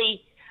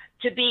seemingly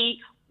to be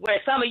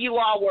where some of you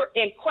all were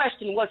in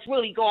question what's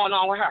really going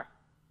on with her.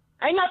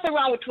 Ain't nothing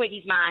wrong with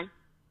Twinkie's mind.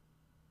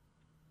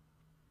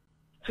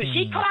 So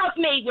she calls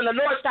me when the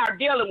Lord started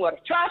dealing with her.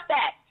 Trust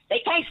that. They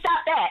can't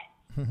stop that.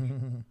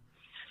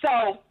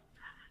 So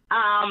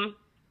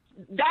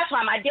that's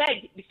why my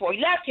dad, before he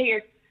left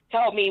here,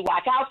 told me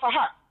watch out for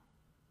her.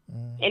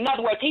 In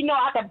other words, he knew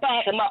I could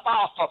back him up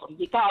off of him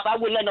because I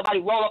wouldn't let nobody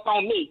roll up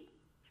on me.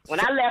 When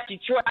I left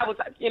Detroit, I was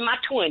in my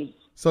 20s.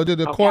 So did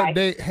the court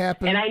date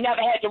happen? And I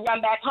never had to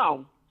run back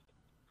home.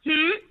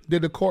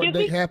 Did the court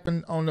date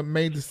happen on the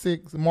March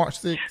 6th?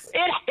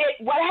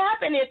 What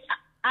happened is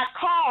I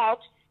called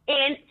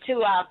in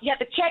to, you have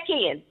to check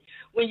in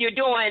when you're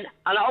doing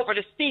an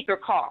over-the-speaker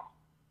call,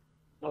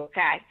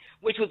 okay,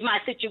 which was my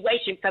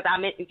situation because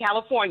I'm in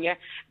California.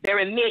 They're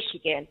in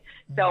Michigan.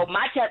 So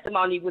my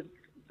testimony was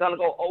going to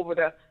go over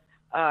the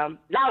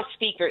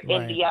loudspeaker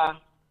in the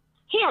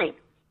hearing.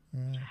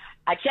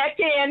 I checked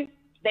in.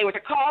 They were to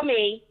call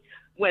me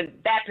when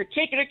that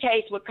particular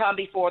case would come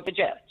before the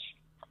judge.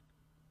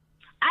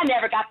 I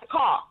never got the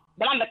call,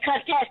 but I'm the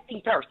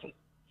contesting person.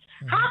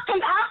 How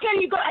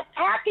can you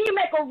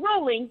make a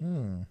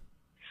ruling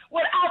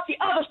without the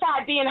other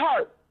side being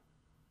heard?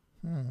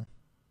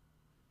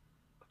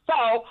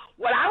 So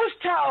what I was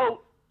told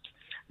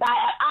by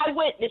an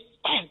eyewitness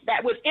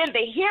that was in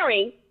the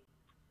hearing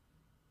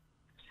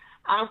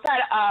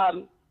outside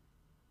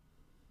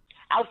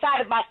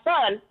of my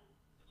son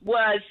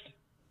was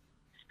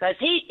because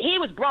he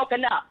was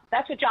broken up.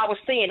 That's what y'all was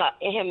seeing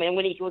in him and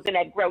when he was in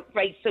that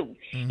gray suit.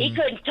 He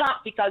couldn't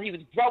talk because he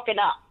was broken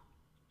up.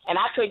 And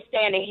I couldn't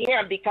stand to hear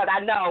him because I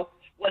know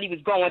what he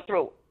was going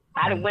through.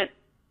 I done went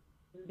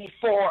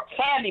before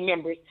family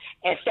members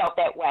and felt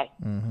that way.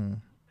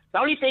 The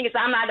only thing is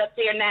I'm not up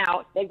there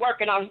now. They're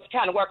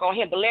trying to work on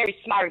him, but Larry's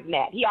smarter than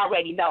that. He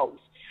already knows.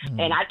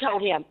 And I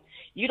told him,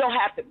 you don't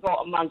have to go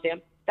among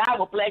them. God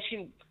will bless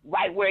you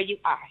right where you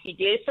are. He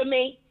did it for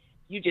me.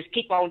 You just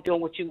keep on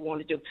doing what you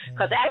want to do.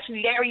 Because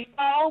actually, Larry's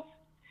calls,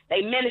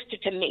 they minister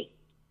to me.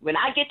 When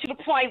I get to the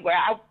point where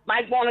I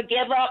might want to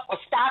give up or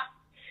stop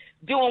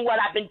doing what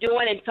I've been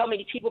doing and so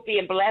many people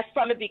being blessed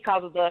from it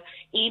because of the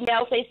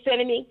emails they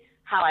sending me,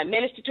 how I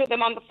minister to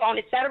them on the phone,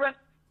 etc.,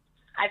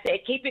 I said,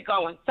 keep it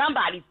going.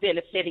 Somebody's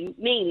benefiting,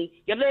 meaning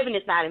your living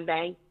is not in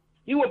vain.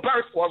 You were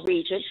birthed for a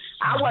reason.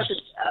 I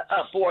wasn't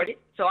aborted,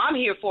 so I'm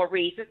here for a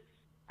reason.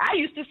 I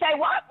used to say,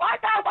 why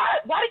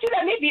did you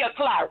let me be a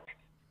clerk?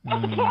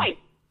 What's the point?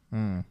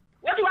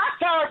 What do I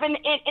serve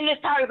in this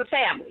part of the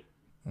family?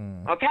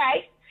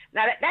 Okay?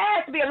 Now, there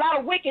has to be a lot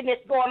of wickedness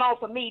going on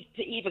for me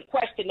to even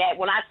question that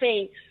when I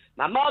seen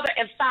my mother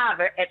and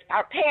father, as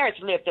our parents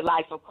lived the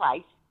life of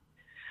Christ,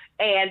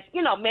 and,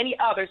 many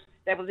others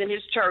that was in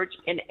his church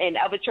and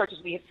other churches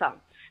we had sung.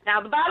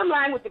 Now, the bottom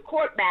line with the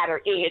court matter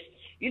is,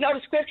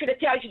 the scripture that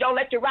tells you don't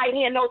let your right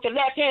hand know what your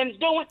left hand is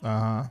doing?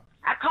 I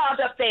called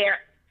up there,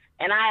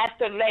 and I asked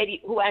the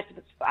lady who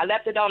answered, I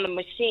left it on the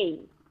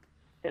machine,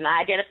 and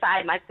I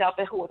identified myself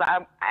and who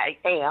I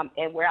am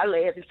and where I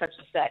live and such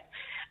and such.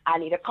 I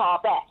need a call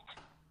back.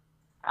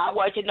 I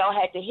wanted to know,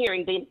 had the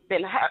hearing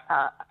been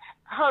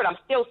heard? I'm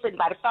still sitting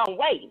by the phone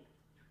waiting.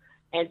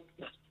 And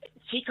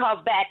she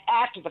calls back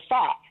after the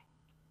fact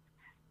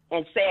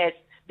and says,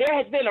 there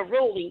has been a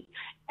ruling.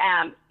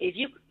 If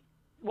you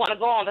want to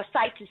go on the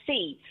site to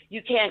see,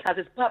 you can because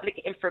it's public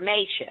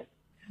information.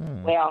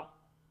 Well,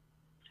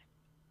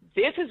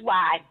 this is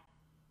why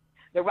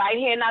the right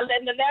hand not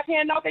letting the left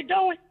hand know what they're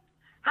doing.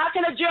 How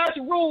can a judge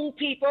rule,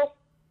 people,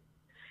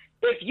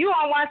 if you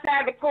on one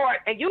side of the court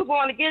and you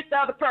going against the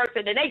other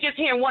person and they just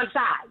hearing one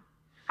side?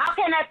 How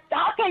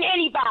can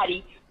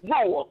anybody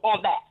rule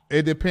on that?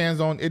 It depends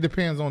on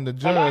the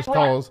judge,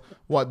 because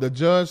what the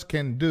judge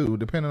can do,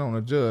 depending on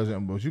the judge,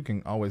 and you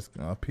can always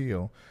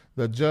appeal.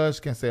 The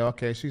judge can say,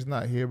 okay, she's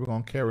not here, we're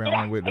gonna carry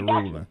on with the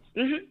ruling.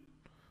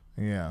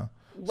 Yeah.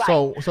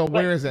 Right. So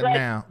where is it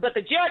now? But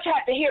the judge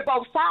had to hear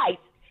both sides.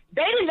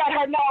 They didn't let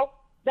her know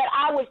that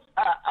I was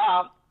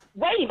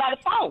waiting by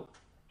the phone,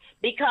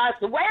 because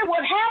the way it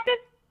would happen,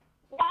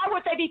 why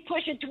would they be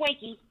pushing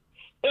Twinkie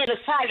in a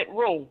silent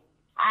room?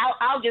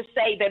 I'll just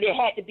say that it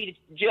had to be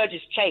the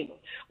judge's chamber.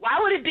 Why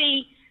would it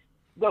be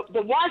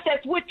the ones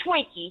that's with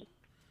Twinkie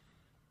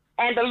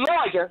and the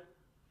lawyer,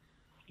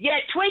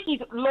 yet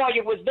Twinkie's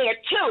lawyer was there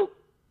too?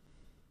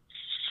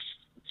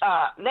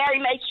 Larry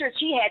made sure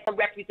she had some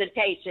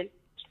representation.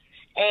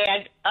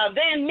 And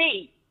then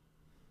me,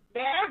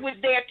 Larry was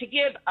there to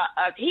give.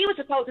 He was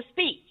supposed to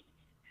speak.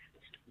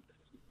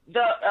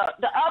 The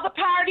other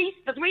parties,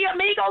 the three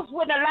amigos,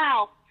 wouldn't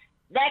allow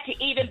that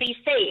to even be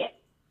said,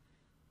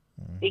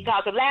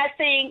 because the last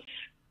thing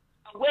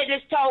a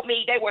witness told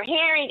me they were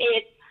hearing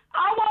is,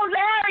 I want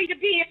Larry to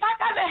be. If I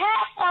got to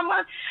have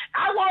someone,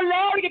 I want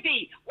Larry to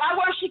be. Why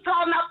wasn't she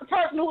calling out the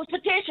person who was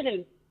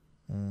petitioning?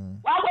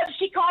 Why wasn't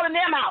she calling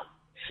them out?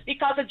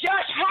 Because the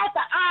judge had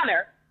to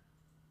honor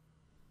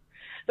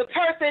the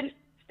person.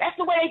 That's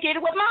the way they did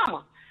it with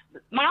Mama.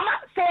 Mama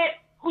said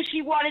who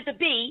she wanted to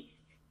be.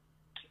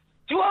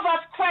 Two of us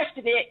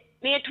questioned it.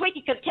 Me and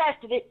Twinkie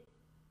contested it.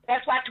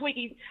 That's why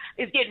Twinkie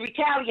is getting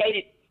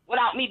retaliated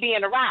without me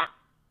being around.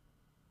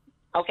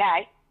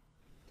 Okay?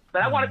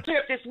 But I want to clear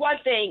up this one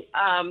thing,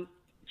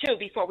 too,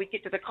 before we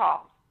get to the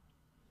call.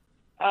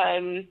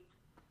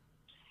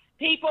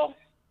 People,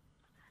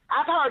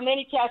 I've heard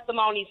many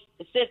testimonies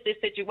since this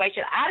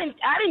situation. I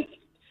didn't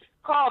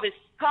cause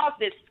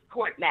this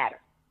court matter.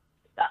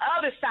 The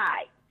other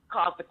side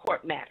caused the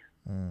court matter.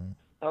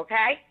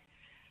 Okay?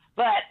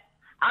 But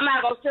I'm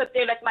not going to sit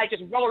there and let somebody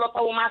just roll up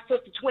over my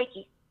sister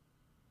Twinkie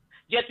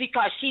just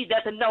because she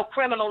doesn't know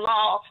criminal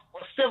law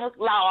or civil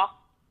law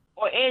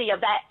or any of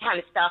that kind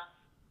of stuff.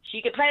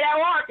 She can play that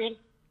organ.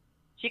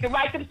 She can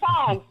write them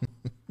songs.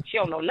 She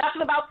don't know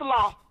nothing about the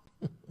law.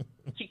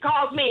 She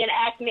calls me and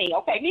asks me,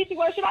 okay, Niecy,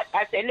 what should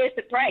I said,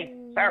 listen, pray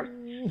first.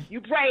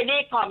 You pray and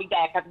then call me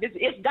back, because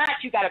it's God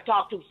you got to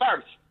talk to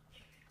first.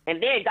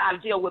 And then God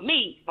will deal with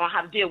me on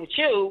how to deal with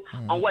you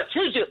on what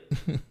to do.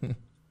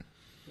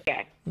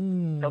 Okay.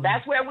 So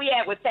that's where we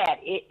at with that.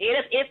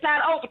 It's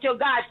not over till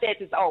God says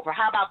it's over.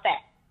 How about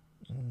that?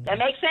 That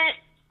make sense?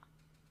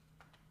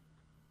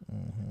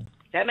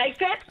 That makes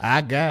sense?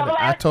 I got it.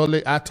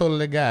 I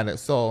totally got it.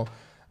 So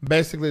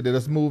basically, they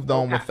just moved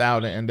on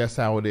without it, and that's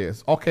how it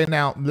is. Okay,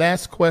 now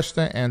last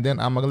question, and then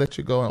I'm gonna let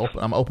you go and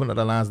I'm open up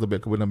the lines a little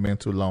bit because we done been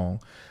too long.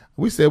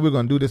 We said we are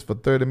gonna do this for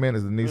 30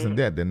 minutes, Denise, and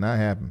that did not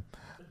happen.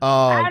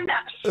 I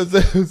know.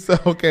 So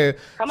okay.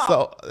 Come on.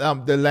 So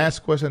the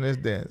last question is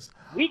this.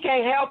 We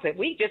can't help it.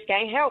 We just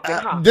can't help it,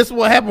 huh? This is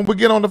what happened. We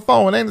get on the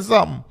phone, ain't it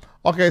something?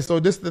 Okay, so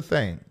this is the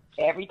thing.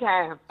 Every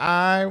time.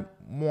 I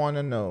want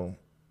to know,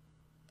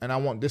 and I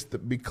want this to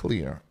be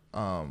clear.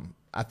 I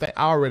think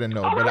I already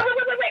know, but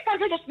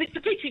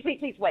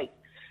please wait.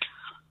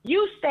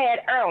 You said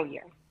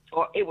earlier,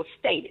 or it was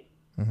stated,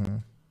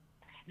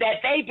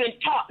 that they've been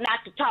taught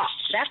not to talk.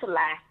 That's a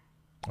lie.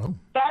 Oh.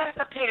 That's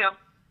a pill.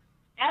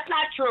 That's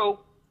not true.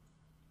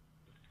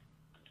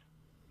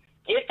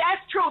 If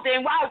that's true,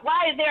 then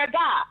why is there a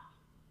God?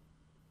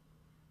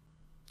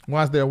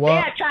 Why is there what?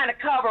 They're trying to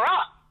cover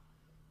up.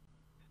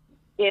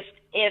 If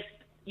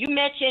you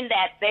mentioned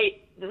that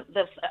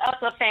the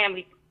other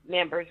family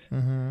members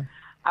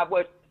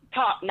were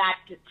taught not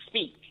to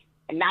speak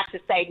and not to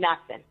say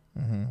nothing.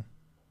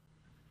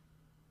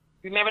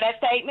 Remember that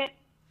statement?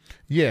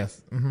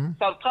 Yes. So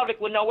the public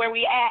will know where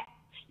we at.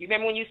 You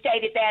remember when you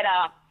stated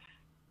that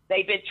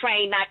they've been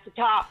trained not to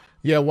talk?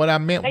 Yeah, what I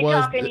meant they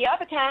was... talk any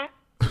other time.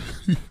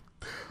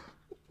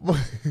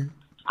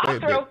 I'm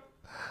through.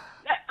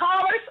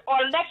 Callers,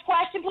 or the next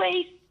question,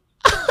 please.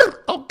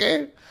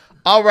 Okay.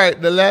 All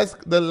right. The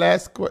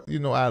last question. You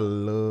know, I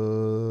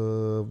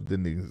love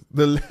Denise.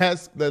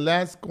 The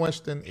last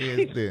question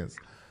is this.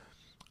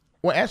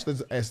 Well,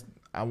 actually,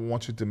 I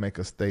want you to make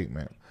a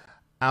statement.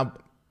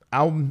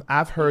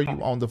 I've heard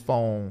you on the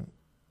phone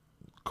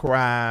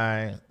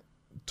cry,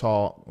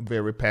 talk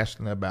very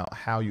passionate about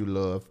how you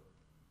love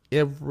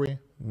every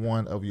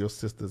one of your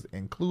sisters,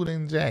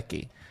 including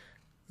Jackie.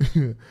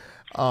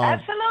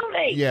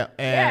 Absolutely. Yeah,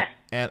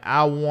 and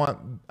I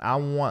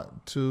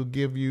want to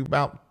give you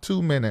about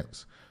 2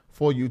 minutes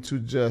for you to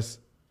just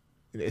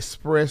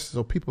express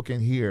so people can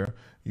hear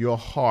your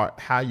heart,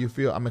 how you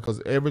feel. I mean,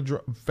 because every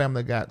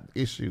family got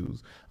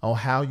issues on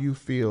how you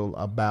feel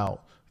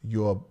about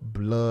your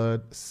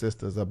blood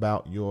sisters,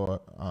 about your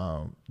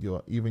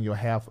even your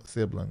half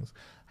siblings,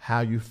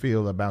 how you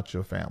feel about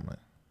your family,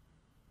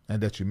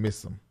 and that you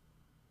miss them.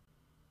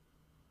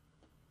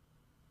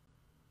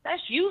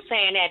 That's you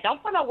saying that.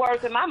 Don't put no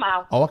words in my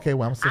mouth. Oh, okay.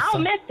 Well, I'm so I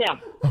don't miss them.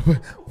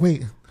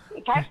 Wait.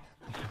 Okay?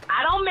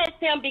 I don't miss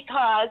them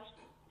because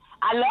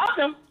I love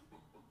them.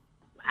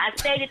 I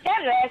stated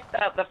that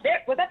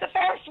was that the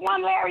first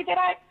one, Larry,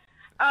 that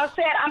I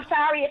said, I'm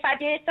sorry if I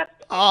did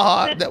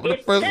something? That was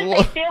the first one.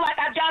 They feel like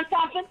I've done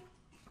something?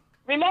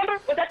 Remember?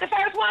 Was that the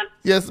first one?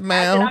 Yes,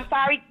 ma'am. I said, I'm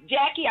sorry,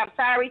 Jackie. I'm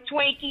sorry,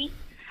 Twinkie.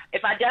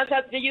 If I done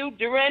something to you,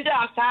 Dorinda,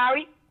 I'm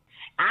sorry.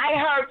 I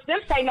heard them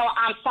say, no,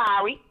 I'm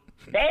sorry.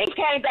 They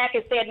came back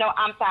and said, no,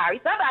 I'm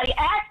sorry. Somebody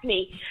asked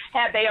me,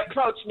 have they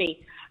approached me?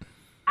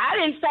 I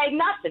didn't say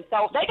nothing,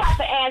 so they got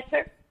the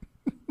answer.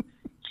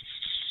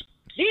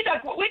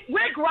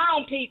 We're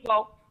grown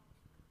people.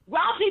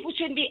 Grown people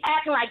shouldn't be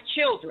acting like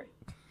children.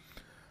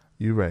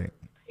 You're right.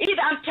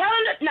 Either I'm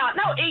telling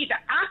either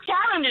I'm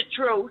telling the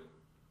truth,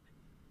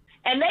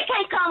 and they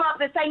can't come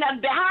up and say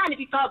nothing behind it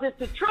because it's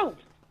the truth.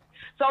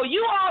 So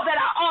you all that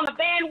are on the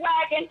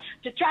bandwagon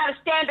to try to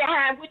stand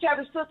behind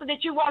whichever sister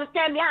that you want to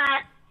stand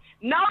behind,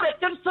 know that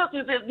them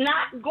sisters is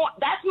not going.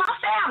 That's my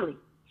family.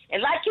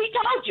 And like he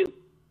told you,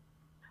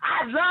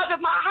 I love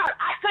in my heart.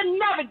 I could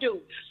never do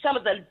some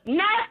of the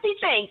nasty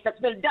things that's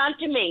been done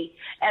to me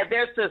as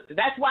their sister.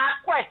 That's why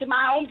I question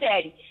my own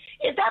daddy.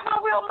 Is that my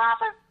real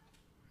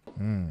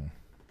mother?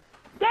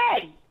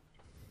 Daddy.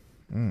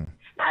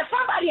 Now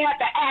somebody had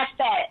to ask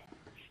that.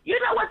 You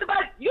know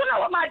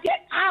what my dad,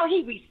 how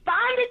he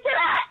responded to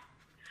that?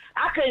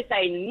 I couldn't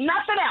say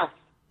nothing else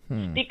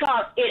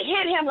because it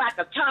hit him like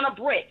a ton of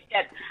bricks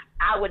that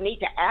I would need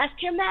to ask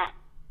him that.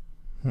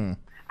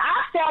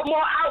 I felt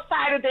more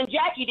outsider than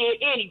Jackie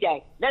did any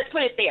day. Let's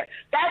put it there.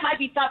 That might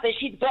be something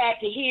she's glad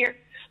to hear,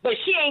 but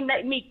she ain't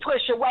let me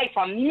push away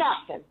from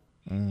nothing.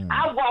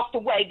 I walked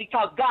away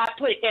because God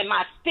put it in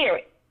my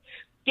spirit.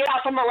 Get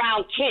out from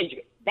around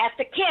kindred. That's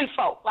the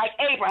kinfolk, like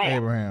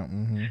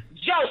Abraham.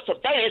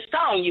 Joseph, they didn't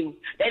stone you.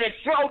 They didn't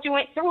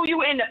threw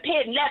you in the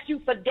pit and left you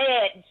for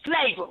dead in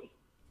slavery.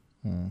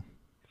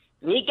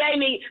 He gave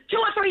me 2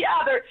 or 3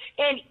 other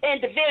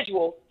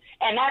individuals,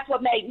 and that's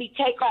what made me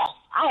take off.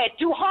 I had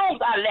 2 homes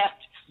I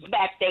left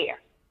back there.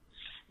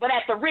 But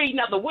at the reading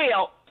of the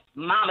will,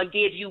 Mama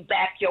gives you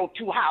back your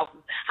 2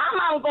 houses. How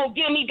Mama going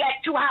to give me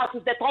back 2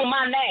 houses that's on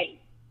my name?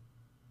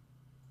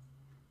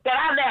 That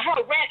I let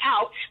her rent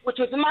out, which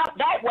was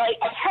that way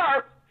of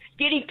her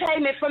getting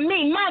payment from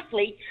me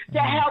monthly to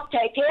help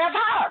take care of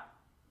her.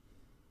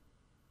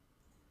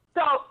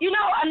 So,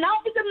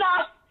 enough is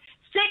enough.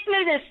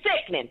 Sickening is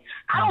sickening.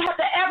 I don't have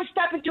to ever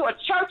step into a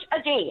church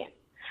again.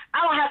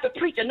 I don't have to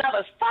preach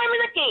another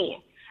sermon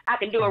again. I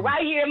can do it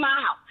right here in my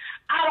house.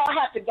 I don't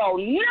have to go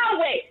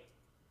nowhere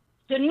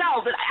to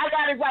know that I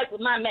got it right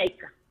with my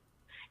Maker.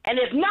 And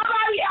if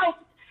nobody else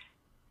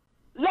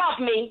loves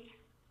me,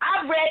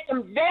 I've read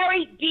some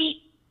very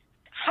deep,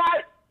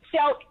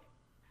 heartfelt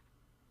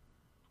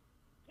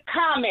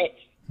comments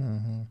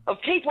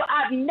of people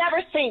I've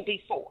never seen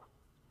before.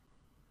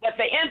 But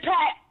the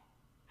impact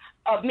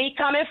of me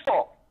coming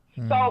forward.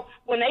 So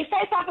when they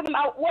say something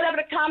about whatever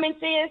the comments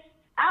is,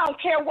 I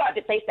don't care what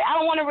they say. I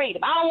don't want to read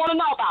them. I don't want to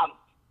know about them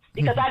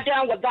because I've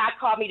done what God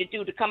called me to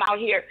do, to come out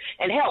here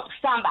and help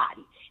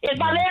somebody. Is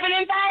my living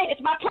in vain?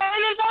 Is my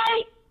praying in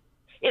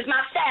vain? Is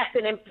my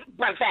fasting in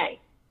vain?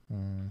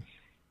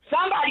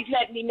 Somebody's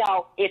letting me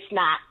know it's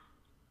not.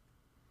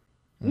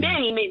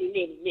 Many.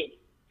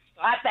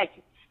 So I thank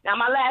you. Now,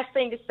 my last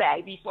thing to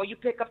say before you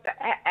pick up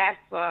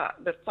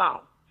the phone.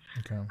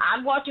 Okay.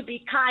 I want to be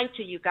kind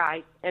to you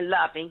guys and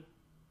loving,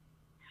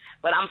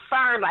 but I'm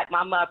firm like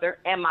my mother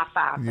and my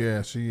father.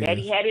 Yeah, she is.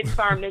 Daddy had his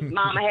firmness.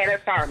 Mama had her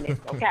firmness,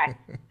 okay?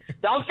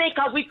 Don't think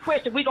because we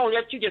Christian, we're going to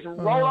let you just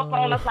roll up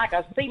on us like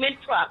a cement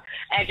truck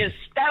and just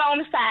stand on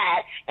the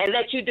side and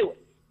let you do it.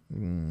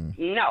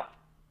 No.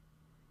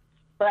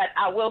 But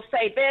I will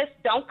say this,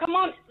 don't come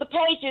on the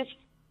pages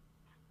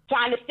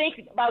trying to think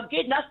about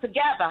getting us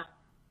together.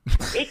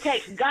 It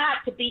takes God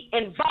to be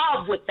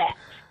involved with that.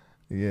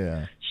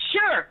 Yeah.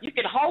 Sure, you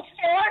can hope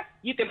for it,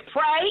 you can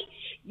pray,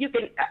 you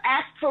can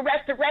ask for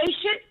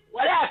restoration,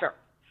 whatever.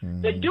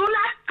 But do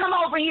not come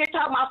over here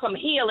talking about some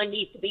healing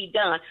needs to be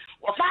done.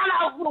 Well, find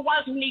out who the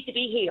ones who need to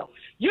be healed.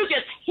 You're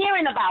just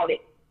hearing about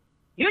it.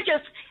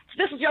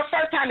 This is your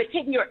first time it's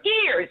hitting your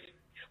ears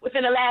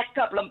within the last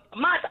couple of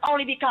months,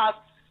 only because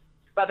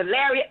Brother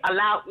Larry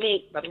allowed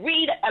me, Brother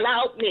Reid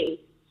allowed me,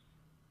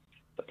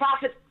 the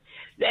prophet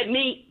let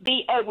me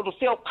be able to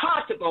feel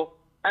comfortable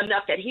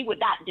enough that he would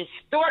not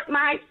distort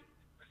my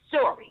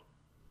story.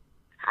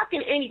 How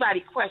can anybody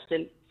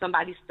question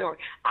somebody's story?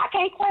 I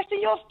can't question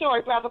your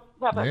story, brother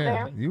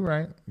Larry. You're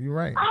right.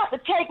 I have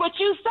to take what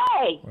you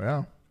say.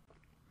 Well.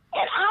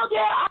 And how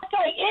dare I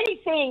say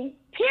anything,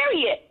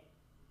 period,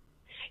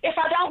 if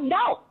I don't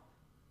know?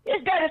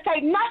 It's better to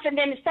say nothing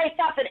than to say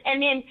something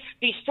and then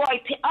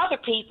destroy other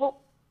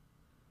people,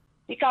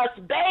 because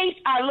babes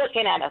are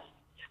looking at us.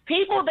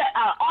 People that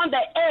are on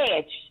the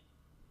edge,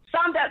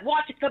 some that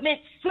want to commit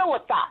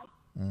suicide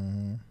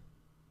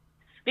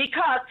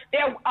because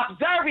they're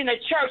observing the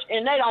church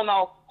and they don't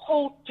know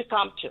who to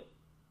come to.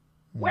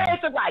 Where is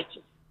the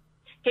righteous?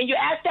 Can you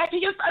ask that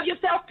of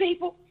yourself,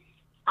 people?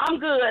 I'm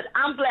good.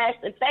 I'm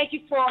blessed. And thank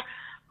you for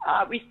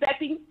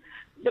respecting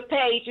the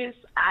pages.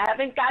 I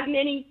haven't gotten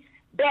any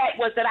bad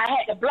ones that I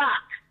had to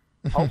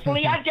block.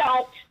 Hopefully I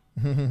don't.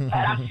 But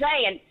I'm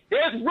saying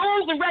there's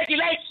rules and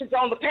regulations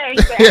on the page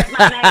that has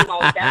my name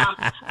on it that I'm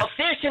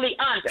officially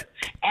under.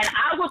 And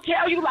I will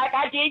tell you, like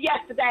I did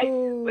yesterday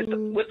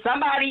with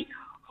somebody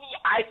who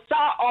I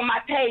saw on my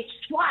page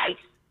twice,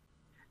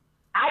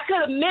 I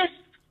could have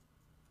missed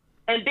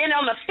and been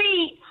on the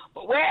feed,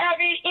 but wherever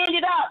it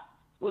ended up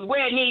was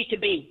where it needed to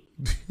be,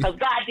 because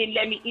God didn't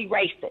let me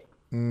erase it.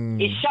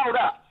 It showed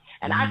up.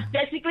 And I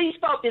basically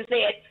spoke and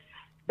said,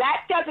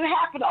 that doesn't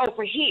happen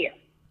over here.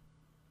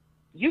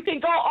 You can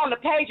go on the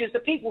pages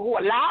of people who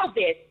allow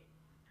this,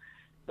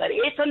 but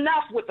it's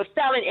enough with the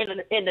selling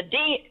in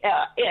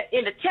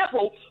the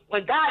temple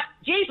when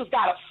Jesus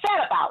got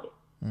upset about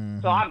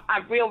it. So I'm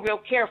real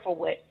careful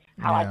with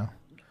how I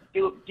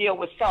deal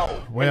with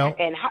souls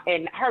and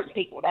hurt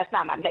people. That's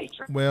not my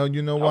nature. Well,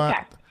 you know what?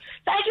 Okay.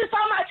 Thank you so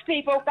much,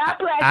 people. God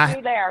bless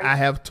you, Larry.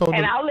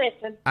 And I'll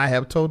listen. I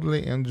have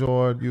totally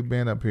enjoyed you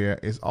being up here.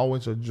 It's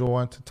always a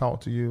joy to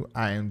talk to you.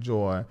 I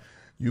enjoy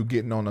you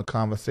getting on a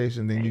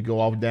conversation, then you go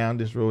off down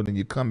this road and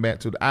you come back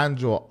to I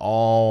enjoy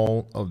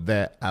all of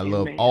that. I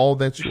love all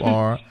that you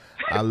are.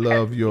 I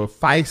love your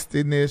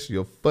feistiness,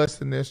 your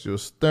fussiness, your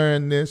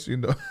sternness. You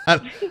know,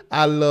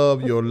 I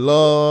love your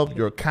love,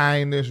 your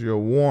kindness, your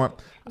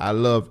warmth. I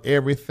love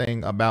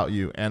everything about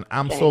you. And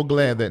I'm so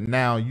glad that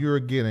now you're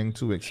getting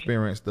to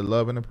experience the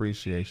love and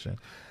appreciation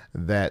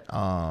that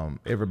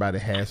everybody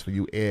has for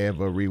you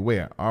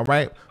everywhere. All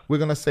right. We're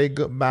going to say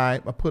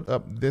goodbye. I put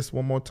up this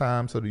one more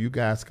time so that you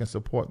guys can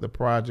support the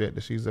project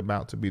that she's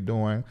about to be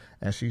doing.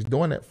 And she's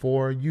doing it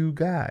for you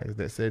guys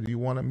that said you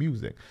wanted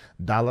music.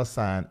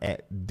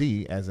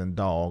 $@ as in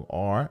dog,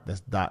 or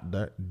that's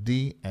Dr.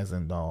 D as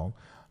in dog.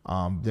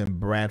 Then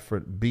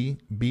Bradford,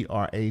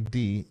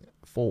 BRAD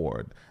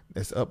Ford.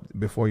 It's up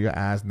before your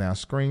eyes now.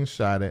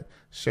 Screenshot it,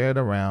 share it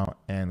around,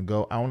 and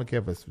go. I don't care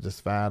if it's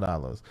just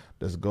 $5.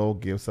 Just go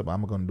give something.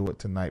 I'm going to do it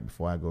tonight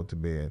before I go to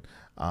bed.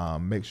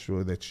 Make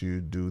sure that you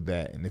do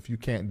that. And if you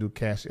can't do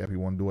CashApp, you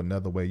want to do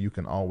another way, you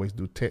can always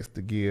do text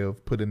to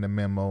give, put in the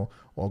memo,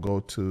 or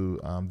go to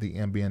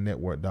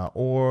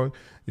thembnnetwork.org.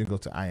 You can go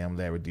to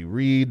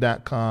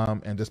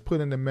IamLarryDReid.com and just put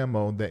in the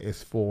memo that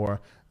it's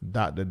for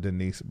Dr.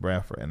 Denise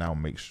Bradford, and I'll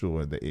make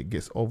sure that it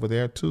gets over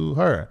there to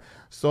her.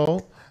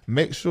 So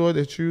make sure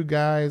that you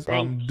guys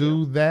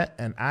do that,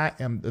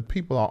 and the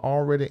people are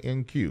already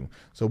in queue.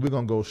 So we're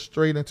gonna go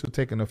straight into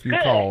taking a few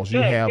calls.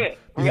 You have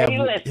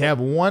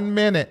 1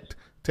 minute.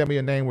 Tell me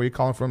your name, where you're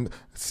calling from.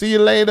 See you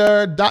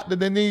later, Dr.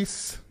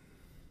 Denise.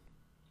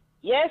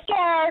 Yes, sir.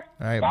 All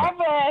right, God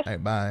bless. All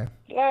right, bye.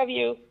 Love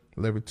you.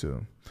 Love you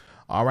too.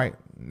 All right,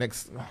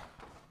 next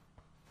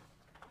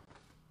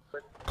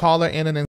caller in and